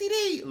got an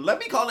STD. Let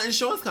me call an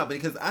insurance company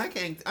because I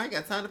ain't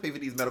got time to pay for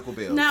these medical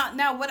bills.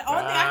 Now, what?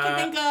 Only thing I can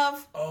think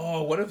of.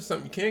 Oh, what if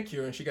something you can't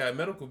cure and she got a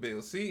medical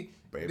bill? See,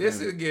 Baby. this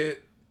would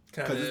get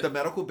kind Because it's the of.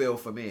 medical bill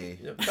for me.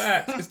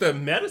 Facts. It's the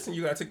medicine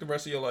you gotta take the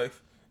rest of your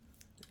life.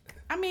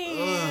 I mean,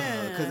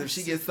 Because if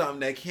she gets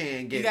something that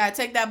can you get, gotta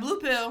take that blue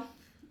pill.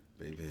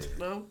 baby,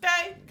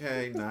 Okay.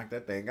 okay, knock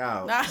that thing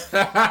out. Nah.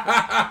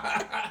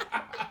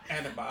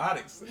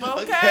 Antibiotics.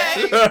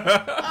 Okay. Knock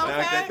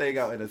that thing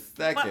out in a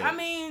second. But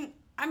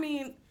I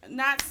mean,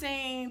 not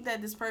saying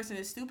that this person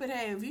is stupid.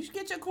 Hey, if you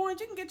get your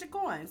coins, you can get your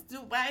coins.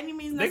 Do by any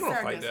means They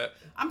necessary. gonna fight that.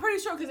 I'm pretty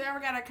sure because they ever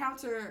got a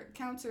counter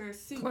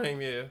suit. Claim,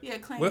 yeah. Yeah,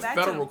 claim With back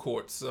to federal them.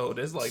 courts, so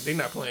there's like they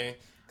not playing.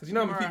 Cause you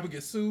know how many Right. people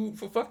get sued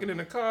for fucking in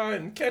the car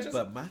and catches.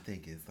 But my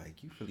thing is,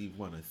 like, you really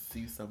want to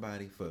sue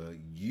somebody for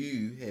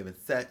you having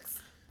sex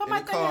But in my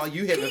the thing car, is,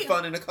 you having he-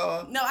 fun in the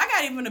car? No, I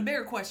got even a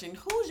bigger question.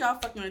 Who's y'all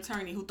fucking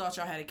attorney who thought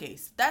y'all had a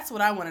case? That's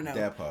what I want to know.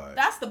 That part.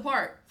 That's the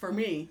part for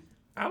me.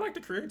 I like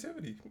the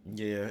creativity.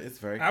 Yeah, it's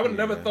very I would have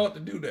never clear. thought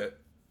to do that.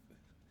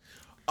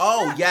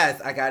 Oh,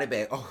 yes, I got it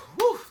back. Oh,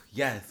 whew,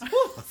 yes.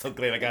 Whew, I'm so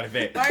glad I got it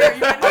back. All right,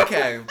 you ready?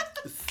 Okay,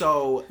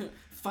 so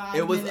 5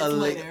 it was minutes a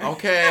later.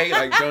 okay,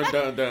 like dun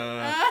dun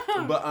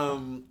dun.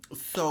 But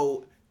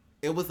so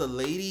it was a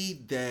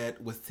lady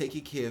that was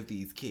taking care of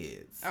these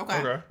kids. Okay.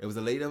 Okay. It was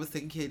a lady that was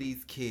taking care of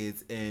these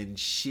kids, and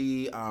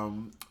she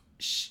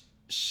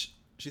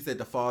said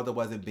the father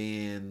wasn't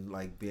being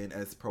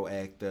as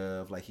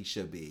proactive like he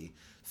should be.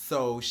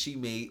 So she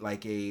made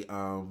like a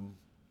kind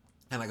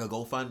of like a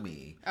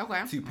GoFundMe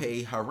Okay. to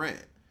pay her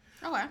rent.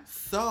 Okay.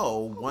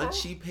 So once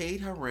she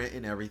paid her rent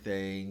and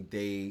everything,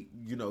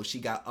 she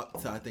got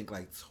up to I think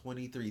like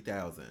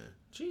 $23,000.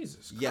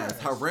 Jesus. Yes,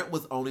 Christ. her rent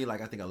was only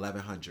like I think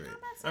 $1,100.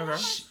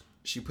 Okay.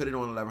 She put it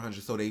on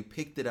 $1,100, so they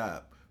picked it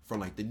up from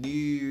like the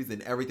news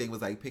and everything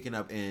was like picking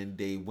up, and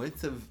they went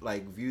to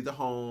like view the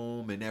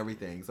home and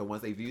everything. So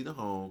once they viewed the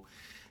home,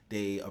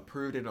 they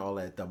approved it and all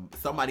that.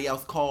 Somebody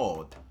else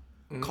called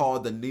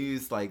the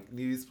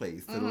news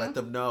place to let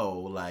them know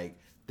like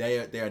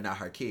they're not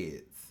her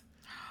kids.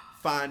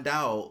 Find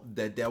out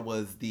that there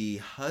was the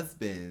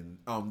husband,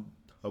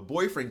 her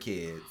boyfriend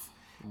kids,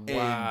 and they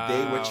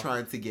were Wow.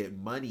 trying to get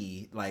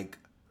money, like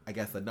I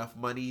guess enough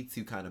money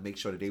to kind of make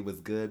sure that they was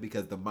good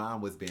because the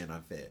mom was being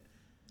unfit.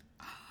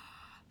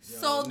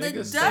 So the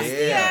niggas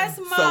dusty ass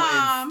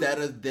mom. So instead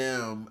of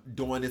them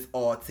doing this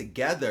all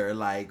together,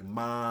 like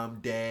mom,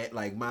 dad,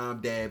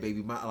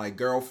 baby, mom, like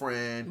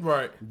girlfriend,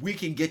 Right. we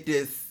can get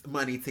this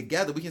money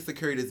together. We can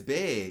secure this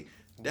bag.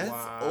 That's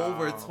Wow.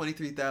 over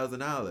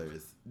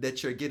 $23,000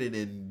 that you're getting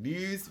in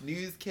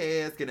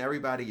newscast, and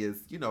everybody is,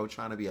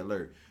 trying to be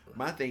alert.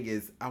 My thing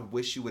is, I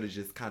wish you would have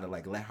just kind of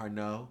like let her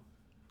know.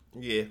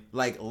 Yeah.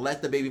 Like,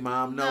 let the baby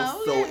mom know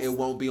No, so yes. it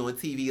won't be on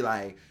TV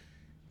like,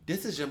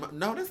 this is your mom.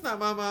 No, that's not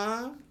my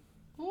mom.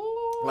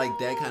 Like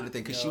that kind of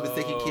thing, because she was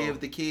taking care of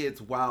the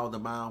kids while the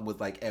mom was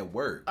like at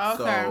work.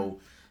 Okay.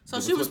 So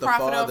it she was with the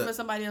profiting father. for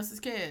somebody else's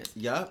kids.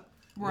 Yep.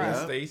 Right.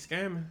 Yep. Stay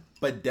scamming.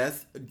 But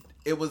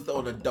it was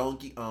on a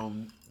donkey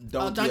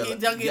Donkey of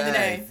the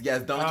Day.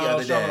 Yes, donkey Oh,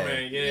 of the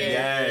Charlamagne, day.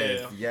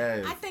 yeah.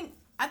 Yes. I think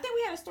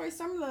we had a story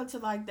similar to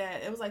like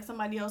that. It was like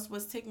somebody else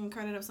was taking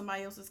credit of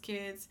somebody else's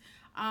kids.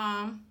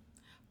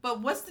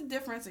 But what's the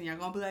difference? And y'all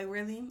gonna be like,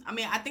 really? I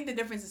mean, I think the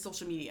difference is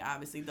social media,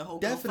 obviously. The whole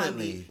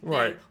Definitely. GoFundMe.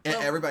 Right. And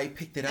everybody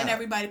picked it up. And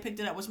everybody picked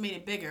it up, which made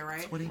it bigger,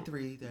 right?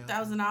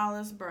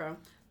 $1,000, bro.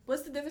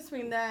 What's the difference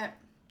between that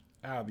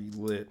I'll be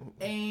lit.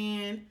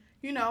 and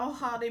you know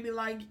how they be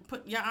like,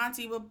 put your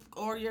auntie will,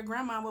 or your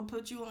grandma will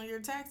put you on your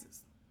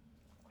taxes?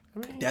 I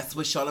mean, That's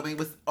what Charlamagne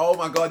was. Oh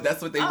my God,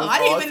 that's what they was I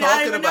didn't all even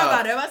talking know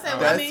about. about it. I said,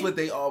 That's I mean, what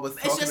they all was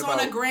talking it's just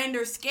about. on a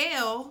grander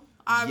scale,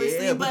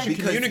 obviously. Yeah, but but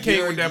because communicate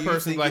you're with that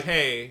person using like, it-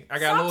 hey, I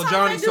got a little sometimes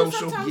Johnny they do,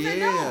 social. Sometimes they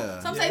Yeah.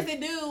 don't. Sometimes they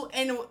do,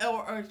 and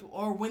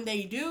or when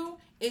they do,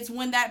 it's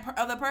when that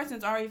other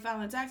person's already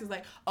filing taxes.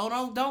 Like,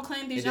 oh, don't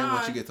claim And then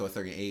once you Dejan. get to a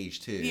certain age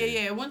too.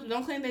 Yeah.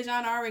 Don't claim Dejan.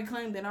 I already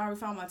claimed it. I already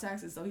filed my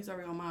taxes, so he's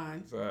already on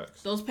mine.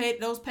 Facts. Those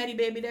petty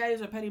baby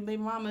daddies or petty baby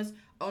mamas.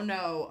 Oh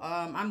no,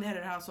 I'm the head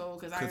of the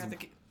household because I got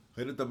the.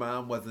 What if the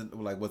mom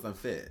wasn't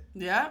fit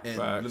Yeah. and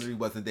Facts. literally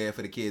wasn't there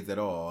for the kids at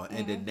all,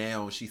 and then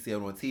now she see it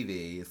on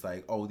TV. It's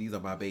like, oh, these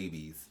are my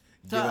babies.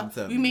 Give them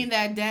to me. You mean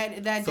that So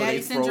daddy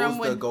they syndrome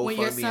froze the when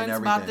your GoFundMe and son's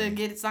about to everything.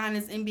 get signed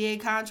his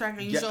NBA contract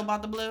and you Yeah. show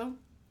about the blue?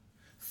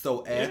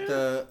 So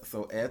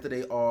after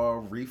they all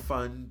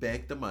refund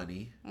back the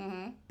money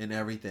and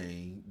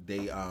everything,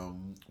 they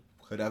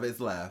whatever is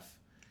left,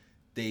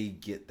 they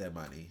get their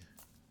money.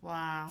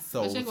 Wow.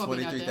 So That shit gonna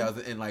be nothing.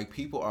 $23,000, and like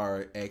people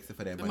are asking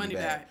for that The money money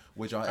back. back.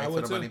 Would y'all I ask for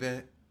would the too. money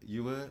back?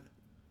 You would.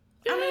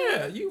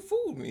 Yeah, you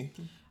fooled me.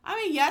 I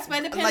mean, yes, but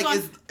it depends Like on.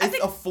 it's I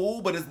think. a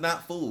food, but it's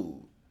not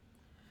food.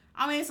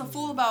 I mean, it's a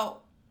fool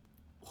about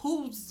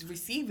who's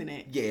receiving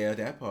it. Yeah,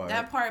 that part.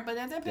 That part, but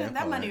that depends. That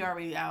That money part.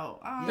 already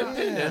out.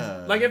 Depending.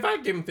 Yeah. Like if I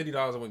give him $50,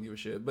 I wouldn't give a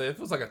shit. But if it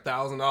was like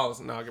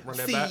 $1,000, no, I can run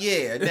that See, back.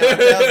 yeah, now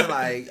that's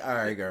like, all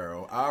right,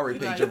 girl, I already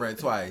paid your rent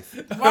twice.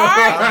 Right.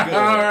 I'm good.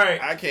 All right.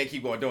 I can't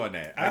keep on doing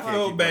that. I can't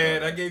feel keep on bad.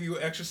 doing I that. gave you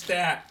an extra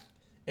stack,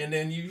 and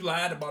then you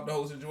lied about the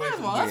whole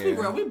situation. Well, let's be Yeah.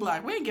 real. We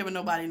black. We ain't giving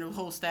nobody no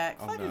whole stack.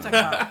 Oh, Fuck no. you talking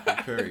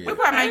about? Period. We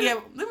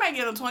probably might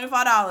get them $25.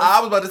 I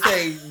was about to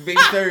say big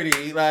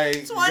 30, like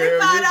 $25, $20.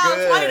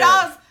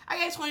 $20. I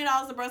gave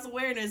 $20 to breast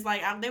awareness.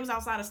 Like they was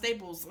outside of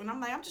Staples, and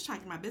I'm like, I'm just trying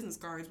to get my business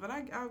cards, but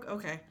I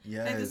okay.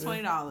 Yeah, Thank you,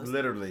 $20.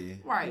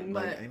 Literally. Right,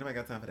 Like, but ain't nobody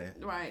got time for that.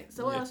 right.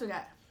 So what Yeah. else we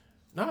got?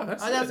 No,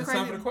 that's Oh, it. that was It's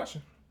crazy. time for the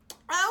question.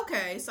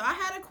 Okay, so I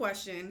had a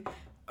question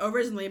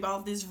originally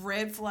about this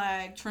red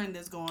flag trend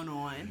that's going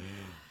on.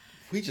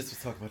 We just was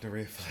talking about the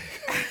red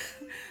flag.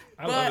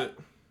 I love it.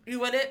 You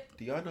with it?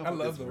 Do y'all know I about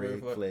love this the red red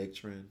flag. flag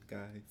trend,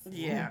 guys?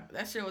 Yeah,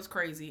 that shit was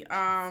crazy.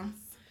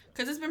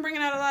 Cause it's been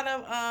bringing out a lot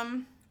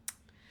of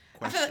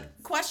I feel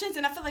like questions,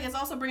 and I feel like it's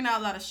also bringing out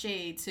a lot of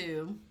shade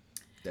too.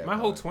 That My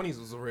whole part. 20s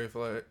was a red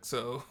flag,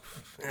 so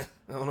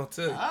I don't know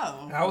too.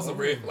 Oh. I was a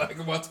red flag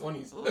in my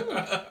 20s.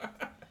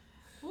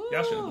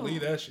 Y'all shouldn't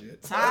believe that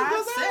shit. Time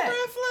Was set. that a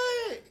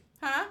red flag?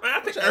 Huh? I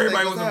think Which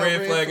everybody I was think a was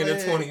red flag in their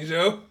flag. 20s,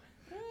 yo.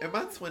 In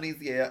my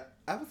 20s, yeah,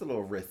 I was a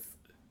little risk.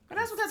 But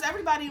that's because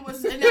everybody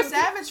was in their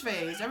savage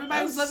phase.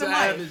 Everybody was living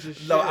life. as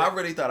shit. No, I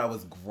really thought I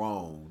was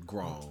grown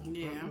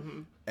Yeah.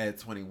 at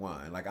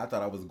 21. Like, I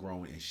thought I was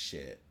grown as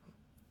shit.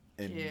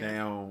 And Yeah.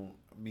 now,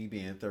 me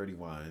being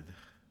 31,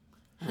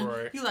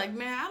 Right. You like,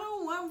 man, I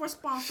don't want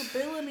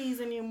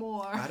responsibilities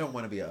anymore. I don't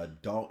want to be an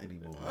adult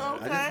anymore. I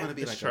Okay. just want to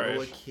be It's like trash. a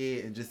little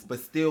kid and but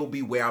still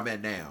be where I'm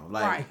at now.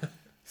 Like, Right.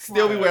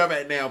 still be Right. where I'm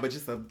at now, but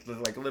just a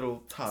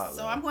little toddler.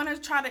 So I'm going to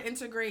try to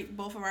integrate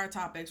both of our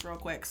topics real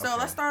quick. So Okay.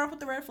 let's start off with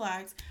the red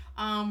flags.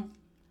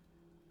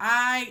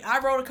 I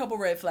wrote a couple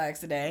red flags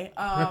today,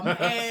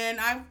 and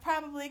I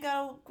probably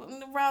got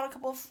around a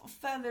couple of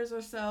feathers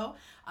or so.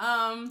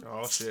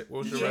 Oh shit.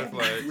 What was your red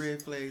flag?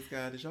 Red flags,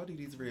 guys. Did y'all do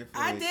these red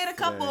I flags? did a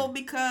couple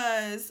today?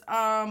 because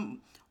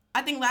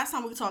I think last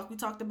time we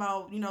talked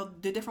about,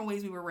 the different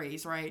ways we were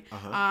raised, right?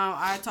 Uh-huh.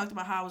 I talked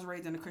about how I was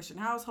raised in a Christian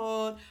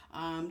household.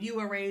 You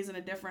were raised in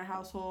a different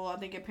household. I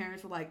think your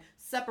parents were like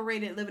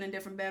separated, living in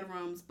different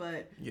bedrooms,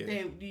 but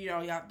Yeah.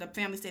 the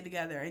family stayed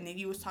together. And then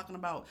you was talking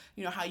about,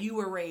 how you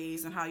were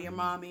raised and how your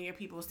mom and your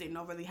people didn't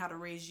know really how to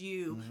raise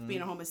you,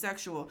 being a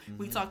homosexual.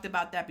 We talked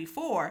about that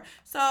before.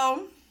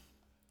 So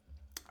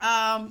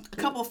a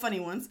couple of funny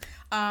ones.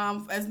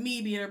 As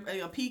me being a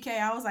PK,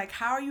 I was like,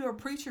 how are you a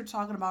preacher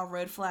talking about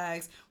red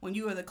flags when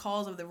you are the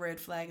cause of the red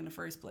flag in the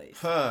first place?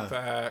 Huh.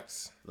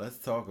 Facts. Let's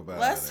talk about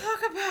Let's it.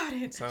 talk about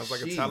it. Sounds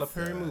like a Jesus. Tyler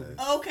Perry movie.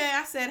 Okay,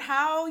 I said,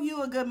 how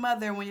you a good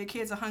mother when your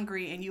kids are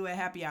hungry and you at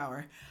happy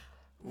hour?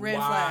 Red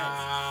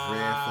flags.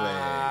 Red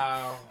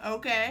flag.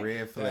 Okay.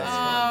 Red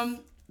flag.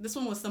 This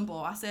one was simple.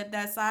 I said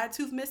that side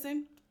tooth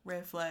missing,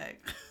 red flag.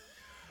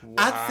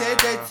 I said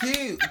that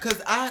too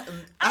because I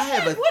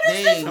have a what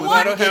is this thing when one?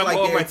 I don't get I don't have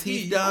all like my their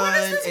teeth teeth. done, What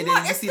is this and one?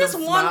 then you It's see this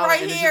them one smiling,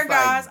 right and it's here, just,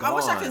 like, guys. I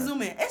wish I could gone.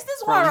 zoom in. It's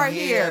this From one right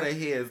here here. to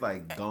here is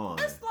like gone.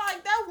 It's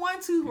like that one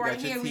one tooth You right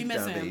got your here we teeth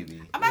done, missing.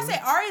 baby. I'm about to say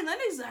Ari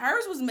Lennox,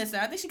 hers was missing.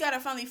 I think she got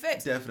it finally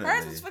fixed. Definitely.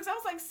 Hers was fixed. I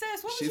was like, sis,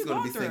 what was She's you gonna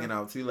going be through? singing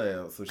out too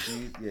loud, so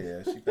she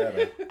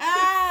better.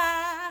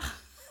 Ah.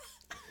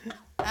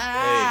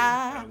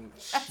 Ah.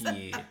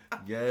 Shit.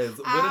 Yes.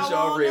 What I is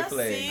y'all red wanna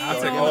flag? see I'll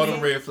you. take Yeah. all the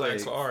red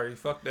flags for Ari.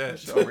 Fuck that.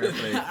 What's your red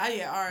flag? Ah,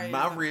 yeah, all right.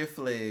 My red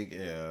flag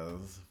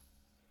is.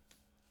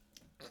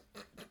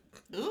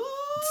 Ooh.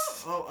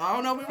 Oh, I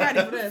don't know. We ready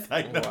for this.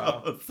 I know.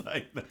 Wow.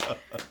 I know.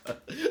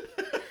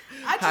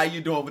 I How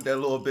you doing with that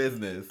little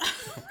business?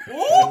 Ooh.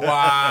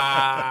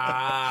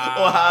 Wow.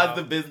 Or how's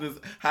the business?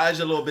 How's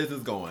your little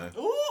business going?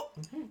 Ooh.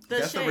 The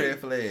That's a shade. red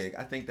flag.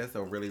 I think that's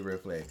a really red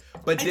flag.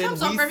 But It then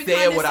comes off we very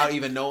say it without condescending.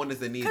 even knowing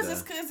it's an either.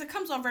 Because it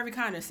comes off very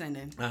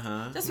condescending.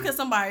 Uh-huh. Just because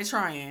somebody's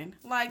trying.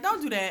 Like,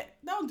 don't do that.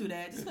 Don't do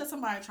that. Just because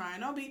somebody's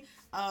trying. Don't be,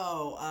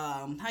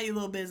 how your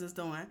little business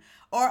doing?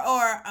 Or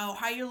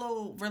how your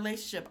little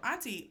relationship.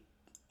 Auntie,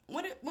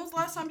 when was the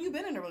last time you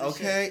been in a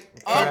relationship? Okay.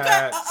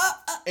 Okay.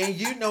 And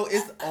you know,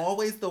 it's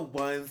always the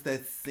ones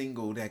that's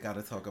single that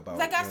gotta talk about.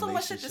 That got so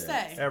much shit to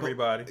relationships. say.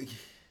 Everybody.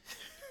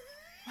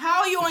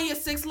 How are you on your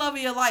sixth love of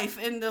your life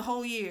in the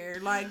whole year?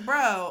 Like,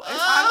 bro, it's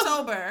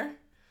October.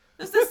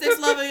 This is the sixth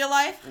love of your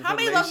life. How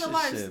many loves of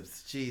life?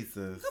 Relationships,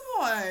 Jesus.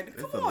 Come on. It's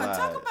a Come on. lot.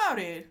 Talk about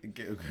it.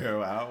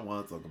 Girl, I don't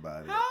want to talk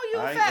about it. How you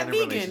a I ain't fat in a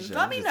vegan? relationship.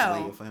 Let I'm me just know.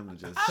 waiting for him to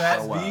just Fat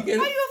show up. vegan?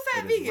 How you a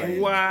fat It is vegan?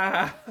 raining. Wow.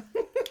 I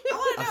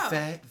want to A know.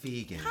 fat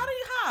vegan.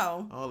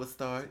 How? All the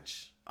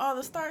starch, All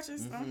the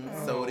starches? Mhm.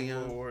 Okay.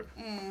 Sodium. Oh, Lord.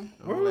 Mm.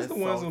 Where all was that the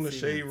ones on the salty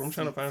shade and room? I'm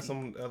trying to find sweet.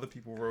 some other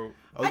people wrote.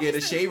 Oh I yeah, the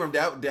just- shade room.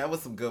 That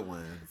was some good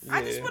ones.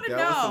 I just Yeah, want to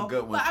that was some know.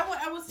 good ones. But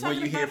I was When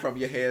talking you hear about from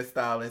your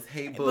hairstylist,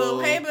 hey boo, Boo,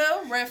 hey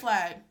Bill, red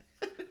flag.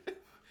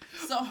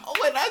 So Oh,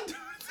 when I do.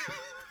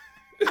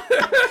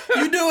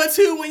 you do it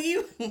too when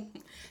you.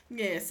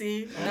 Yeah,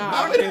 see, I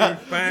no. mean, can't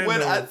find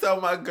when I them. tell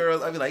my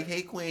girls, I be like,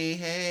 "Hey, queen,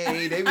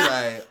 hey." They be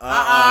like,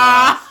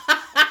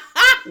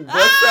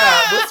 What's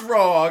up? What's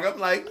wrong?" I'm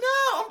like, "No,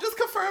 I'm just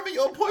confirming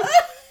your appointment."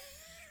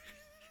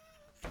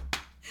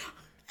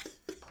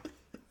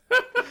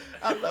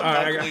 I love All my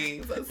right, I got-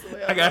 queens. I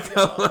swear. I got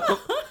love y'all.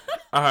 to.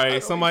 All right,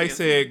 don't somebody get it.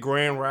 said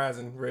Grand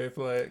Rising, red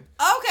flag.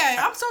 Okay,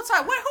 I'm so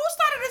tired. Wait, who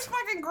started this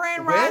fucking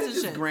grand Where rising did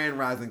this shit? grand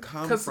rising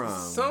come Because from?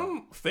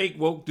 some fake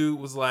woke dude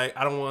was like,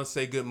 I don't want to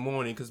say good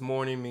morning because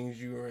morning means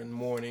you are in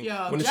mourning.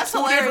 Yo, when it's that's two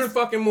hilarious. different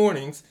fucking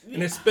mornings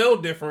and it's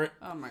spelled different.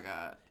 Oh my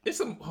god. It's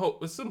some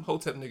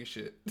Hotep nigga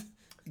shit.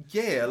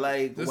 Yeah,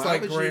 like It's why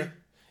like would Grand you?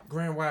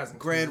 Grand Rising.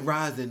 Grand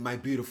rising, my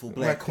beautiful black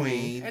Black queen.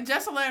 queen. And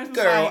Jess Hilarious was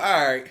Girl, like,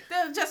 all right.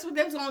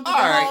 they was gonna do All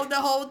right. the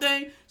whole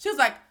thing. She was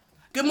like,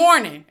 "Good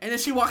morning," and then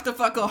she walked the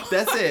fuck off.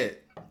 That's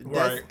it.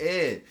 That's Right.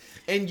 it.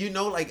 And you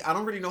know, like I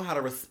don't really know how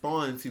to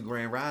respond to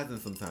grand rising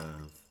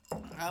sometimes.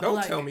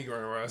 Don't tell me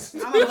Grand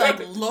Rising. I'm like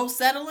low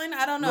settling.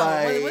 I don't know.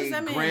 Like what does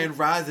that mean? grand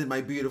rising,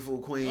 my beautiful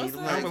queen. What's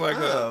I'm that? I'm like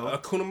oh, a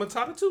Kuna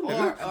Matata too, or,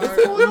 nigga.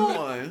 what's or going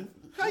on?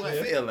 How you What?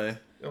 feeling?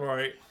 All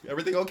right.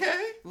 Everything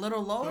okay?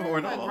 little lower,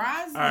 Or like no.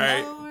 rise, All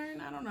right. lower.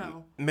 I don't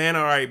know. Man,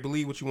 all right,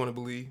 believe what you want to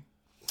believe.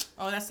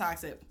 Oh, that's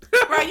toxic,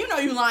 right? You know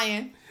you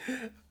lying.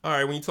 All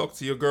right, when you talk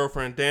to your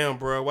girlfriend, damn,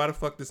 bro, why the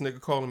fuck this nigga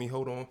calling me?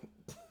 Hold on.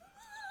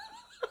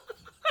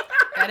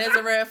 That is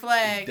a red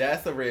flag.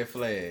 That's a red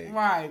flag.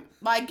 Right.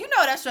 Like, you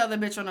know that's your other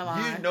bitch on the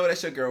line. You know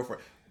that's your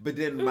girlfriend. But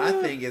then my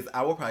thing is,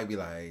 I would probably be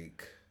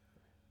like,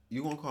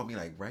 you gonna call me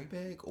like right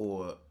back?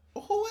 Or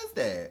who is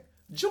that?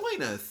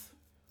 Join us.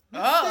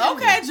 Oh,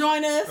 okay.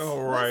 Join us.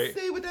 All right. Let's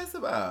see what that's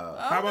about.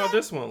 How about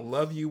this one?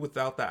 Love you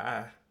without the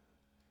I.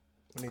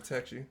 When they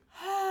text you.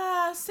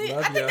 See,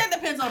 Love I think ya. that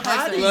depends on the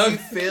How do person. you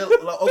feel?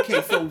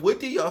 Okay, so what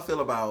do y'all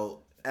feel about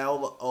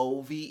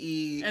LOVE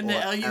And or the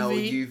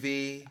LUV?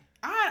 LUV?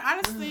 I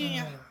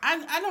honestly,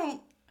 I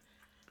don't.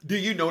 Do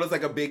you notice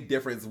like a big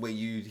difference when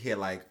you hear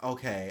like,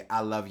 okay,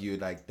 I love you,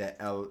 like the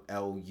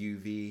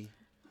LUV?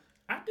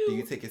 I Do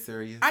you take it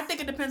serious? I think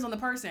it depends on the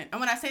person.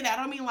 And when I say that,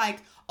 I don't mean like,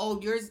 oh,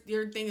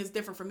 your thing is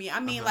different from me. I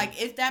mean like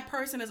if that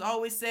person has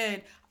always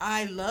said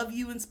I love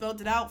you and spelled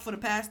it out for the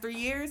past 3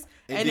 years,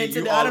 and then to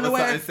you the all out of of a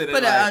nowhere sudden said it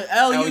put like a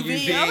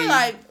LUV, I'm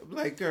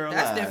like, girl,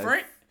 that's lies.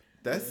 different.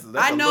 That's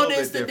I a noticed little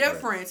bit the different.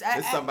 difference.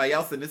 There's somebody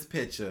else in this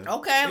picture.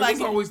 Okay, It like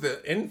was always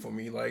the end for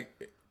me.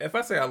 Like, if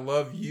I say I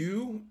love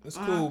you, it's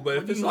cool. But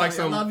if you it's love like me, I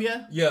some, love you?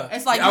 yeah,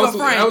 It's like I you a was,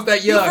 friend. I was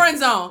that You yeah, friend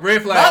zone.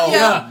 red flag. Love ya.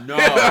 Yeah, No.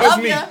 that was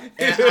Love me. ya.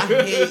 And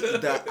I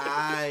hate the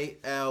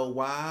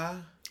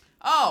ILY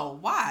oh,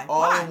 why? all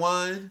Why? in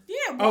one. Yeah,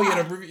 why? Oh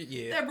yeah, the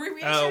The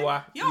abbreviation.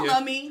 LY. You don't Yeah.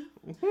 love me.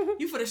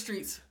 You for the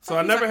streets. So Fuck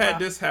I you never talking had about?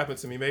 this happen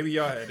to me. Maybe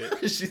y'all had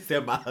it. She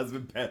said my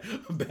husband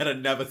better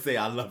never say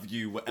I love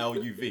you with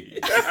LUV.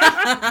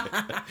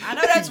 I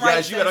know that's right.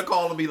 Guys, you better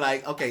call and be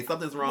like, okay,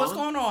 something's wrong. What's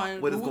going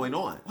on? What is going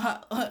on?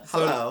 So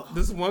Hello.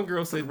 this one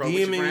girl said wrong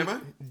with your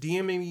grammar?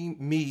 DMing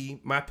me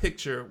my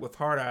picture with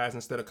heart eyes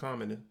instead of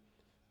commenting.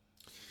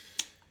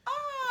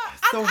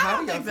 So I how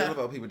don't do y'all think feel that-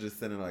 about people just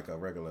sending like a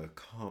regular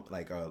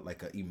like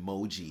a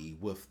emoji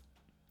with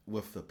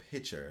the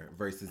picture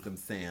versus them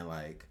saying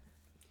like,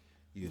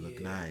 you look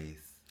Yeah.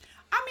 nice.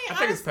 I mean, I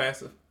think it's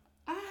passive.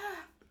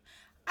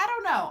 I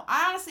don't know. know.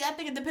 I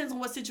think it depends on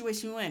what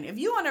situation you're in. If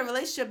you in a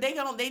relationship,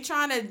 they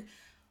trying to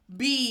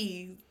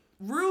be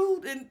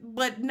rude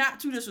but not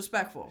too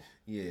disrespectful.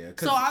 Yeah.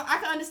 So I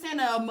can understand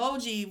the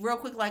emoji real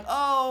quick, like,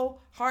 oh,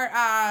 heart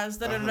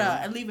eyes,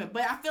 and leave it.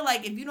 But I feel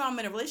like if you know I'm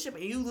in a relationship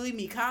and you leave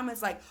me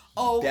comments like,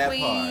 oh, That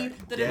queen,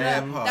 part.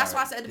 That part. that's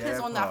why I said it depends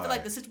That on. I feel part.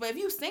 like the situation.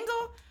 If you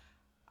single,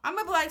 I'm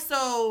gonna be like,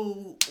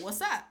 so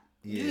what's up?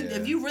 Yeah.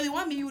 If you really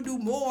want me, you would do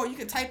more. You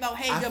could type out,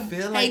 I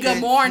feel like good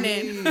that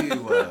morning,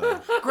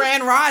 too.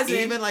 grand rising.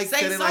 Even like say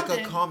sending like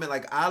something. a comment,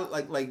 like I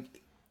like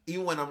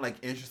even when I'm like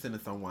interested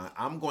in someone,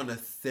 I'm gonna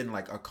send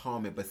like a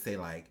comment, but say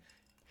like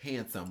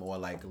handsome or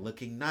like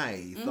looking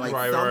nice, like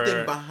Right, something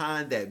right.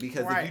 behind that.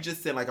 Because if Right. you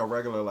just send like a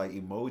regular like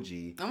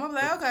emoji, I'm gonna be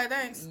like, okay,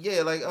 thanks.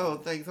 yeah, like oh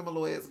thanks, I'm a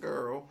little ass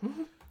girl.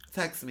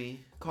 Text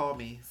me, call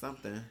me,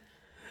 something.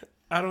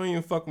 I don't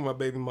even fuck with my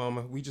baby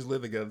mama. We just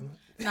live together.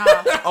 Nah.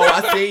 Oh,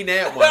 I seen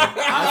that one.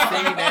 I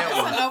seen that That's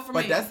a one. no for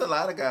But me. that's a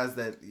lot of guys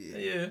that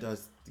Yeah.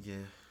 does yeah.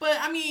 But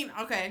I mean,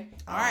 okay,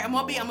 all right. I'm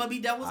gonna be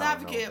devil's I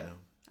don't know advocate. them.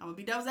 I'm gonna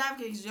be devil's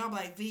advocate because y'all be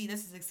like, V,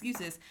 this is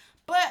excuses.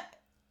 But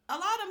a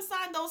lot of them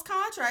signed those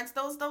contracts,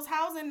 those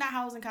not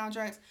housing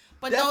contracts,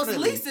 but those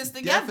Definitely, leases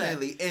together.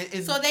 Definitely.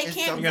 And So they and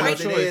can't You got no break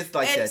choice. it is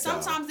like and that,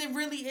 though. sometimes it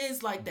really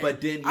is like that.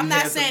 But then you I'm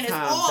not have saying it's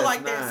sometimes all that's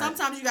like that. not.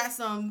 Sometimes you got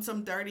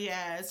some dirty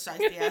ass,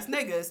 shiesty ass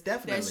niggas.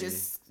 Definitely. That's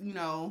just,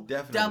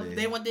 Definitely.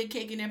 they want their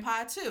cake in their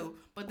pie too.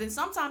 But then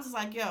sometimes it's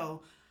like,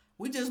 yo,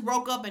 we just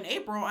broke up in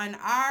April and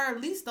our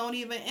lease don't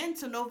even end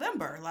till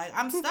November. Like,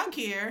 I'm stuck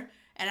here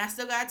and I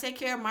still gotta take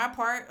care of my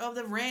part of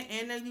the rent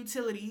and the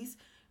utilities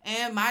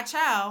and my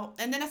child.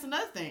 And then that's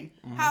another thing.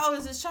 How old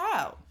is this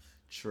child?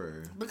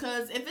 True.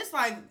 Because if it's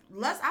like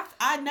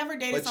I never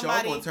dated But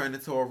somebody. y'all gonna turn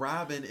into a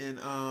Robin in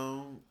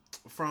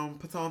from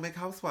Potomac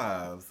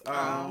Housewives. Oh,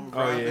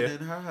 Robin yeah. and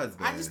her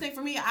husband. I just think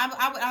for me,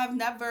 I've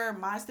never,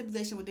 my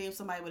stipulation with dating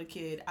somebody with a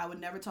kid, I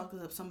would never talk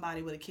to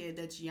somebody with a kid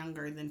that's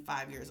younger than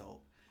 5 years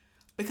old.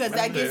 Because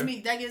that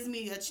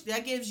That's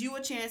gives you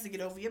a chance to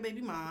get over your baby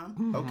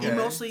mom. Okay.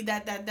 Emotionally,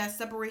 that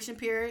separation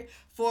period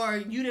for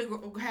you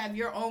to have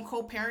your own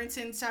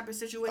co-parenting type of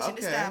situation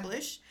Okay.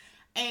 established.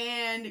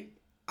 And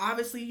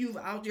obviously you've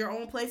out your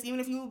own place. Even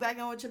if you move back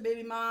in with your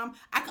baby mom,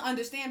 I can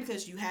understand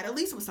because you had a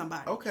lease with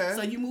somebody. Okay.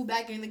 So you move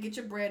back in to get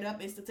your bread up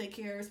and to take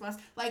care of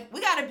responsibility. Like,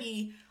 we gotta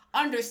be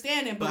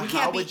understanding, but But we how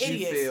can't be would you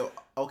idiots. feel?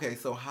 Okay,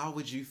 so how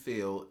would you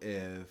feel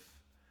if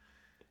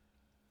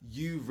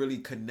you really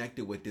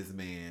connected with this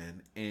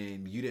man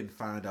and you didn't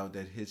find out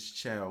that his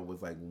child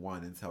was like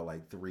 1 until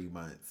like 3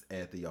 months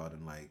after y'all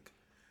done like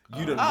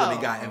you done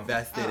really got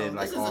invested in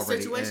like this is already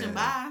a situation in.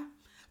 bye.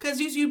 Because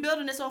you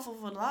building this off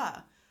of a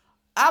lie.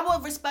 I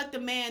would respect a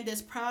man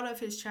that's proud of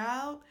his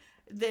child.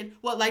 Then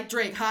like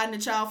Drake hiding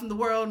the child from the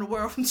world and the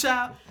world from the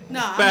child. No,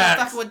 I'm not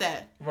Facts. fucking with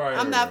that. Right.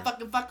 I'm not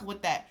fucking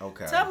with that.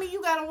 Okay. Tell me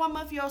you got a 1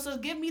 month so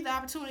give me the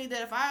opportunity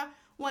that if I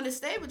want to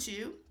stay with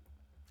you,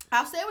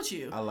 I'll stay with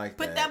you. I like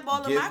Put that. that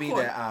ball in Give my me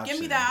court. that option.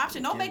 Give me that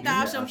option. Don't Give make me the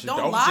that option.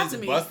 Don't lie just to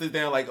me. bust it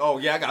down like, oh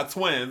yeah, I got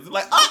twins.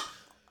 Like,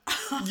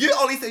 you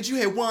only said you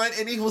had one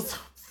and he was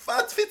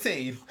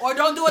 15. Or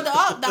don't do it the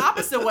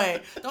opposite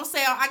way. Don't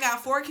say, oh, I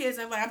got 4 kids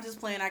and like I'm just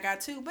playing I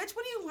got 2. Bitch,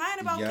 what are you lying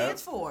about Yep.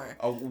 kids for?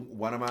 Oh,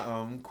 one of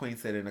my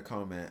queens said in a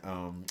comment,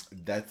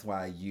 that's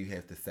why you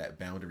have to set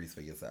boundaries for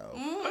yourself.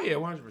 Oh yeah,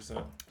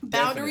 100%.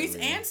 Boundaries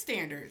Definitely. and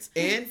standards.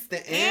 And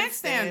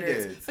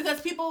standards.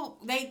 Because people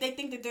they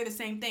think that they're the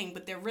same thing,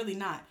 but they're really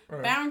not.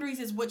 Right. Boundaries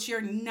is what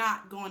you're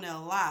not going to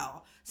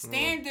allow.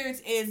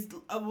 Standards is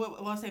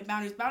what I say.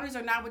 Boundaries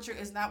are not what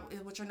is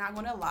what you're not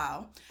going to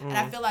allow. And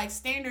I feel like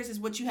standards is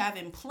what you have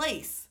in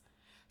place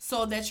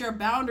so that your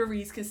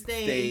boundaries can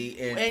stay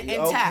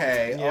intact.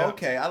 Okay, Yeah.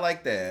 okay, I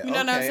like that. You know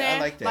what I'm saying? I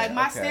like that. Like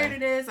my okay.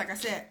 standard is, like I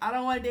said, I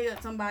don't want to date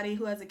somebody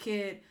who has a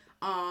kid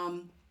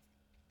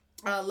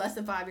less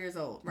than 5 years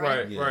old.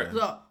 Right. Right,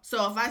 right.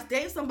 So if I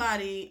date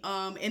somebody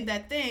in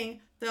that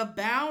thing, the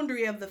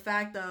boundary of the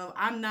fact of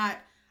I'm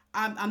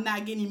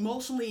not getting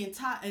emotionally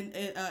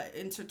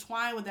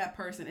intertwined with that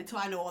person until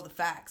I know all the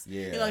facts.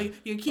 Yeah. You know,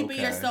 you're keeping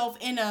Okay. yourself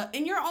in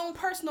your own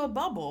personal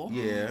bubble.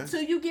 Yeah. So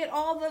you get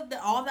all the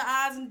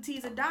I's and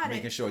T's are dotted.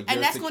 Making sure you're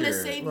and that's going to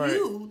secure. save Right.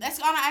 you. That's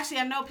gonna actually.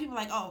 I know people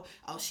like, oh,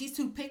 she's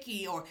too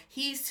picky, or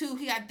he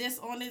got this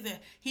on it.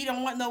 He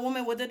don't want no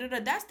woman with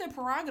it. That's their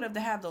prerogative to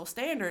have those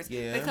standards.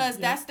 Yeah. Because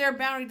that's their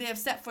boundary they have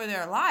set for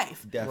their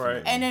life. Definitely.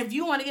 Right. And if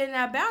you want to get in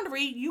that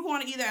boundary, you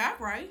want to either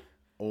act right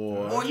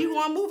or you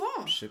want to move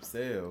on. ship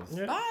sails.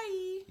 Yeah.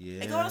 Bye.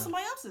 Yeah. And go to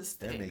somebody else's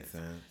That thing. makes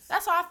sense.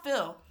 That's how I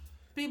feel.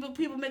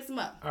 People mix them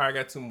up. All right, I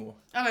got 2 more.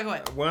 Okay, go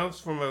ahead. One's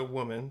from a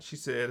woman. She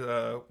said,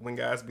 when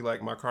guys be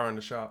like, my car in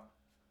the shop.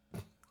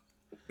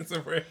 It's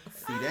a real.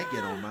 See, that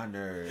get on my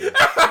nerves.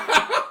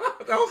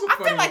 That was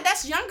a I feel like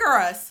that's younger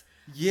us.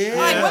 Yeah.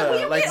 Like when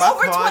you like get my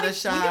over car in 20, the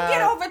shop. when you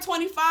get over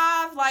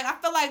 25, like I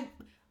feel like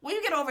when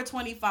you get over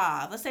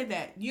 25, let's say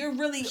that you're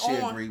really She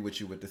on agree with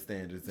you with the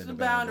standards and the the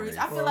boundaries.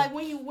 boundaries. I feel like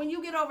when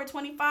you get over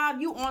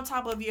 25, you on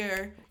top of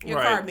your Right.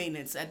 car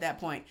maintenance at that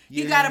point.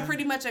 You Yeah. got a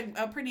pretty much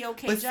a pretty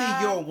okay But job.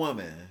 see, you're a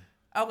woman.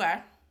 Okay.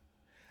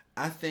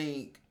 I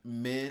think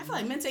men. I feel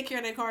like men take care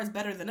of their cars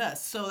better than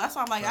us. So that's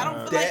why I'm like, I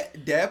don't feel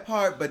like. That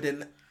part, but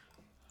then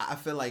I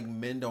feel like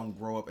men don't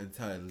grow up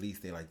until at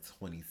least they're like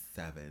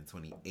 27,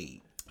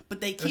 28. But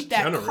they That's keep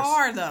that generous.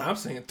 car though. I'm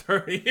saying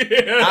 30.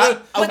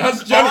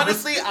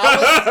 Honestly,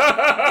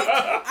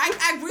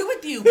 I agree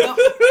with you. But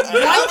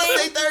I would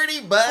say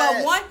 30,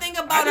 but one thing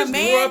I about a just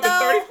grew man up at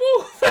though,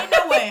 34. ain't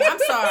no way. I'm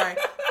sorry.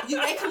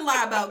 They can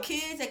lie about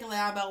kids. They can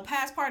lie about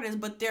past partners.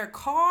 But their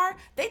car,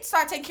 they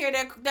start taking care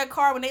of their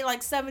car when they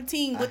like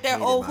 17 with their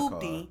hated old my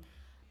hoopty.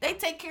 They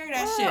take care of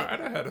that I shit.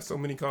 done had so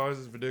many cars.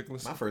 It's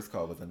ridiculous. My first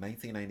car was a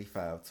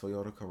 1995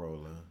 Toyota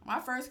Corolla. My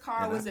first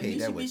car And I was a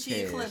paid that with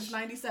Mitsubishi cash. Eclipse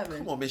 97.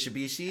 Come on,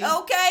 Mitsubishi.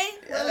 Okay,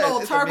 Yes, a little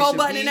it's a turbo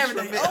button and Mitsubishi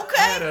everything. from it. I had Okay, a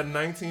had a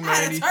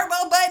 1990.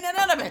 turbo button and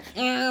none of it.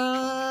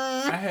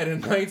 I had a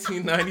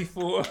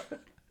 1994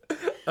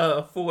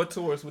 Ford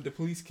Taurus with the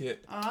police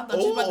kit. Oh, I thought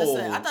you was about to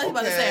say. I thought you was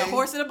about to say a okay.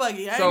 horse and a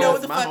buggy. I So, didn't know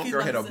what the My fuck he homegirl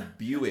was had about a to say.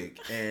 Buick,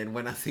 and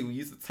when I see we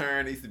used to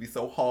turn, it used to be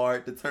so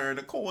hard to turn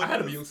the corner. I had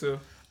a Buick too.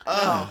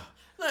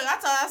 Look,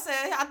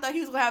 I thought he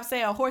was gonna have to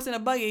say a horse and a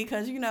buggy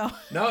because you know.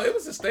 No, it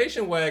was a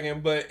station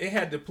wagon, but it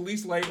had the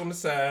police light on the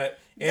side,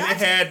 and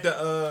That's- it had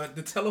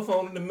the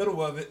telephone in the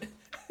middle of it.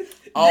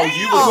 Oh,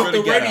 you was With the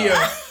really radio.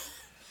 ghetto.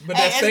 But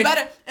Hey, that it's station,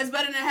 better. It's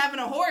better than having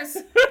a horse.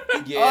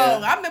 Yeah.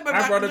 Oh, I remember. I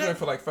back brought in it the- in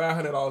for like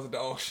 $500 at the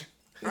auction.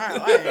 Right.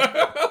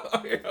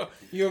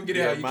 You don't get it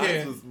Yeah, how you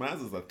can. mine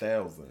was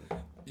 1,000,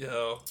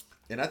 Yo,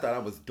 and I thought I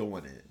was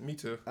doing it. me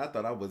too. I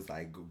thought I was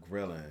like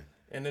grilling.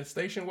 And then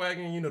station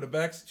wagon, you know the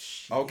backs.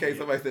 Shit. Okay,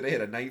 somebody said they had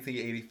a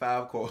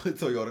 1985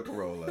 Toyota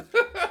Corolla.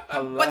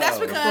 Hello. But that's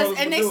because, Corollas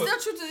and will they do still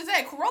it. true to this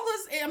day.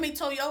 Corollas, I mean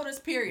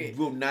Toyotas. Period.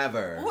 Will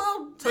never.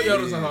 Well,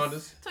 Toyotas and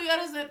Hondas.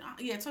 Toyotas and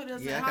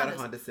Toyotas Yeah, and I got a Hondas.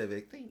 Honda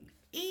Civic. Thanks.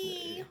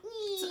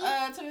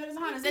 Toyotas and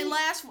Hondas. They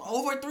last for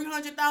over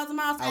 300,000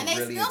 miles, I and they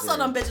really still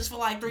sell agree. them bitches for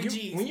like 3 You,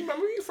 G's. when you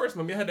remember when you first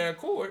met me, I had that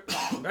Accord.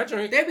 That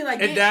joint. They be like,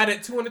 it yeah. died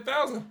at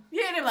 200,000.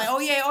 Yeah, they're like, oh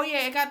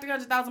yeah, it got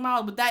 300,000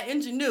 miles, but that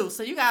engine new,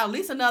 so you got at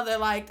least another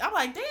like. I'm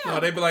like, damn. No,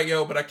 they be like,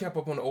 yo, but I kept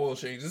up on the oil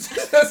changes.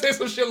 Say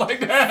some shit like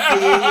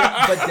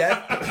that. But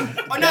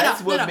that, Oh, no, that's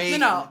no, what no, made.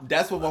 no.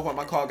 That's what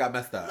my car got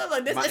messed up.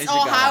 Look, this My it's engine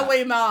all got hot.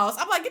 highway miles.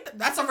 I'm like,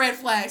 that's a red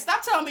flag.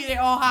 Stop telling me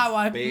they're all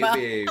highway miles.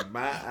 Baby,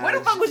 my Where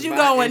the fuck was you my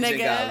going, engine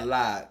nigga? got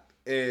locked,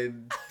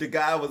 and the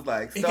guy was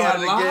like, It got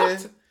 "Start it locked.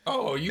 again."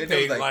 Oh, you Then it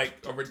paid was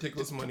like like- a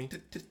ridiculous money.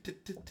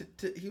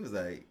 He was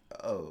like,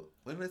 "Oh,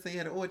 when did I say he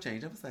had an oil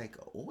change?" I was like,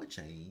 "Oil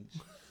change?"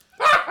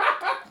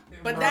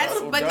 But that's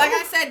No, but no. like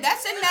I said,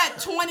 that's in that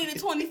 20 to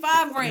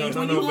 25 range.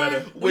 No, when no, you no, learn,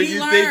 better. when you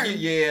learn, think,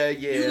 yeah,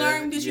 you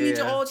learn that you need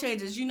your yeah. oil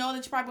changes. You know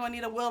that you're probably gonna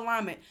need a wheel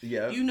alignment.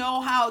 Yeah. You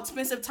know how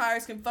expensive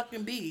tires can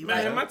fucking be. Man,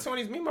 Like, in my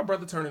 20s, me and my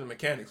brother turned into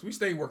mechanics. We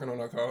stayed working on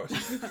our cars.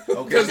 Okay,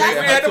 Because we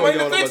yeah, had her the money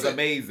to Toyota fix was it.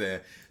 amazing.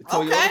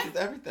 Okay. Toyota is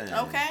everything.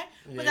 okay,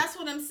 Yeah. but that's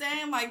what I'm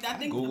saying. Like I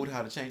think. Googled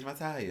how to change my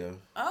tire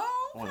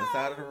Oh, on the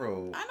side of the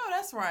road. I know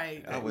that's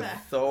right. I was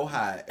so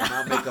hot, and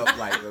my makeup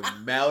like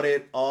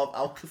melted off.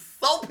 I was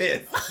so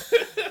pissed.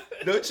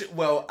 Don't you,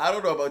 well, I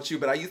don't know about you,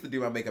 but I used to do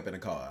my makeup in a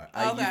car.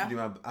 I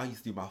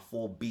used to do my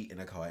full beat in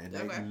a car, and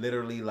Okay. like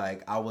literally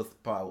like I was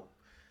about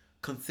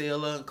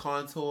concealer and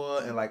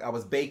contour, and like I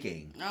was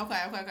baking.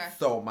 Okay.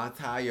 So my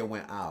tire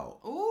went out,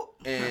 Ooh.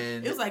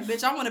 and It was like,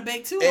 bitch, I want to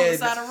bake too on the and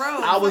side of the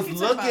road. I What was you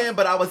talking looking, about?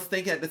 but I was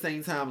thinking at the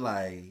same time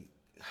like,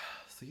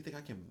 so you think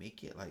I can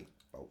make it like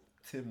about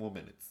 10 more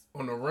minutes?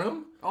 On the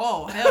rim?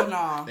 Oh hell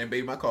no! And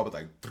baby, my car was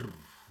like.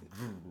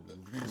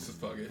 This is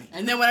fucking.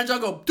 And then when I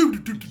just go, do, do,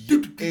 do,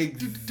 do, do, do,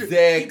 do, do.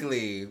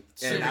 Exactly.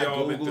 Shit, And we I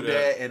all been through googled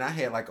that. that, and I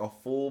had like a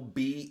full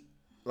beat,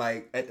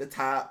 like at the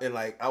top, and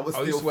like I was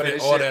Oh, you still sweated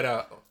finishing. all that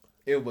out.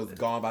 It was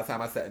gone by the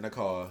time I sat in the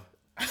car,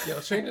 Yo,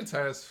 changing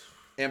tires.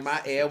 and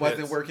my air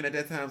wasn't Yes. working at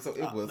that time, so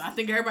it was. I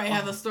think everybody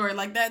has a story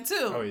like that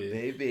too. Oh yeah.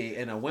 Baby,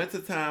 in the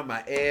wintertime,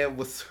 my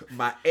AC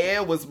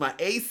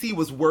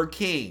was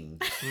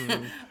working.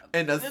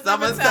 In the The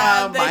summertime,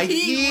 summertime, the my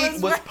heat heat was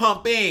was work-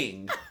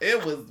 pumping.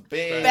 It was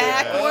bad.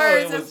 Backwards Oh,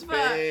 it as was fuck.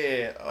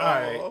 bad. Oh,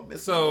 Alright,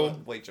 Miss so,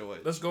 Lord, wait, George.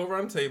 Let's go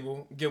around the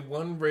table, get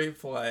one red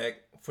flag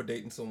for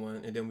dating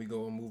someone, and then we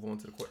go and move on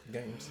to the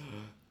games.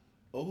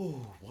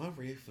 Oh, one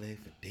red flag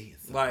for dating.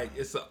 Like,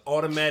 it's an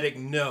automatic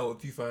no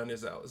if you find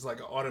this out. It's like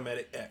an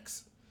automatic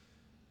X.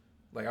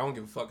 Like, I don't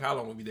give a fuck how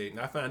long we'll be dating.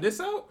 I find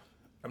this out,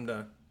 I'm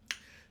done.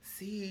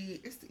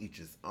 See, it's to each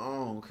his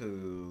own,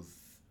 cause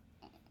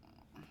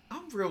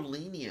I'm real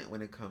lenient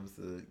when it comes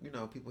to,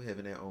 people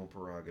having their own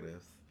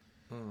prerogatives.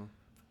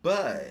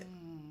 But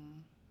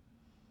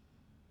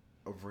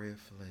a red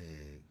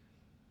flag.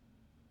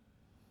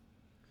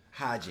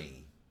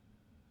 Hygiene.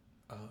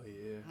 Oh,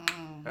 yeah.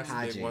 That's a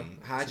big Hygiene. one.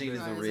 Hygiene is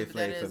That a is red a-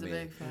 flag that for is a me.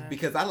 big flag.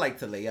 Because I like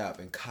to lay up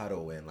and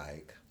cuddle and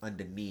like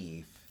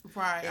underneath.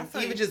 Right. I And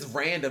feel even you. just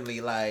randomly,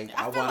 like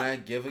I I feel want to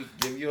give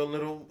you a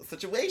little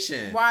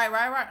situation.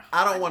 Right.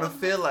 I don't want to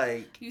feel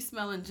like You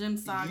smelling gym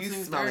socks you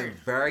and smelling dirt.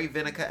 very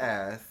vinegar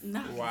ass.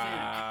 No.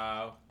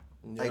 Wow.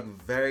 Like Yep.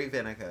 very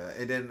vinegar,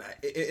 and then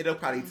it'll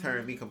probably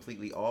turn me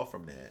completely off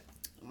from that.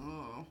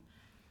 Oh.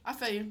 I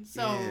feel you.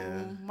 So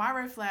Yeah. my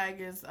red flag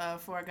is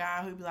for a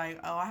guy who'd be like,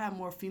 "Oh, I have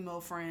more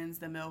female friends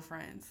than male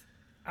friends."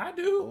 I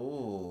do.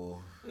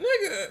 Ooh.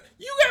 Nigga,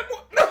 you got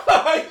more.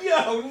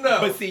 No,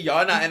 no. But see,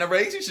 y'all not in a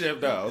relationship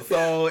though,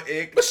 so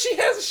it. But she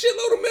has a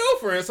shitload of male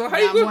friends. So how I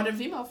you got more gonna? than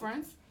female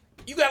friends.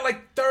 You got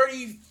like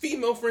 30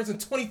 female friends and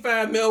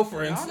 25 male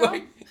friends. I don't know.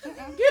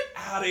 Like, get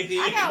out of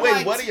here. I got Wait,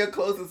 like- one of your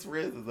closest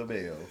friends is a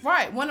male.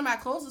 Right, one of my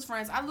closest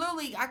friends. I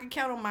can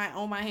count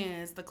on my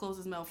hands the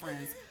closest male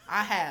friends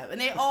I have, and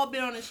they all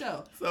been on the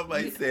show.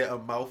 Somebody said a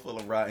mouthful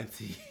of rotten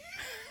teeth.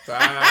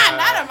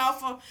 Not a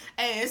mouthful.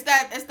 Hey, it's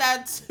that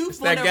toothful. It's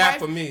that gap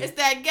for me. It's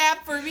that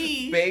gap for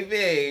me.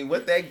 Baby,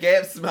 what that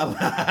gap smell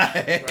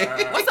like?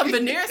 What's some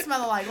veneers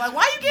smelling like? Like,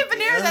 why you get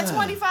veneers at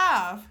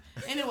 25?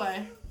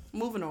 Anyway,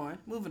 moving on.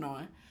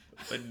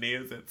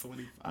 Veneers at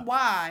 25.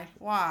 Why?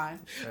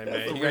 Hey, That's man,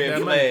 a you got red that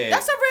money. flag.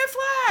 That's a red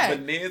flag.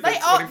 Veneers They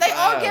at all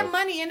 25. get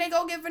money and they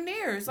go get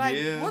veneers. Like,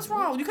 Yeah. what's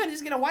wrong? You couldn't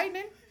just get a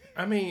whitening?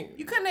 I mean,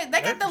 You couldn't.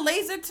 They got the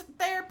laser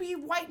therapy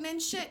whitening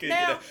shit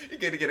now. You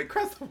gotta get a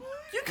crest.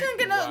 You couldn't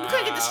get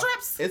the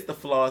strips. It's the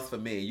flaws for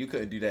me. You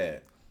couldn't do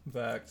that.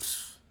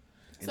 facts.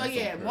 And So that's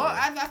yeah, on more.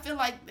 her. I feel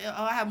like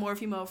I have more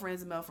female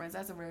friends than male friends.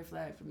 That's a red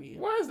flag for me.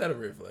 Why is that a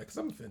red flag? Because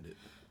I'm offended.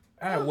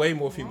 I have way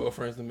more female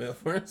friends than male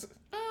friends.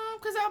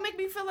 Because that'll make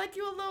me feel like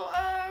you a little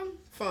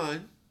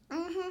Fun.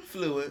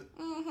 Fluid.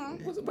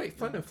 What's it? Wait,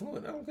 fun and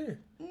fluent. I don't care.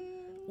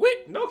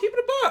 Wait, no, keep it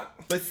a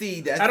buck. But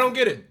see, that's. I don't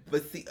get it.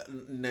 But see,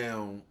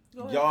 now,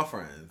 Go ahead. y'all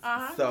friends.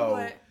 Go So,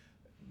 ahead.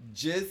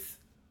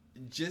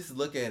 just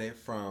look at it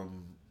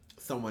from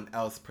someone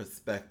else's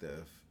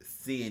perspective,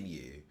 seeing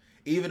you.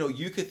 Even though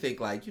you could think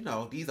like,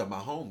 these are my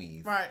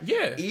homies. right.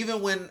 Yeah.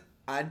 Even when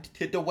I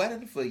did the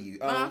wedding for you,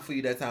 for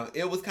you that time,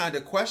 it was kind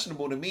of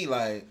questionable to me.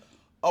 Like,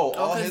 all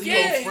 'cause his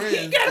Yeah, close he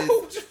friends,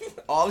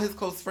 got all his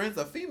close friends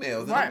are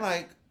females, and I'm Right.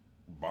 like,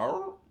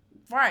 Burr?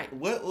 Right.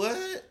 What?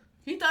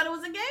 He thought it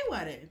was a gay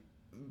wedding.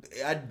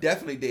 I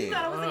definitely did. You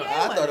thought it was a gay I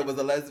thought wedding. it was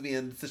a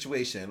lesbian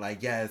situation.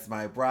 Like, yes,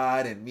 my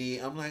bride and me.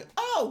 I'm like,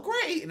 oh,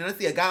 great. And then I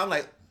see a guy. I'm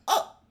like,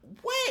 oh,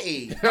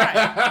 wait.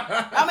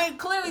 I mean,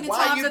 clearly the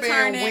Why times you are being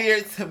turning.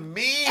 weird to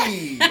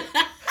me?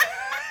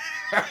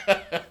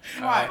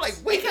 Right. I'm like,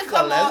 wait, It can this is a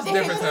come off lesbian?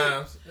 Different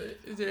times.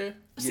 Yeah.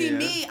 See, Yeah.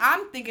 me,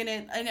 I'm thinking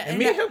it. And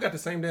me and him got the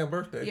same damn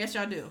birthday. Yes,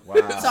 y'all do. Wow.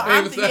 So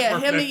I'm Same exact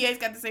him birthday. and Yates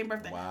got the same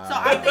birthday. Wow. So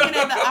I'm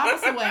thinking it the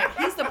opposite way.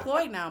 He's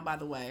deployed now, by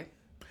the way.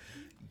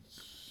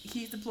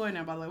 He's deployed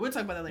now, by the way. We'll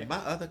talk about that later. My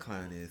other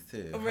client is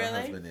too. Really? Her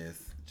husband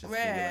is. Just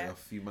Rare. like a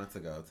few months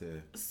ago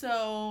too.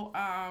 So,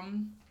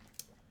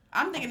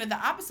 I'm thinking it the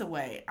opposite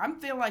way. I'm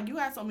feeling like you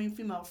had so many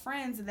female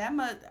friends, and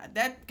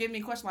that gave me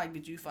a question like,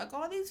 did you fuck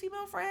all these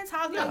female friends?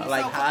 How did you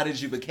Like, so how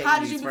did you become? how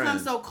did you become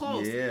so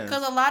close? Yeah.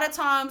 Because a lot of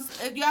times,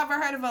 if you ever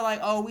heard of it, like,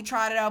 oh, we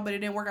tried it out, but it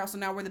didn't work out, so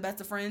now we're the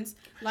best of friends.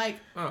 Like,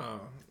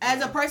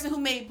 as a person who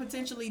may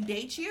potentially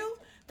date you,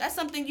 that's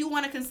something you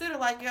want to consider.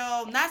 Like,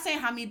 yo, not saying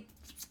how many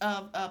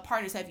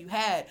partners have you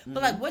had,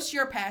 but like, what's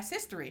your past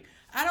history?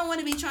 I don't want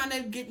to be trying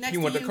to get next You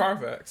to want you. the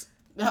Carfax.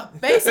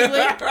 Basically,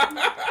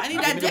 I need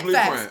that Give me the dick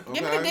facts. blueprint,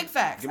 Give me the okay? dick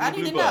facts. Give me I the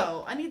need to blue book.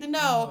 know. I need to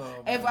know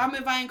Oh, if man. I'm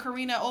inviting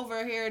Karina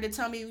over here to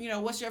tell me,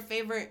 what's your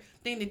favorite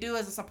thing to do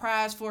as a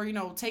surprise for,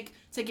 take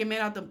your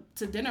man out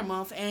to dinner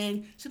month,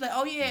 and she's like,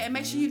 oh yeah, and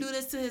make sure you do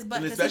this to his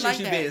butt And because he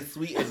especially like she that. being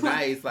sweet and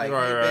nice, like,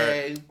 Right, hey,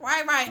 right.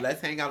 babe, Right.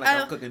 let's hang out like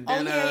I'm cooking oh,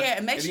 dinner. yeah,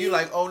 and make and sure you you-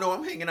 like, oh no,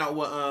 I'm hanging out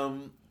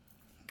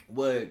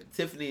with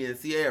Tiffany and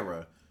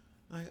Sierra.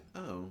 Like,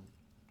 oh.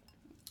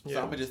 So Yeah.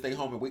 I'm gonna just stay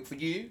home and wait for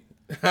you.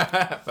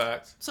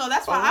 Facts. So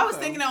that's why I was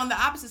okay. thinking on the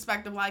opposite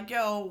spectrum, like,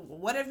 yo,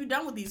 what have you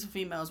done with these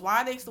females?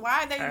 Why are they you're so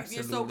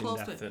Absolutely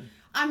close to? nothing.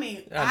 I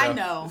mean, I I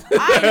know.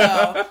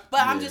 know, but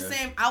I'm Yeah. just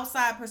saying,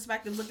 outside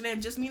perspective, looking at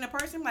just meeting a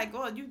person, like,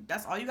 oh,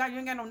 that's all you got? You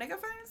ain't got no nigga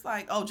friends?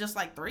 Like, oh, just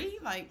like 3?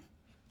 Like,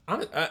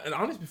 And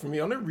honestly, for me,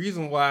 the only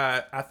reason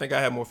why I think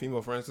I have more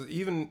female friends is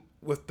even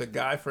with the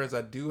guy friends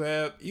I do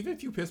have, even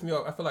if you piss me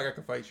off, I feel like I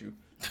can fight you.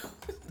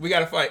 We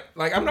gotta fight.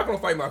 Like, I'm not gonna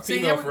fight my See,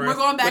 female here friends. we're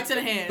going back to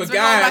the hands. But We're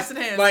going back guys, to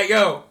the hands. like,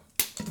 yo,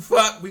 the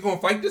fuck, we gonna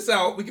fight this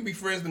out. We can be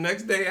friends the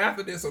next day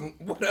after this or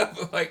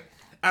whatever. Like,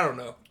 I don't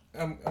know.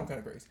 I'm kind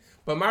of crazy.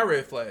 But my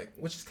red flag,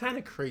 which is kind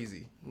of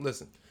crazy.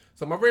 Listen,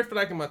 so my red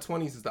flag in my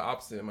 20s is the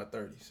opposite in my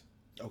 30s.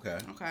 Okay.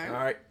 okay. All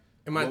right.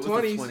 In my What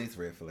 20s, was the 20s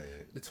red flag?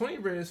 the 20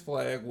 red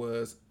flag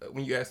was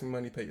when you ask me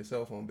money to pay your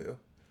cell phone bill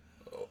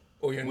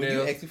or your When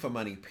nails. you ask me for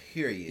money,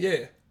 period.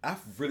 Yeah. I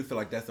really feel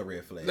like that's a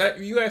red flag. Like,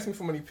 you ask me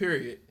for money,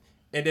 period.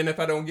 And then if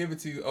I don't give it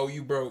to you, oh,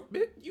 you broke.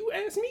 Bitch, you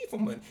asked me for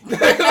money.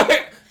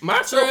 Like,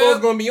 my cell phone's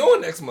going to be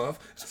on next month.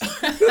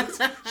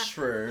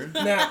 True.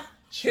 Now,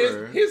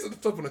 Sure. here's the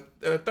flip on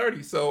the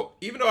 30. So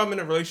even though I'm in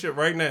a relationship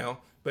right now,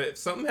 but if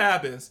something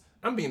happens,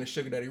 I'm being a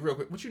sugar daddy real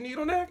quick. What you need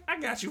on that? I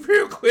got you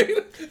real quick.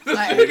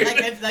 Like, Sugar But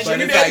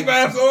daddy it's like-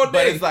 vibes all But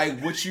day. it's like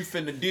what you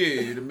finna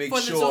do to make For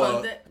the sure.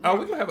 toilet. Oh,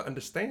 we're going to have an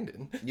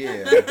understanding.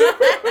 Yeah.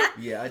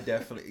 Yeah, I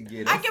definitely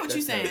get it. I get what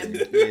you're saying.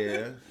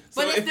 Yeah.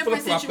 But So it's it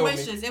different flip-flopped on me.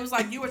 situations. It was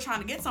like you were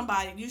trying to get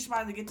somebody. You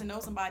tried to get to know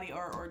somebody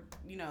or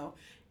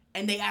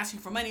and they ask you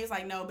for money. It's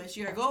like, no, bitch,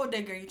 you're a gold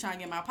digger. You trying to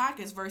get my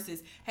pockets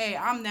versus, hey,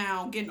 I'm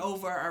now getting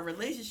over a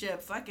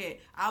relationship. Fuck it.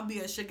 I'll be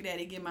a sugar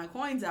daddy, get my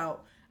coins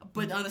out.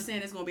 But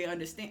understand there's gonna be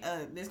understanding.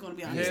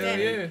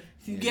 yeah.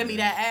 If you give me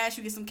that ass,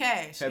 you get some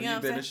cash. Have you know you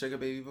what been I'm a saying? sugar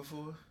baby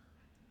before?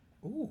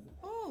 Ooh,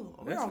 Oh,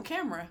 we're on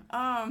camera.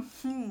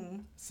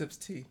 sips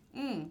tea.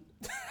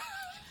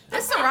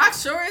 This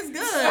Ciroc sure is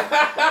good.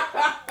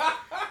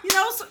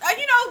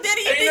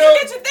 Diddy, you know,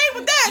 get your thing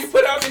with You this.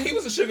 put out that he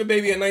was a sugar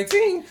baby at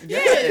 19.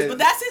 Yeah, but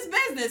that's his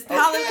business. Hey,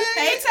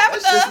 That's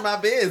Tabitha. just my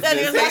business. That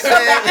is, that's Hey,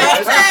 your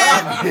man.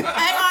 Tab.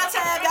 Hang on,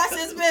 Tab. That's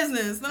his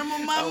business. None of my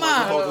I wasn't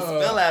mama. supposed to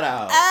spell that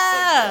out.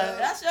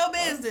 That's your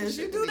business.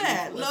 You do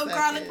that. What's Little that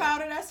garlic is?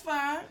 powder, that's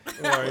fine.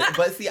 Right.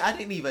 But see, I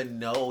didn't even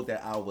know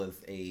that I was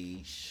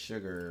a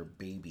sugar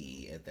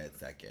baby at that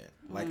second.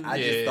 Like I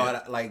just Yeah.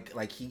 thought,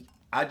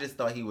 I just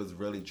thought he was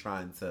really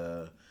trying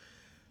to,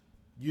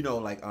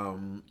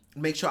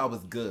 make sure I was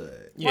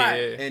good. Yeah.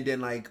 Right. And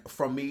then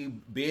from me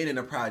being in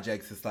the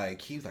projects, it's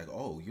like he's like,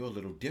 oh, you're a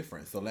little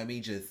different. So let me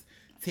just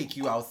take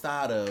you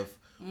outside of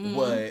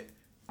what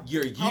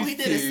you're used All he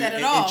did to is set it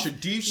and off.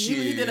 introduce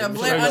He you. did a Show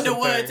Blair you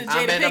Underwood to something.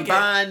 I'm Jada in a Pinkett.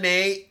 bind,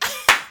 Nate.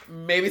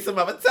 Maybe some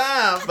other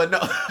time, but no.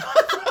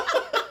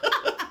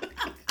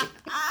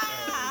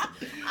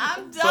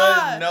 I'm But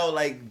done. no,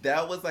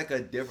 that was a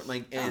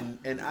different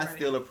and I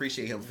still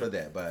appreciate him for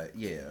that. But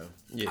yeah,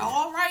 Yeah.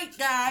 All right,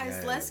 guys,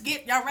 Yeah. let's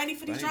get y'all ready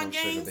for I these ain't no drunk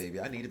sugar games. baby.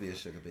 I need to be a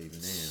sugar baby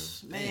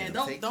now. Man,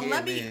 Damn, take don't care,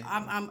 let me. man.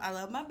 I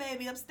love my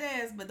baby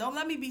upstairs, but don't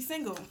let me be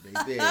single.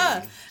 Baby.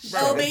 Oh,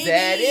 Sugar baby.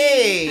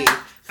 daddy.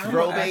 I'm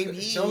Bro, gonna act-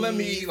 baby. Don't let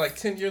me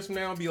 10 years from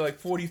now be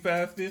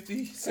 45,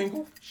 50,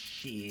 single.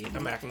 Shit,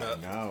 I'm acting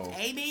up. No.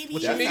 Hey, baby.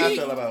 What you That's mean? how I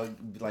feel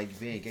about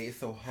being gay. It's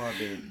so hard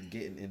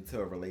getting into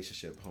a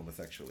relationship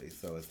homosexually.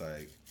 So it's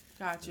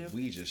Got you.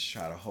 we just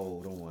try to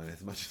hold on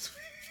as much as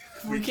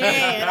We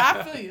can.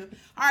 I feel you.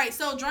 All right,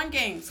 so drunk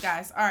games,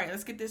 guys. All right,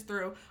 let's get this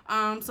through.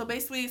 So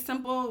basically, it's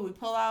simple. We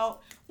pull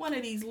out one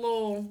of these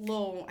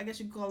little, I guess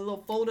you could call it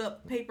little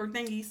fold-up paper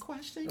thingies.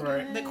 question.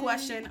 Right. The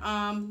question,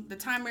 the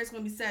timer is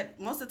going to be set.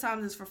 Most of the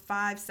time, it's for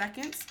 5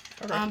 seconds.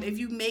 Okay. If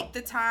you make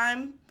the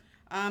time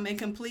and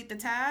complete the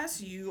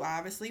task, you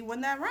obviously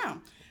win that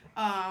round.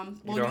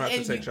 You don't have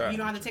to take a shot. You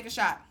don't have to take a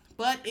shot.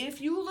 But if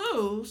you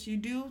lose, you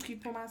do. Can you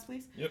pull mine,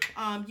 please? Yep.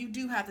 You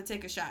do have to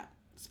take a shot.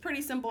 It's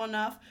pretty simple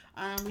enough.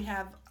 We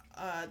have.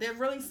 They're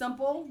really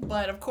simple,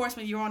 but of course,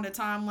 when you're on the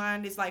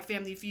timeline, it's like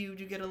Family Feud.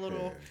 You get a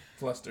little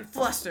Flustered.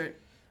 flustered.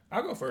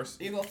 I'll go first.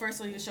 You go first,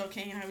 so you can show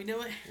Kane how we do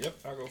it. Yep,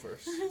 I'll go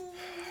first.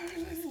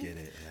 Let's get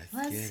it.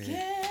 Let's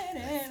get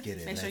it. Get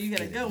it. Make sure let's you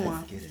get a it, good one.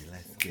 Let's get it.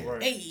 Let's get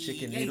Right. it. Hey,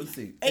 Chicken hey, noodle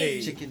soup.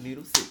 hey. Chicken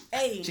noodle soup.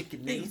 Hey, Chicken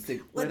hey, noodle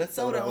soup with with a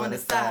soda on the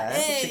side.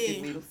 Hey.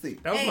 Chicken noodle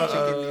soup. That was Hey. my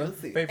Chicken noodle soup.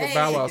 favorite Hey.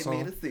 Bow Wow Chicken song.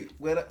 noodle soup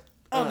with a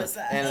On the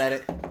side. and let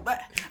it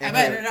But I And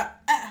better let it-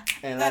 not.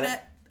 and let it-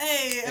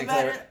 Hey, I and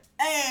better. let it-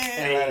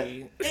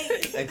 Hey.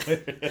 Hey.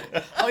 Hey.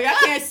 Oh, y'all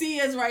can't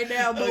see us right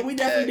now, but we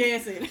definitely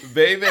dancing.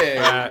 baby,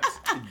 Facts.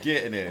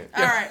 getting it.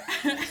 All right.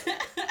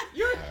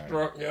 You're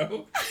drunk,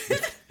 yo.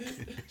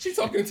 She's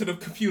talking to the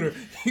computer.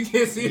 You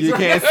can't see it. You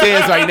can't see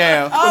us right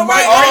now. All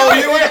right. Oh,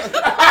 you went.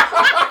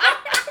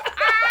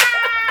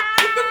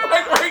 The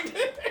mic right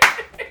there.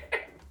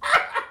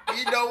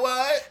 You know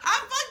what? I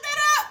fucked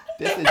that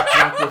This is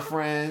Drunk with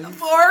Friends. up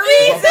for a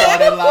reason.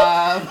 Recorded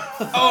live.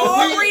 For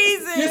a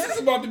reason. This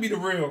is about to be the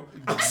real.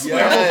 I swear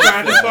Yes. I'm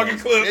find this fucking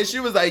clip. And she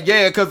was like,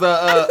 yeah, because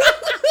oh,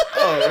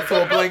 it's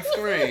a blank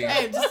screen.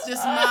 Hey,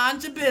 just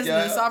mind your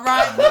business, Yeah. all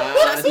right?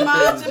 Mind Just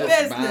mind your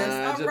just business,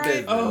 mind all your right?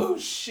 business. Oh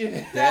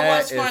shit. That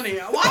was is funny.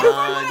 Why the fuck would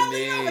I funny.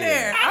 leave over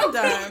there? I'm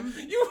done.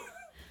 You.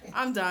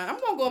 I'm done. I'm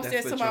gonna go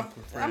upstairs That's to what my.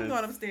 you're for I'm friends.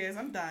 going upstairs.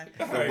 I'm done.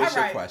 So Alright. what's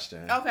your Alright.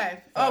 question?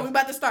 Okay. Oh, we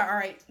about to start. All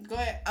right. Go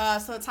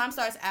ahead. So the time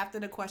starts after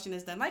the question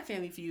is done, like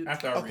Family Feud.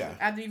 After I read Okay. it.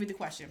 After you read the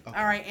question. All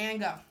right, and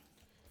go.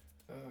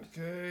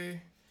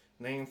 Okay.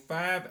 Name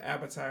 5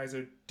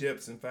 appetizer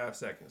dips in 5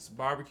 seconds.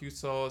 Barbecue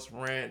sauce,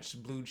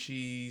 ranch, blue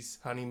cheese,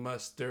 honey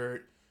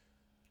mustard,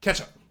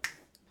 ketchup.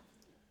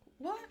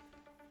 What?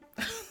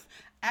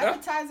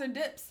 Appetizer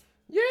dips.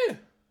 Yeah.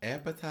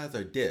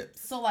 Appetizer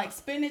dips. So like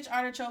spinach,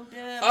 artichoke dip.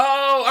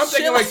 Oh, I'm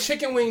thinking Chili. like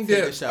chicken wing Take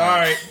a dips. All shot.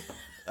 right.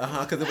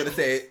 Because it would have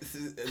said,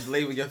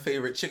 label your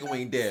favorite chicken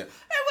wing dip. And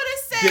what it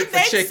said, Dip for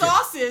they chicken.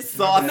 sauces,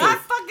 Sauces not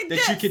fucking that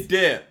dips. you can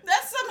dip.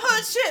 That's some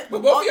hood shit.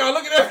 But both of y'all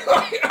looking at me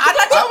like, I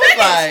let I you was finish.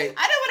 like-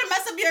 I didn't want to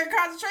mess up your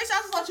concentration.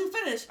 I just let you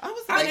finish. I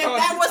was But like, if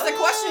that was the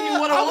question, you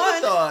would have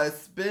won. thought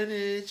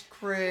spinach,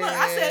 crab. Look,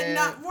 I said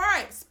not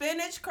right.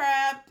 Spinach,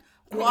 crab,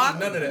 guac,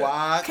 none of that.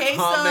 Guac,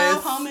 queso,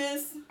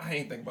 hummus. I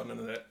ain't think about none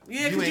of that.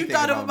 Yeah, because You you ain't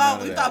thought thinking about none about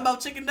of you that. thought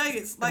about chicken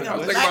nuggets like I a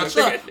was like, thinking about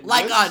look, chicken.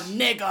 like a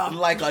nigga.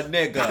 Like a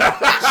nigga.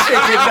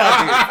 Chicken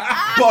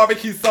nuggets,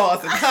 barbecue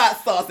sauce, and hot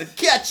sauce, and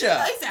ketchup.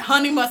 They said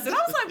honey mustard. I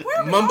was like,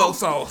 where we Mumbo going?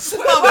 sauce.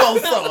 Mumbo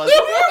sauce.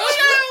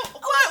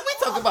 What? We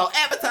talk about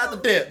appetizer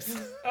dips.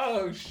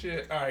 Oh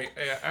shit. All right.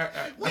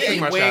 I We take ain't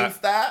my shot.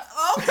 Wingstop.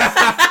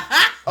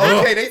 Oh,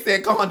 Okay, they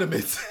said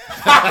condiments.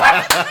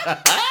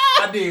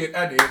 I did.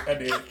 I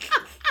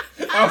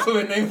also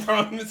been named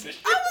condiments and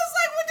shit. I was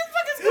like, what the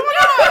fuck is going on?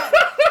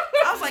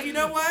 I was like, you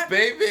know what?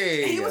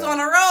 Baby. He was on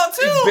the road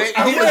too.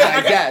 He was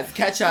like, yes,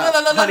 ketchup,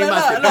 Look, honey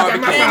mustard, look,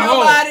 barbecue. look, Can't home.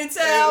 nobody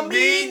tell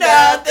me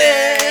nothing.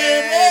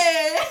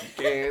 Hey.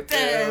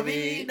 can't tell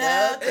me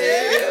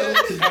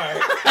nothing.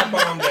 Alright, I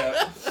bombed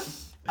out.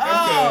 Oh.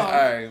 All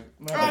right.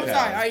 My I'm bad.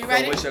 sorry. Are you So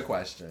ready? what's your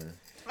question?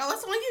 Oh,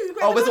 it's on you.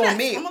 Oh, it's on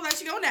me. I'm gonna let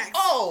you go next.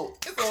 Oh,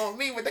 it's on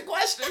me with the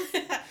question.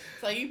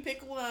 So you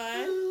pick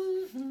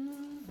one.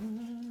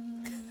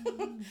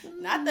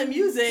 Not the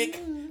music.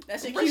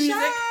 That's your music.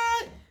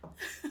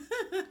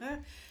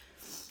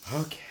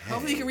 Okay.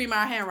 Hopefully you can read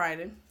my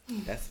handwriting.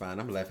 That's fine.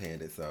 I'm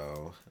left-handed,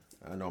 so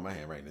I know my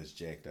handwriting is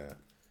jacked up.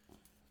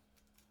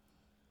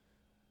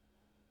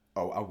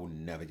 Oh, I will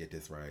never get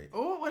this right.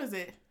 Oh, what is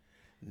it?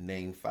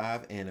 Name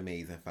 5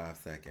 animes in 5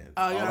 seconds.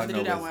 Oh, you don't All have to I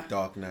know do that is one.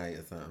 Dark Knight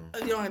or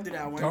something. You don't have to do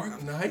that one.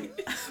 Dark Knight?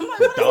 I'm like,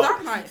 what is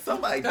Dark Knight?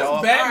 Somebody That's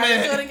dog. Batman. All right,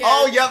 let's do it again.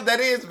 Oh, yep, that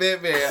is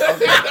Batman.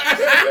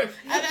 Okay.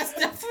 And that's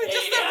definitely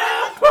just a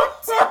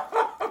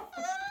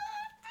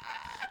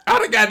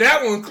I'd have got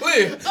that one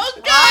clear.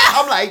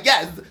 I'm like,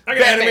 yes. I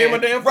can animate my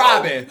damn phone.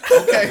 Robin.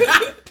 Okay.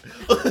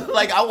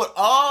 Like I would.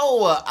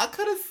 Oh, I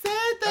could have said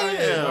that. Oh,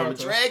 yeah, Naruto.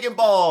 Dragon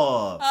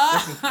Ball.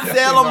 Definitely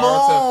Sailor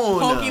Naruto.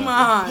 Moon.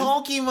 Pokemon.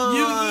 Pokemon.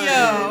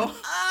 Yu-Gi-Oh.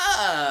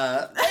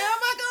 Damn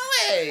my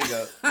leg. It's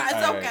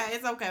okay.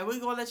 It's okay. We're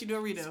gonna let you do a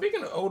redo.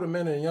 Speaking of older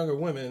men and younger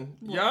women,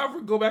 y'all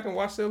ever go back and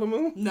watch Sailor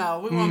Moon? No,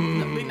 we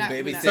won't. We not.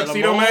 Baby we not. Sailor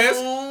Tuxedo Moon. Mask?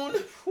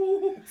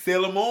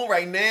 Sailor Moon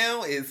right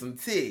now is some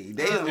tea.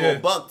 They a Yeah.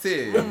 little buck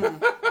too.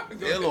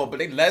 They a little, but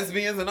they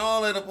lesbians and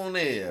all that up on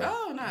there.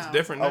 Oh no. It's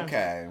different now.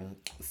 Okay,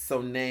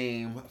 so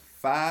name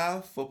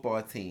 5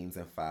 football teams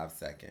in 5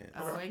 seconds.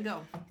 Oh, there you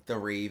go. The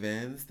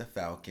Ravens, the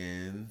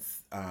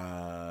Falcons,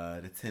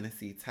 the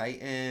Tennessee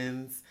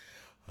Titans.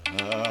 He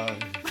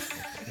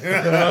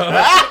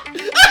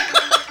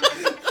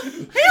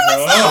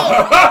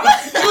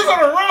was on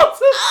a roll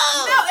too.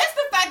 No, it's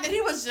the fact that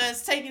he was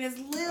just taking his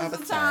little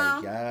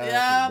time.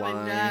 Yup,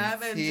 One,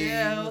 and 2, two,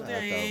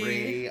 a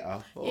 3,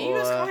 a 4. Yeah, you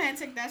just go ahead and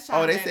take that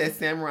shot. Oh, they man. said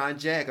Samurai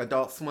Jack,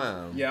 Adult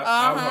Swim. Yeah,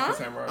 I was Uh-huh. up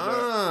to Samurai Jack.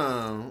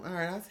 All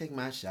right, I'll take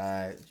my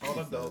shot. All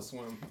Adult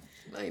Swim.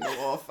 I ain't know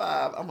all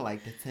 5. I'm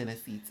like the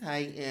Tennessee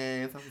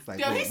Titans. I was like,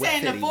 Yo, what he's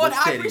saying the city? full. What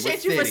I city? appreciate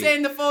What you for city?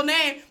 saying the full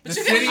name, but The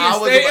you city can. I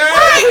and was state. about-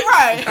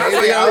 Right.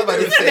 Baby, I was about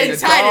to You say said the Titans,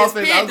 Dolphins. I was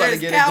about to Panthers,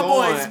 get it Cowboys,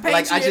 going. Like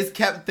I Patriots. just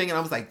kept thinking. I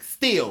was like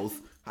Steelers.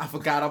 I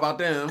forgot about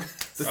them.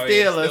 The Oh,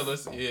 yeah, Steelers.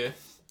 Steelers, yeah.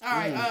 All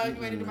right, you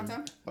ready to do my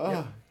time?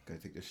 Oh, gotta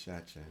take this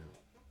shot, child.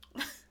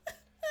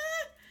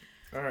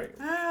 All right.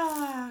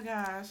 Oh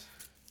gosh.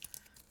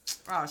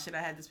 Oh shit, I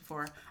had this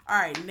before. All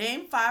right,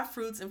 name 5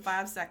 fruits in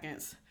 5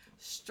 seconds: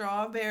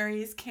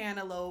 strawberries,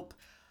 cantaloupe,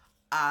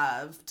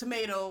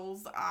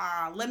 tomatoes,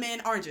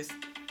 lemon, oranges.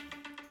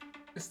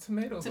 It's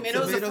tomatoes.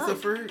 Tomatoes are Tomatoes fruit. are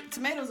fruit.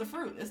 Tomatoes are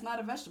fruit. It's not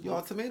a vegetable.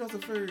 Y'all, tomatoes are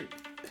fruit.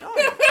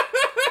 Oh.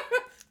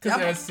 Because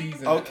Yep. that's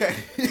season. Okay.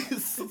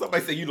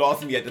 Somebody said you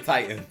lost me at the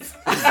Titans.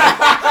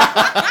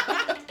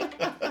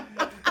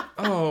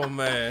 Oh,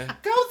 man.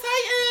 Go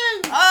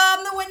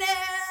Titans! The winner.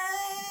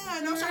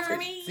 No shot for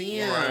me.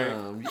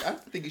 Damn. I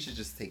think you should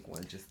just take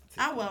one. Just. Take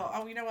I will.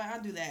 Oh, you know what?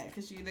 I'll do that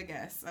because you're the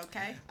guest.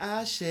 Okay.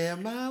 I share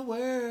my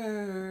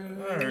word.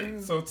 All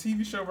right. So,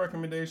 TV show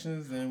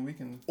recommendations, and we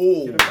can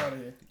Oh. get up out of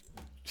here.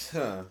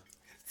 Huh.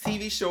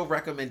 TV show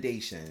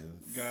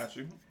recommendations. Got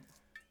you.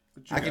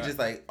 What you I could got? just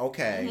like,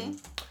 okay. Mm-hmm.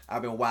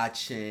 I've been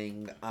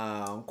watching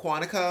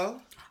Quantico.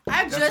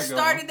 I That's just a good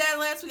one. started that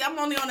last week. I'm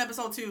only on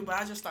episode 2, but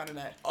I just started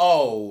that.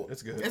 Oh,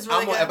 It's good. It's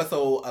really I'm on good.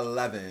 episode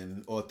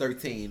 11 or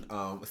 13,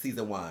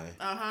 season 1.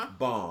 Bomb.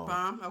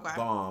 Bomb, okay.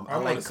 Bomb. I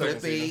want like the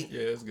second season. Clickbait. Yeah,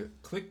 it's good.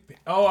 Clickbait.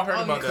 Oh, I heard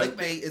Oh, about yeah, that.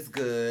 Clickbait is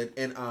good.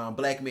 And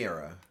Black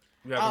Mirror.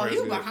 Yeah, Oh, it's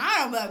you good.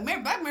 behind Black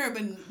Mirror. Black Mirror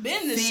been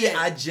this See,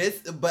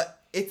 shit. but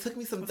it took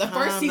me some The time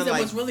first season to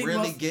like was really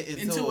most get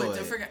into it. it.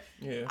 To figure.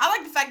 Yeah. I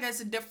like the fact that it's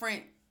a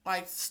different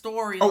like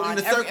story. Oh, in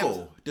the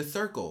circle. The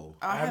circle.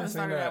 I haven't seen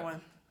started that that.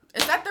 one.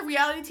 Is that the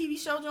reality TV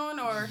show, John?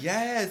 Or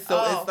Yes. So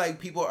Oh. it's like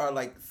people are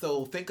like,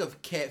 so think of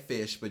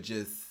Catfish, but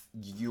just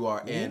you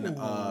are in an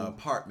Ooh.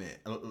 apartment,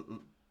 kind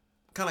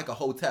of like a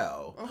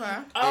hotel. okay.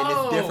 And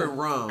Oh. it's different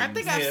rooms. I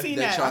think I've Yeah. seen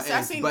that that. y'all I've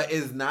in, seen. but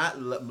it's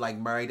not like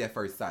Married at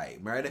First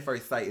Sight. Married at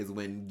First Sight is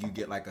when you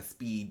get like a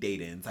speed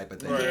dating type of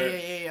thing.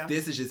 Right. Yeah.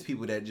 This is just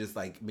people that just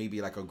like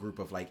maybe like a group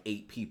of like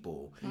 8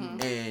 people,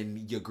 Mm-hmm.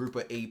 and your group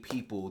of 8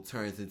 people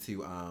turns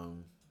into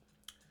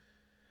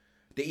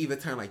they either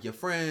turn like your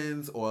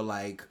friends or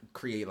like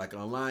create like an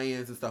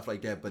alliance and stuff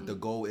like that. But the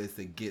goal is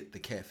to get the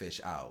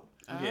catfish out.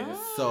 Yeah.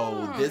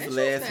 So this last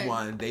Oh, interesting.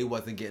 one, they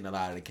wasn't getting a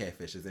lot of the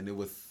catfishes, and it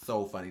was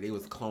so funny. They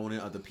was cloning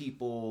other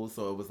people,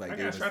 so it was like I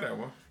they gotta was, try that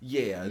one.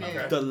 yeah.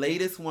 Okay. The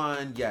latest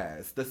one,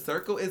 yes. The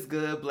Circle is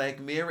good. Black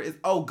Mirror is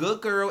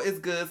Good Girl is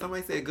good.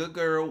 Somebody said Good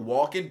Girl.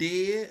 Walking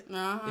Dead.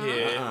 Uh-huh.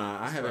 Yeah.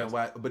 I haven't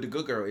watched, but the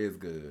Good Girl is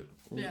good.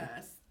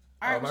 Yes.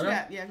 All right. Oh, What my you God.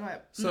 got? Yeah. Go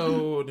ahead.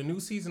 So the new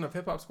season of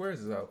Hip Hop Squares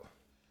is out.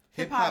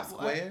 Hip Hip-hop Hop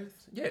what? Squares.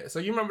 Yeah. So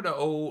you remember the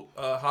old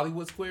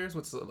Hollywood Squares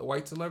with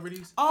white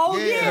celebrities? Oh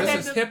Yeah. yeah. This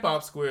that's is the- Hip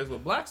Hop Squares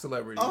with black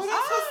celebrities. Oh, that's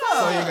Oh. what's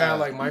So up. you got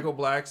like Michael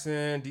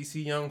Blackson,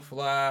 DC Young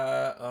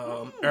Fly,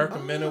 Erica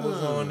Mena was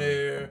on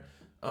there.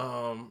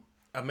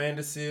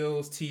 Amanda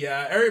Seals,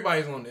 T.I.,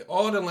 everybody's on it.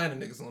 All the Atlanta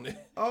niggas on it.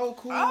 Oh,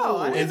 cool. Oh,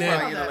 I didn't and know then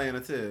that. in Atlanta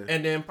too.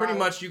 And then pretty Right.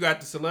 much you got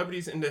the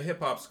celebrities in the hip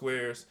hop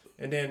squares,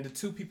 and then the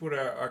two people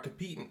that are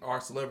competing are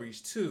celebrities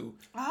too.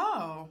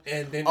 Oh.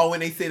 And then Oh,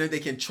 and they say that they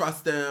can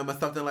trust them or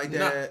something like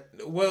that.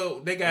 well,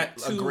 they got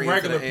two Agreeing to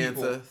regular the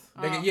people. answers.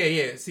 They got,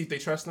 yeah. See if they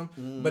trust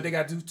them. But they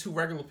got two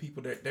regular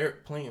people that they're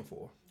playing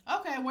for.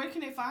 Okay, where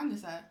can they find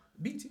this at?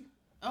 BT.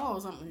 Oh,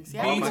 something. See,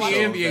 All I All don't my be BT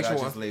watching, and shows that I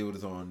VH1. just labeled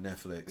is on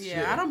Netflix.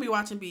 yeah, I don't be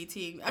watching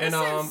BT. Ever And,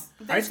 since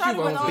they Ice started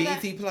Cube with owns all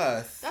BET that.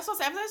 Plus. That's what I'm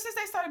saying. Ever since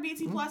they started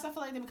BT Plus, I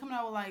feel like they've been coming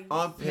out with like.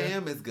 On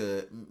Pam is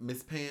good.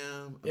 Miss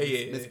Pam.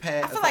 Yeah. Miss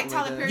Pat. I feel like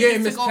Tyler Perry- Yeah, needs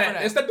to Miss go for Pat.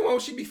 that. Is that the one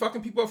where she be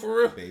fucking people up for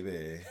real?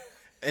 Baby.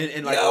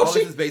 And like Yo, all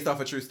she- this is based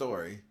off a true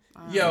story.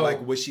 Yo,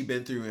 Like what she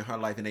been through in her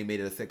life, and they made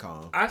it a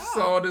sitcom. I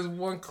saw this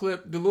one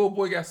clip. The little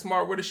boy got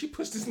smart with it. She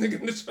pushed this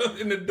nigga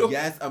in the door.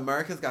 Yes,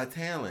 America's Got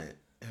Talent.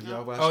 Have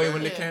y'all watched Oh yeah, that?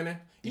 with Nick Yeah. Cannon.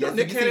 You Yes, know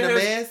Nick have you seen Cannon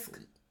The has- Mask?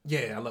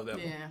 Yeah, I love that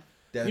one. Yeah.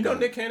 That's You know dope.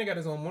 Nick Cannon got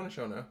his own morning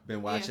show now.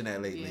 Been watching Yeah.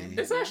 that lately.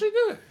 Yeah. It's actually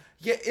good.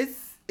 Yeah,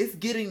 it's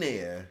getting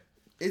there.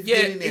 It's Yeah,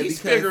 getting there he's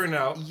because, figuring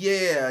out.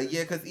 Yeah,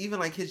 because even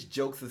like his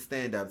jokes and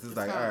stand-ups, it's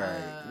like, all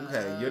right,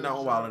 okay, you're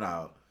not wilding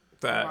out.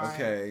 Facts. Right.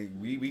 Okay,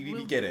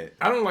 we get it.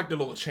 I don't like the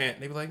little chant.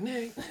 They be like,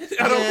 Nick.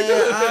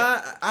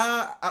 I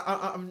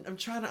don't. I'm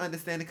trying to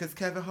understand it because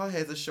Kevin Hart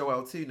has a show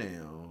out too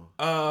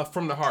now.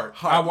 From the heart.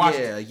 I watched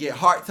it. Yeah,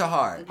 Heart to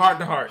Heart. Heart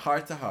to heart.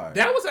 Heart to Heart.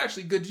 That was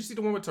actually good. Did you see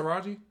the one with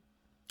Taraji?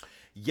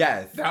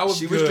 Yes, That was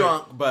she was good.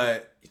 drunk,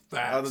 but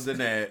Facts. other than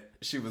that,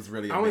 she was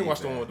really. I only amazing.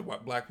 watched the one with the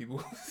black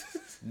people.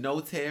 No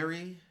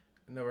Terry.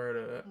 Never heard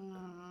of that.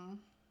 Mm-hmm.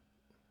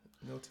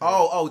 No Terry.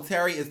 Oh,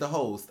 Terry is the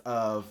host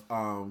of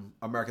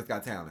America's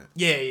Got Talent.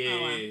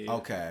 Yeah.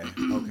 Okay.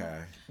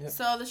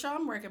 So the show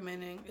I'm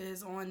recommending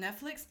is on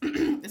Netflix.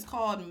 It's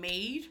called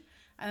Made.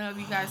 I don't know if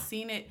you guys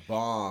seen it.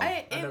 Bomb.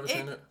 I never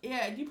seen it.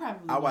 Yeah, you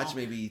probably. I watched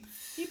won't. maybe.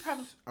 You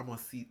probably. I'm on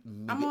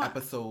I'm on-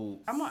 episode.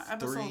 I'm on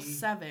episode 3.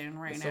 7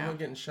 right Is now. someone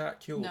getting shot,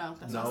 killed? No,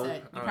 that's No. what I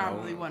said. You Oh,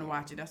 probably no. wouldn't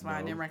watch it. That's why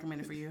I No. didn't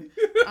recommend it for you.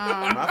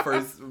 My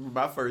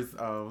first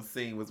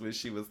scene was when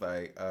she was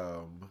like,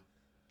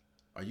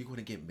 "Are you going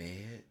to get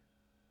mad?"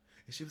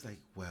 And she was like,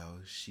 "Well,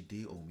 she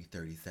did owe me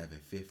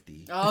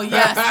 $37.50." Oh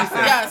yes,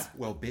 yes.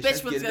 Well, bitch, Bitch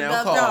let's was get in gonna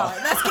our dog.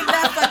 car. Let's get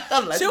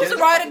that. Let's She get was in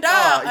a ride or our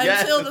die car,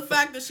 yes. until the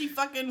fact that she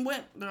fucking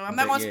went. No, I'm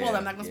not gonna spoil it.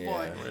 I'm not gonna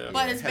spoil it. Yeah.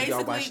 But it's Have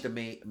y'all basically. watched the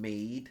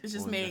Maid? It's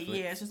just on made, Netflix?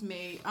 yeah. It's just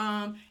made.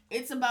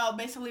 It's about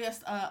basically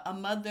a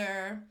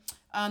mother,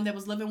 that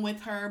was living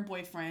with her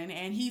boyfriend,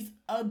 and he's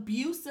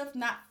abusive,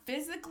 not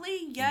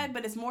physically yet,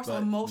 but it's more so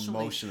But emotionally.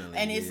 emotionally,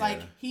 And it's yeah.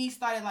 like he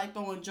started like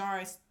throwing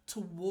jars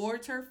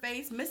towards her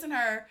face, missing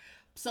her.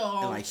 So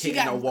And like she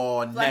hitting got a wall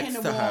like, next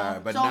hitting to the wall.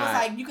 her, but so not. it's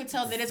like you could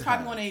tell that it's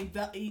probably her.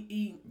 going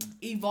to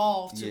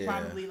evolve to Yeah.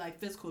 probably like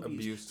physical abuse.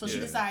 Abuse, So she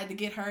yeah. decided to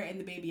get her and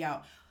the baby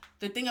out.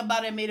 The thing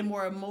about it made it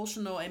more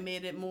emotional and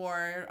made it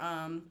more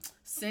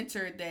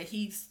centered that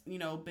he's,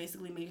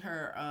 basically made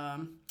her,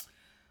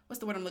 what's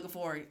the word I'm looking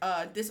for?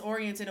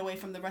 Disoriented away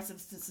from the rest of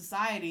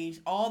society.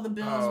 All the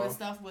bills and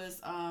stuff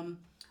was,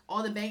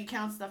 all the bank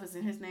account stuff is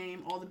in his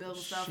name. All the bills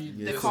and stuff. She-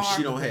 the Yeah, so car.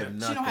 she don't have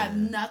nothing. She don't have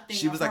nothing.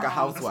 She was of like a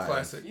her own. That's housewife.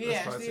 classic. Yeah,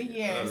 That's classic.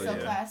 it's so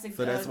classic.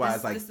 So that's why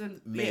it's like this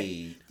and-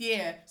 Made.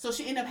 Yeah. So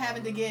she ended up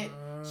having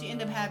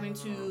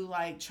to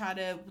like try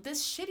to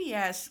this shitty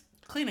ass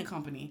cleaning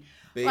company.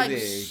 Baby, Like, that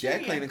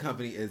shitty cleaning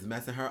company is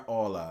messing her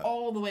all up.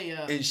 all the way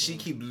up. And she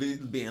keep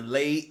being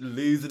late,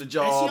 losing the And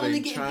job, she only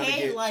and getting trying to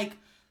paid get. like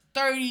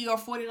 $30 or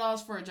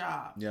 $40 for a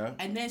job. Yeah.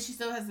 And then she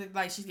still has to,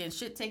 like, she's getting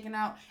shit taken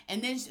out. And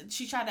then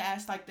she tried to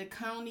ask like the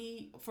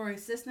county for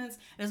assistance.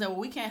 And it's like, well,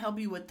 we can't help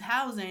you with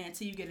housing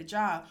until you get a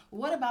job.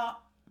 Well, what about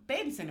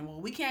babysitting? Well,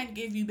 we can't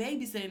give you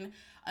babysitting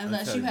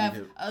unless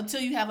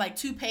until you have like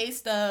 2 pay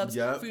stubs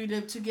Yep. for you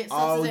to get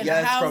Oh, substance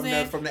yes,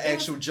 housing. from the It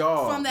was- actual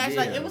job. From the actual,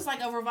 like, Yeah. it was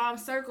like a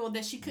revolving circle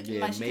that she couldn't, Yeah,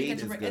 like, she Maid couldn't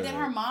is get to. And then good.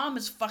 her mom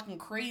is fucking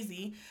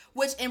crazy,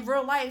 which in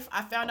real life,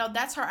 I found out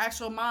that's her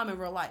actual mom in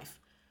real life.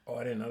 Oh,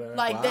 I didn't know that.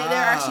 Like they're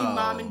actually Wow.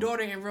 mom and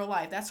daughter in real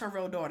life. That's her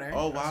real daughter.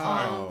 Oh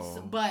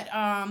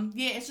wow.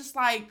 Yeah, it's just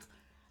like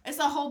it's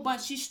a whole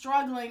bunch. She's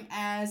struggling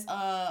as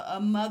a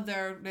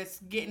mother that's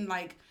getting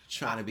like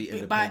Trying to be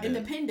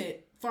independent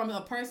from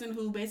a person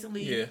who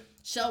basically Yeah.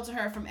 shelter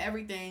her from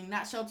everything,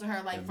 not shelter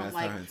her like And from messed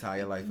like her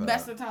entire life up.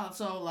 best of time.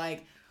 So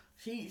like.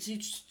 He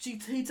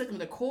took him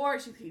to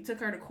court. He took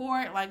her to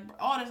court, like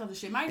all this other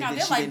shit. Mind And now then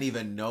they're she like didn't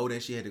even know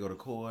that she had to go to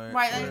court.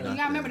 right. or Like, you nothing.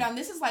 gotta remember now.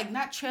 This is like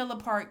not trailer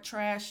park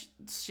trash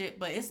shit,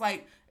 but it's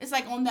like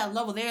on that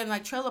level. They're in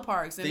like trailer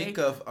parks. And Think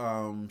of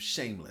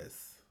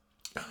Shameless.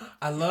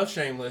 I love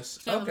Shameless.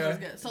 Shameless Okay. is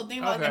good. So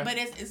think about Okay. that, but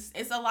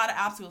it's a lot of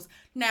obstacles.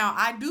 Now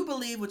I do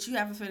believe what you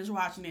haven't finished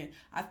watching it.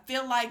 I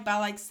feel like by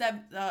like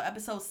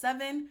episode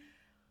 7,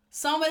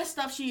 some of the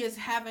stuff she is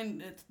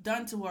having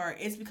done to her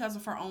is because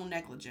of her own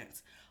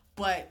negligence.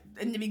 But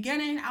in the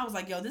beginning, I was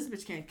like, yo, this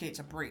bitch can't catch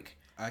a break.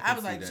 I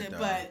was like, shit.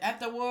 But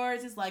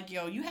afterwards, it's like,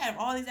 yo, you have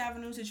all these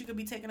avenues that you could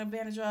be taking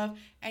advantage of,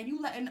 and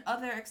you letting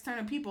other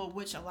external people,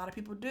 which a lot of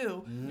people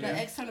do,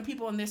 the external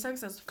people in their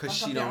circles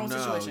fuck up their own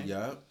situation.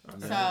 Yep.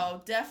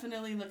 So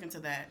definitely look into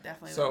that.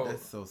 Definitely. So,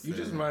 That's so you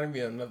just sad. reminded me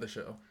of another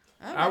show.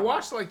 Okay. I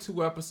watched like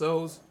 2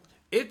 episodes.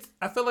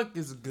 I feel like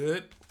it's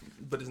good,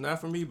 but it's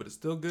not for me. But it's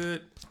still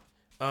good.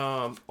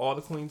 All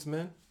the Queen's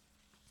Men.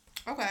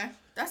 Okay,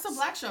 that's a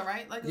black show,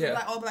 right? Like, it's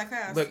Yeah. all black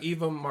cast. Like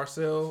Eva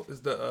Marcel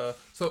is the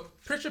so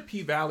picture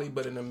P Valley,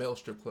 but in a male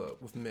strip club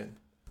with men.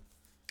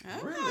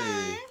 Okay.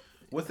 Really?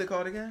 What's it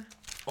called again?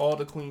 All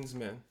the Queen's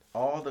Men.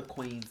 All the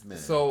Queen's Men.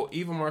 So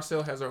Eva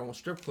Marcel has her own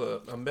strip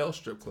club, a male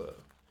strip club,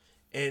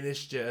 and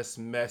it's just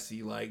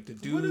messy. Like the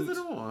dudes. What is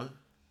it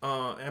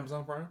on?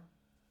 Amazon Prime,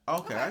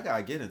 Okay, I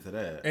gotta get into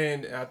that.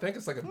 and I think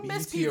it's like a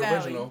Miss BET P Valley.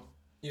 original.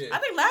 Yeah. I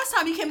think last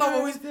time you came over,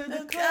 we was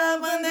the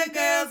club when the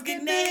girls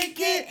get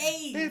naked.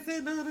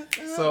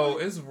 Ayy. So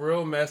it's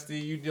real messy.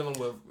 You dealing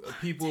with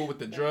people with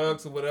the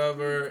drugs or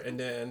whatever, and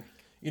then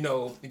you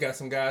got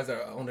some guys that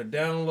are on the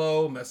down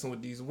low, messing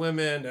with these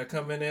women that are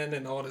coming in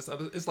and all this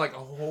other. It's like a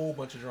whole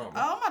bunch of drama.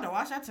 Oh, I'm about to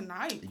watch that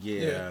tonight.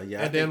 Yeah. And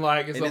I then, think-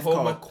 like, it's and a it's whole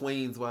called bunch-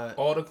 Queens. What?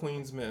 All the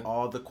Queen's Men.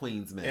 All the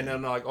Queen's Men. And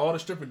then like all the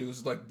stripper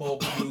dudes, like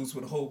bulk dudes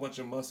with a whole bunch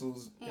of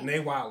muscles, and they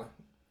wildin'.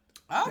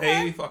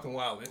 Okay. They fucking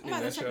wildin' I'm in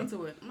about that to check show.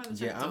 into it. I'm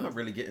I'm gonna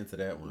really get into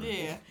that one.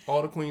 Yeah.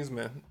 All the Queen's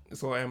Men.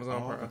 It's on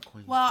Amazon All Prime. the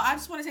Queens. Well, I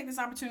just want to take this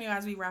opportunity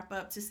as we wrap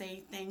up to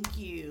say thank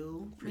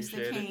you,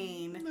 Appreciate Mr. it.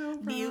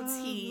 Kane.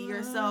 Beauty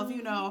yourself.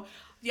 Y'all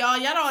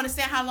don't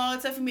understand how long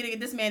it took for me to get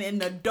this man in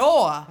the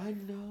door. I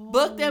know.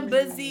 Booked and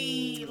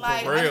busy,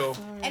 like, real.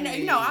 and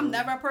I'm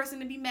never a person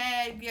to be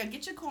mad. Yeah,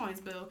 get your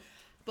coins, Bill.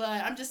 But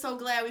I'm just so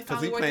glad we Because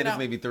finally we worked played it this out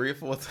maybe 3 or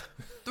 4 times.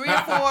 3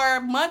 or 4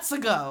 months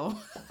ago.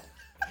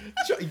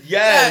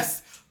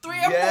 Yes. 3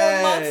 or 4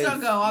 Yes. months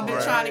ago, I've been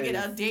Right. trying to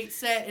get a date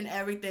set and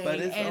everything. But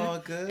it's and all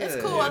good. It's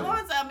cool. As long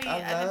as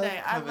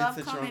I love love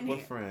to coming drunk here.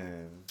 with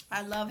friends.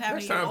 I love having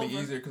Next you time over. will be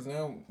easier because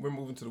now we're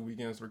moving to the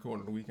weekends,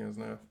 recording the weekends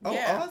now. Oh,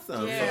 Yeah.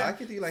 awesome. Yeah. So I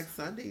could do like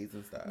Sundays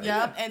and stuff.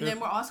 Yep, and Yeah. then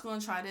we're also going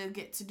to try to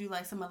get to do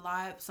like some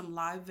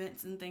live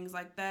events and things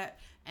like that,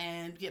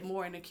 and get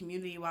more in the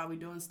community while we're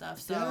doing stuff.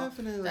 So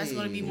Definitely. that's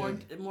going to be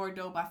more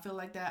dope. I feel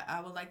like that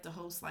I would like to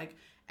host like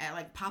at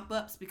like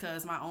pop-ups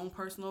because my own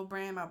personal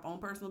brand, my own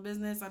personal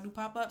business, I do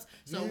pop-ups.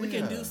 So we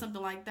can Yeah. do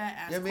something like that.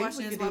 Ask Yeah, maybe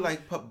questions. we could do while-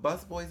 like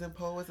Bus Boys and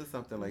Poets or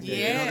something like that.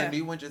 Yeah. The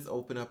new one just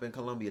opened up in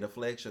Columbia, the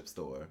flagship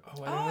store.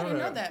 Oh, I didn't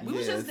know that. We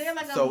was just there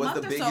like a so month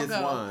it's the or so biggest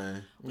ago.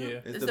 one. Yeah.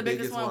 It's the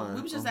biggest one.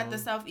 We was just at the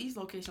Southeast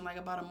location like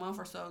about a month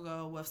or so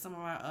ago with some of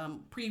our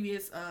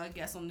previous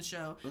guests on the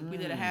show. We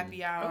did a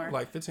happy hour.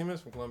 Like 15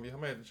 minutes from Columbia. I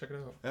might have to check it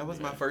out. That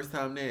was my first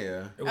time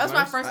there. It That was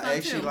my nice? first I time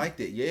actually too. liked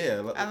it. Yeah,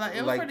 It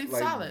was pretty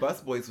solid.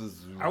 Bus Boys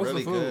was How was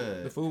really the food?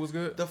 good. The food was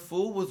good. The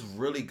food was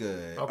really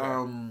good.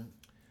 Okay.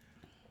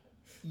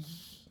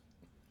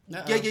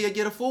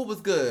 Yeah. The food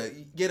was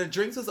good. Yeah, the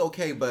drinks was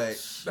okay, but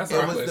That's it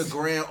our was place. the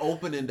grand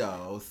opening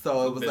though,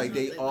 so it was like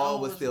they It all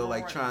was was still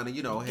like more trying to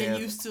Get have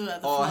used to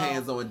it, the all flow.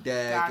 hands on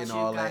deck Got and you,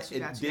 all got that. you,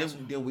 And got you, got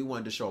you. then we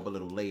wanted to show up a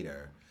little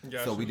later,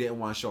 Got so you. we didn't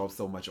want to show up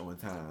so much on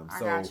time. I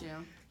So got you.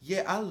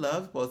 yeah, I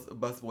love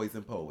Bus Boys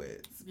and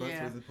Poets. Bus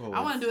Yeah, Boys and Poets.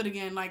 I want to do it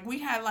again. Like we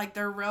had like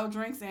their real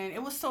drinks and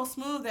it was so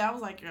smooth that I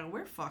was like, yo,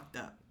 we're fucked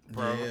up.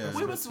 Bro, Yeah. that's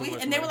We too was sweet,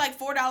 much and they were money.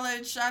 like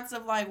 $4 shots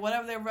of like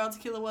whatever their real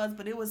tequila was,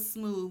 but it was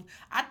smooth.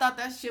 I thought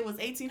that shit was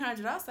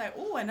 $1,800. I was like,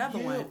 ooh, another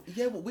one.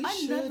 Yeah, but we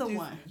should Another do.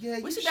 one. Yeah,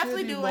 We you should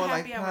definitely do a more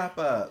happy like hour.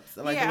 pop-ups,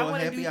 like Yeah, I a little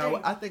wanna happy do hour.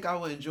 things. I think I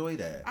would enjoy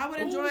that. I would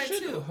Ooh, enjoy we it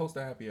should too. host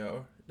a happy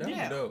hour. That'd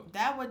Yeah, be dope.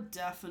 that would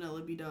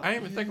definitely be dope. I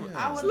ain't even think about Yeah.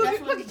 it. I would Look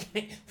definitely- at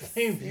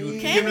Kane Beauty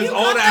Kane giving us Beauty,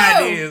 all come the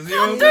through. ideas. You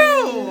Come know what I'm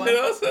through. saying? You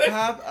know what I'm saying?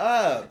 Pop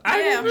up. I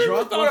Yeah. ain't even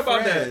Drunk thought with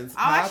about friends.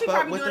 I'll actually Pop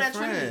up probably with do the it at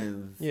Trinity.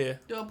 friends. that. Yeah.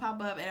 Do a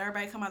pop up and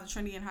everybody come out to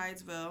Trinity in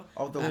Hyattsville.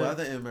 Oh, the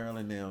weather in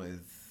Maryland now is.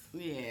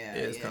 Yeah,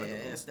 It's kind of good.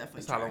 it's definitely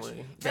It's trash.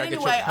 Halloween. But Gotta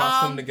anyway, get your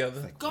costume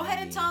together. Go ahead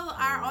and tell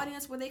our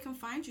audience where they can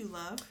find you,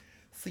 love.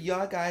 So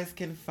y'all guys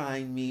can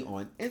find me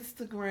on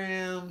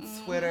Instagram,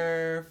 Mm-hmm.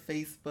 Twitter,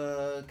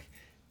 Facebook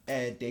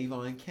at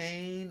Davon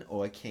Kane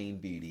or Kane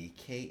Beauty.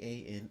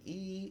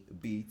 KaneBT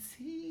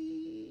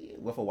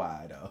with a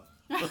Y though.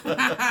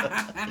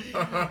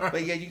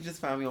 But yeah, you can just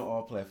find me on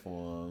all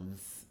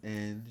platforms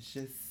and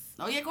just.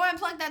 Oh yeah, go ahead and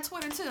plug that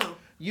Twitter too.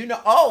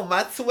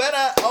 My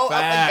Twitter. Oh,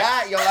 Facts.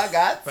 I forgot, y'all. I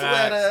got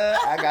Facts. Twitter.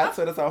 I got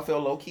Twitter, so I feel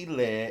low key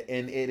lit,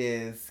 and it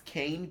is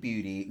Kane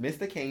Beauty,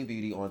 Mr. Kane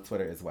Beauty on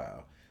Twitter as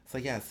well. So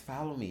yes,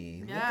 follow me.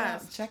 Look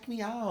Yes. out, check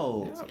me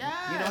out.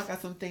 Yes. You know, I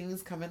got some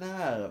things coming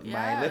up. Yes.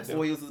 My lip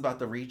oils is about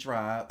to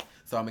re-drop,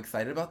 so I'm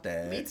excited about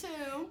that. Me too.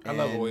 I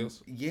love And,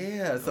 oils.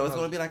 Yeah, so it's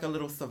gonna be like a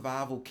little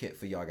survival kit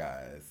for y'all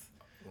guys.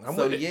 I'm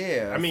So, with it.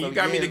 yeah, I mean, so, you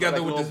got me yeah, together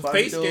like with little the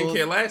face bundles.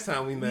 skincare last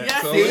time we met.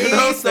 Yeah. So, See, you know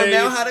what I'm so saying?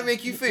 now how to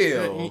make you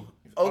feel?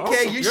 Okay,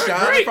 Awesome. you You're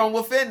shining great. from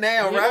within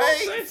now, You know what I'm right?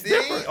 saying? It's See,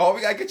 different. oh,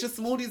 we gotta get your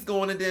smoothies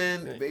going, and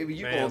then, baby,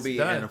 you Man, gonna it's be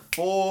done. in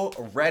full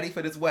ready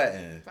for this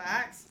wedding.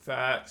 Facts.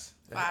 Facts.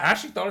 Facts. I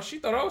actually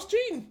thought I was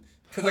cheating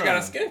because I got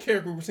a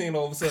skincare routine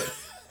all of a sudden.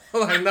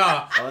 Like,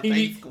 nah, Oh, you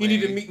need thanks, to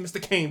Queen. meet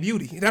Mr. Kane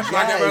Beauty. That's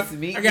why Yes, I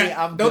meet got. me.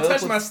 I'm Don't good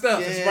touch with my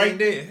stuff. It's skin. right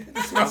there.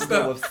 It's my I'm good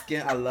stuff. with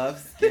skin. I love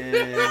skin.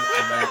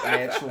 I like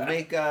natural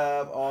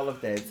makeup. All of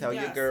that. Tell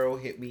your Yes. girl,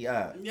 hit me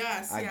up.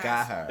 Yes, I yes.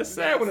 got her. It's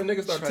sad when a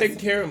nigga start Trust taking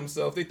me. care of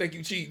himself. They think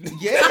you cheating.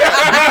 Yeah,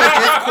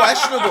 because it's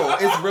questionable.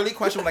 It's really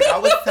questionable. Like I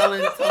was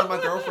telling my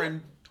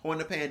girlfriend during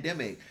the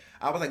pandemic,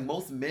 I was like,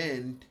 most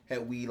men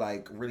that we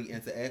like really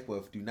interact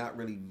with do not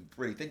really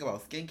think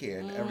about skincare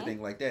and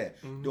everything like that.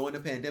 During the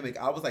pandemic,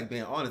 I was like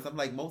being honest. I'm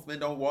like, most men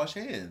don't wash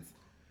hands.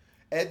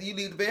 After you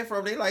leave the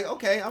bathroom, they like,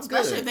 okay, I'm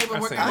Especially if good. they were I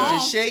working seen at that. I home.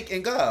 just shake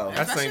and go.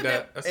 I Especially seen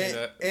that. I seen And-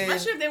 that. and-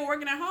 Especially if they were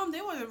working at home,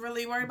 they wasn't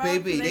really worried about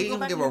it. baby, they go don't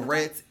back give and a use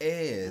the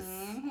rat's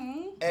ass.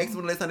 Ask them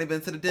when the last time they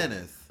been to the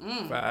dentist.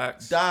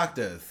 Facts.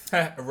 Doctors.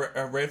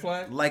 A red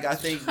flag? Like I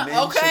think men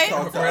Okay. should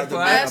talk to Red other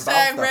flag. men about Hashtag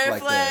stuff red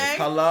like flag. this.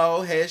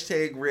 Hello,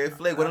 hashtag red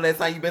flag. When the last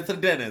time you been to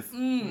the dentist?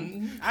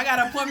 I got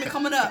an appointment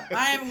coming up.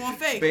 I ain't even gonna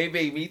fake.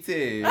 Baby, me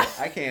too.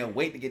 I can't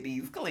wait to get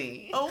these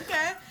clean.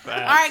 Okay. All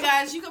right,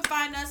 guys. You can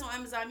find us on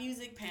Amazon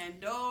Music,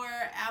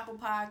 Pandora, Apple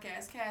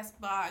Podcasts,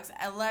 Castbox,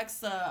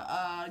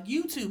 Alexa,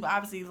 YouTube.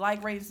 Obviously,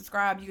 like, rate, and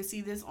subscribe. You can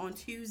see this on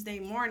Tuesday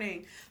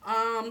morning.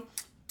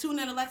 Tune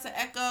in, Alexa,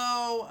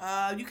 Echo.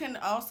 You can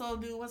also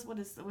do what's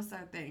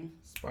that thing?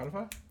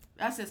 Spotify?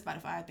 I said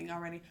Spotify, I think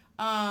already.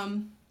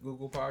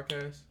 Google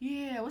Podcasts?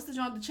 Yeah. What's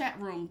the chat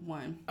room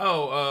one?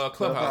 Oh,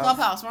 Clubhouse.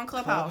 Clubhouse. We're on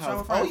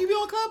Clubhouse. Oh, you be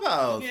on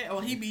Clubhouse? Yeah.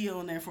 Well, he be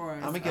on there for us.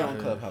 I'm gonna get on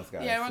Clubhouse,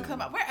 guys. Yeah, we're on soon.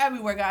 Clubhouse. We're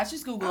everywhere, guys.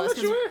 Just Google I'll us.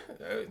 let you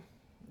in.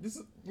 This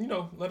is,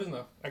 let us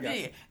know. I got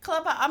Yeah, you.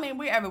 Clubhouse. I mean,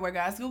 we're everywhere,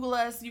 guys. Google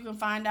us. You can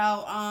find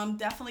out.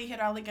 Definitely hit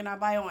our link in our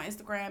bio on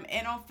Instagram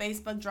and on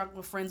Facebook. Drunk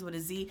with Friends with a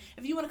Z.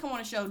 If you want to come on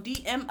the show,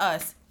 DM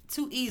us.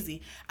 Too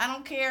easy. I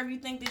don't care if you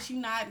think that you're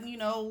not,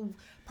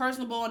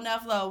 personable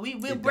enough. Though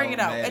we'll bring it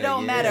don't out. It matter,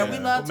 don't matter. yeah. We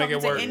love We'll make talking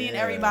it to work. any and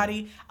Yeah.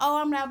 everybody. Oh,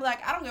 I'm not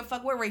black. I don't give a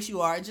fuck what race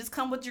you are. Just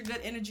come with your good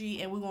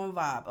energy and we're gonna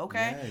vibe.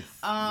 Okay. Yes, yes.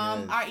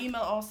 Our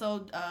email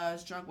also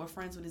is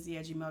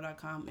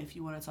drunkwithfriendswithaz@gmail.com if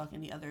you want to talk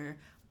any other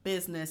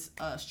business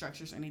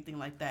structures or anything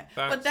like that.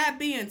 Facts. But that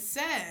being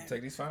said,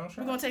 Take these final shots.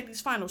 we're gonna take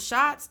these final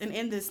shots and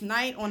end this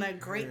night on a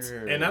great.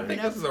 And I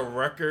think this is a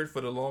record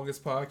for the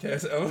longest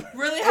podcast ever.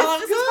 Really, how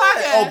long is this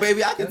Good. podcast? Oh,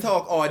 baby, I can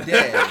talk all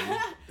day.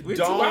 We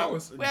 2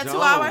 hours. We had 2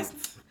 don't. hours?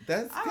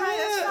 That's All good.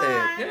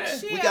 right,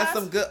 that's fine. Yeah. We got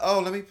some good.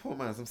 Oh, let me pull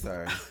mine. I'm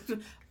sorry.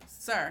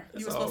 Sir, you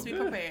It's were all supposed to be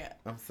good. prepared.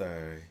 I'm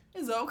sorry.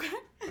 It's okay.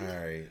 All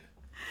right.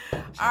 All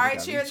right,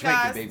 got me cheers,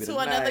 drinking, guys, baby, to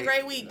another tonight.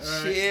 great week.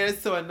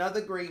 Cheers to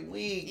another great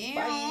week. Ew.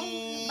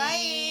 Bye.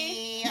 Bye.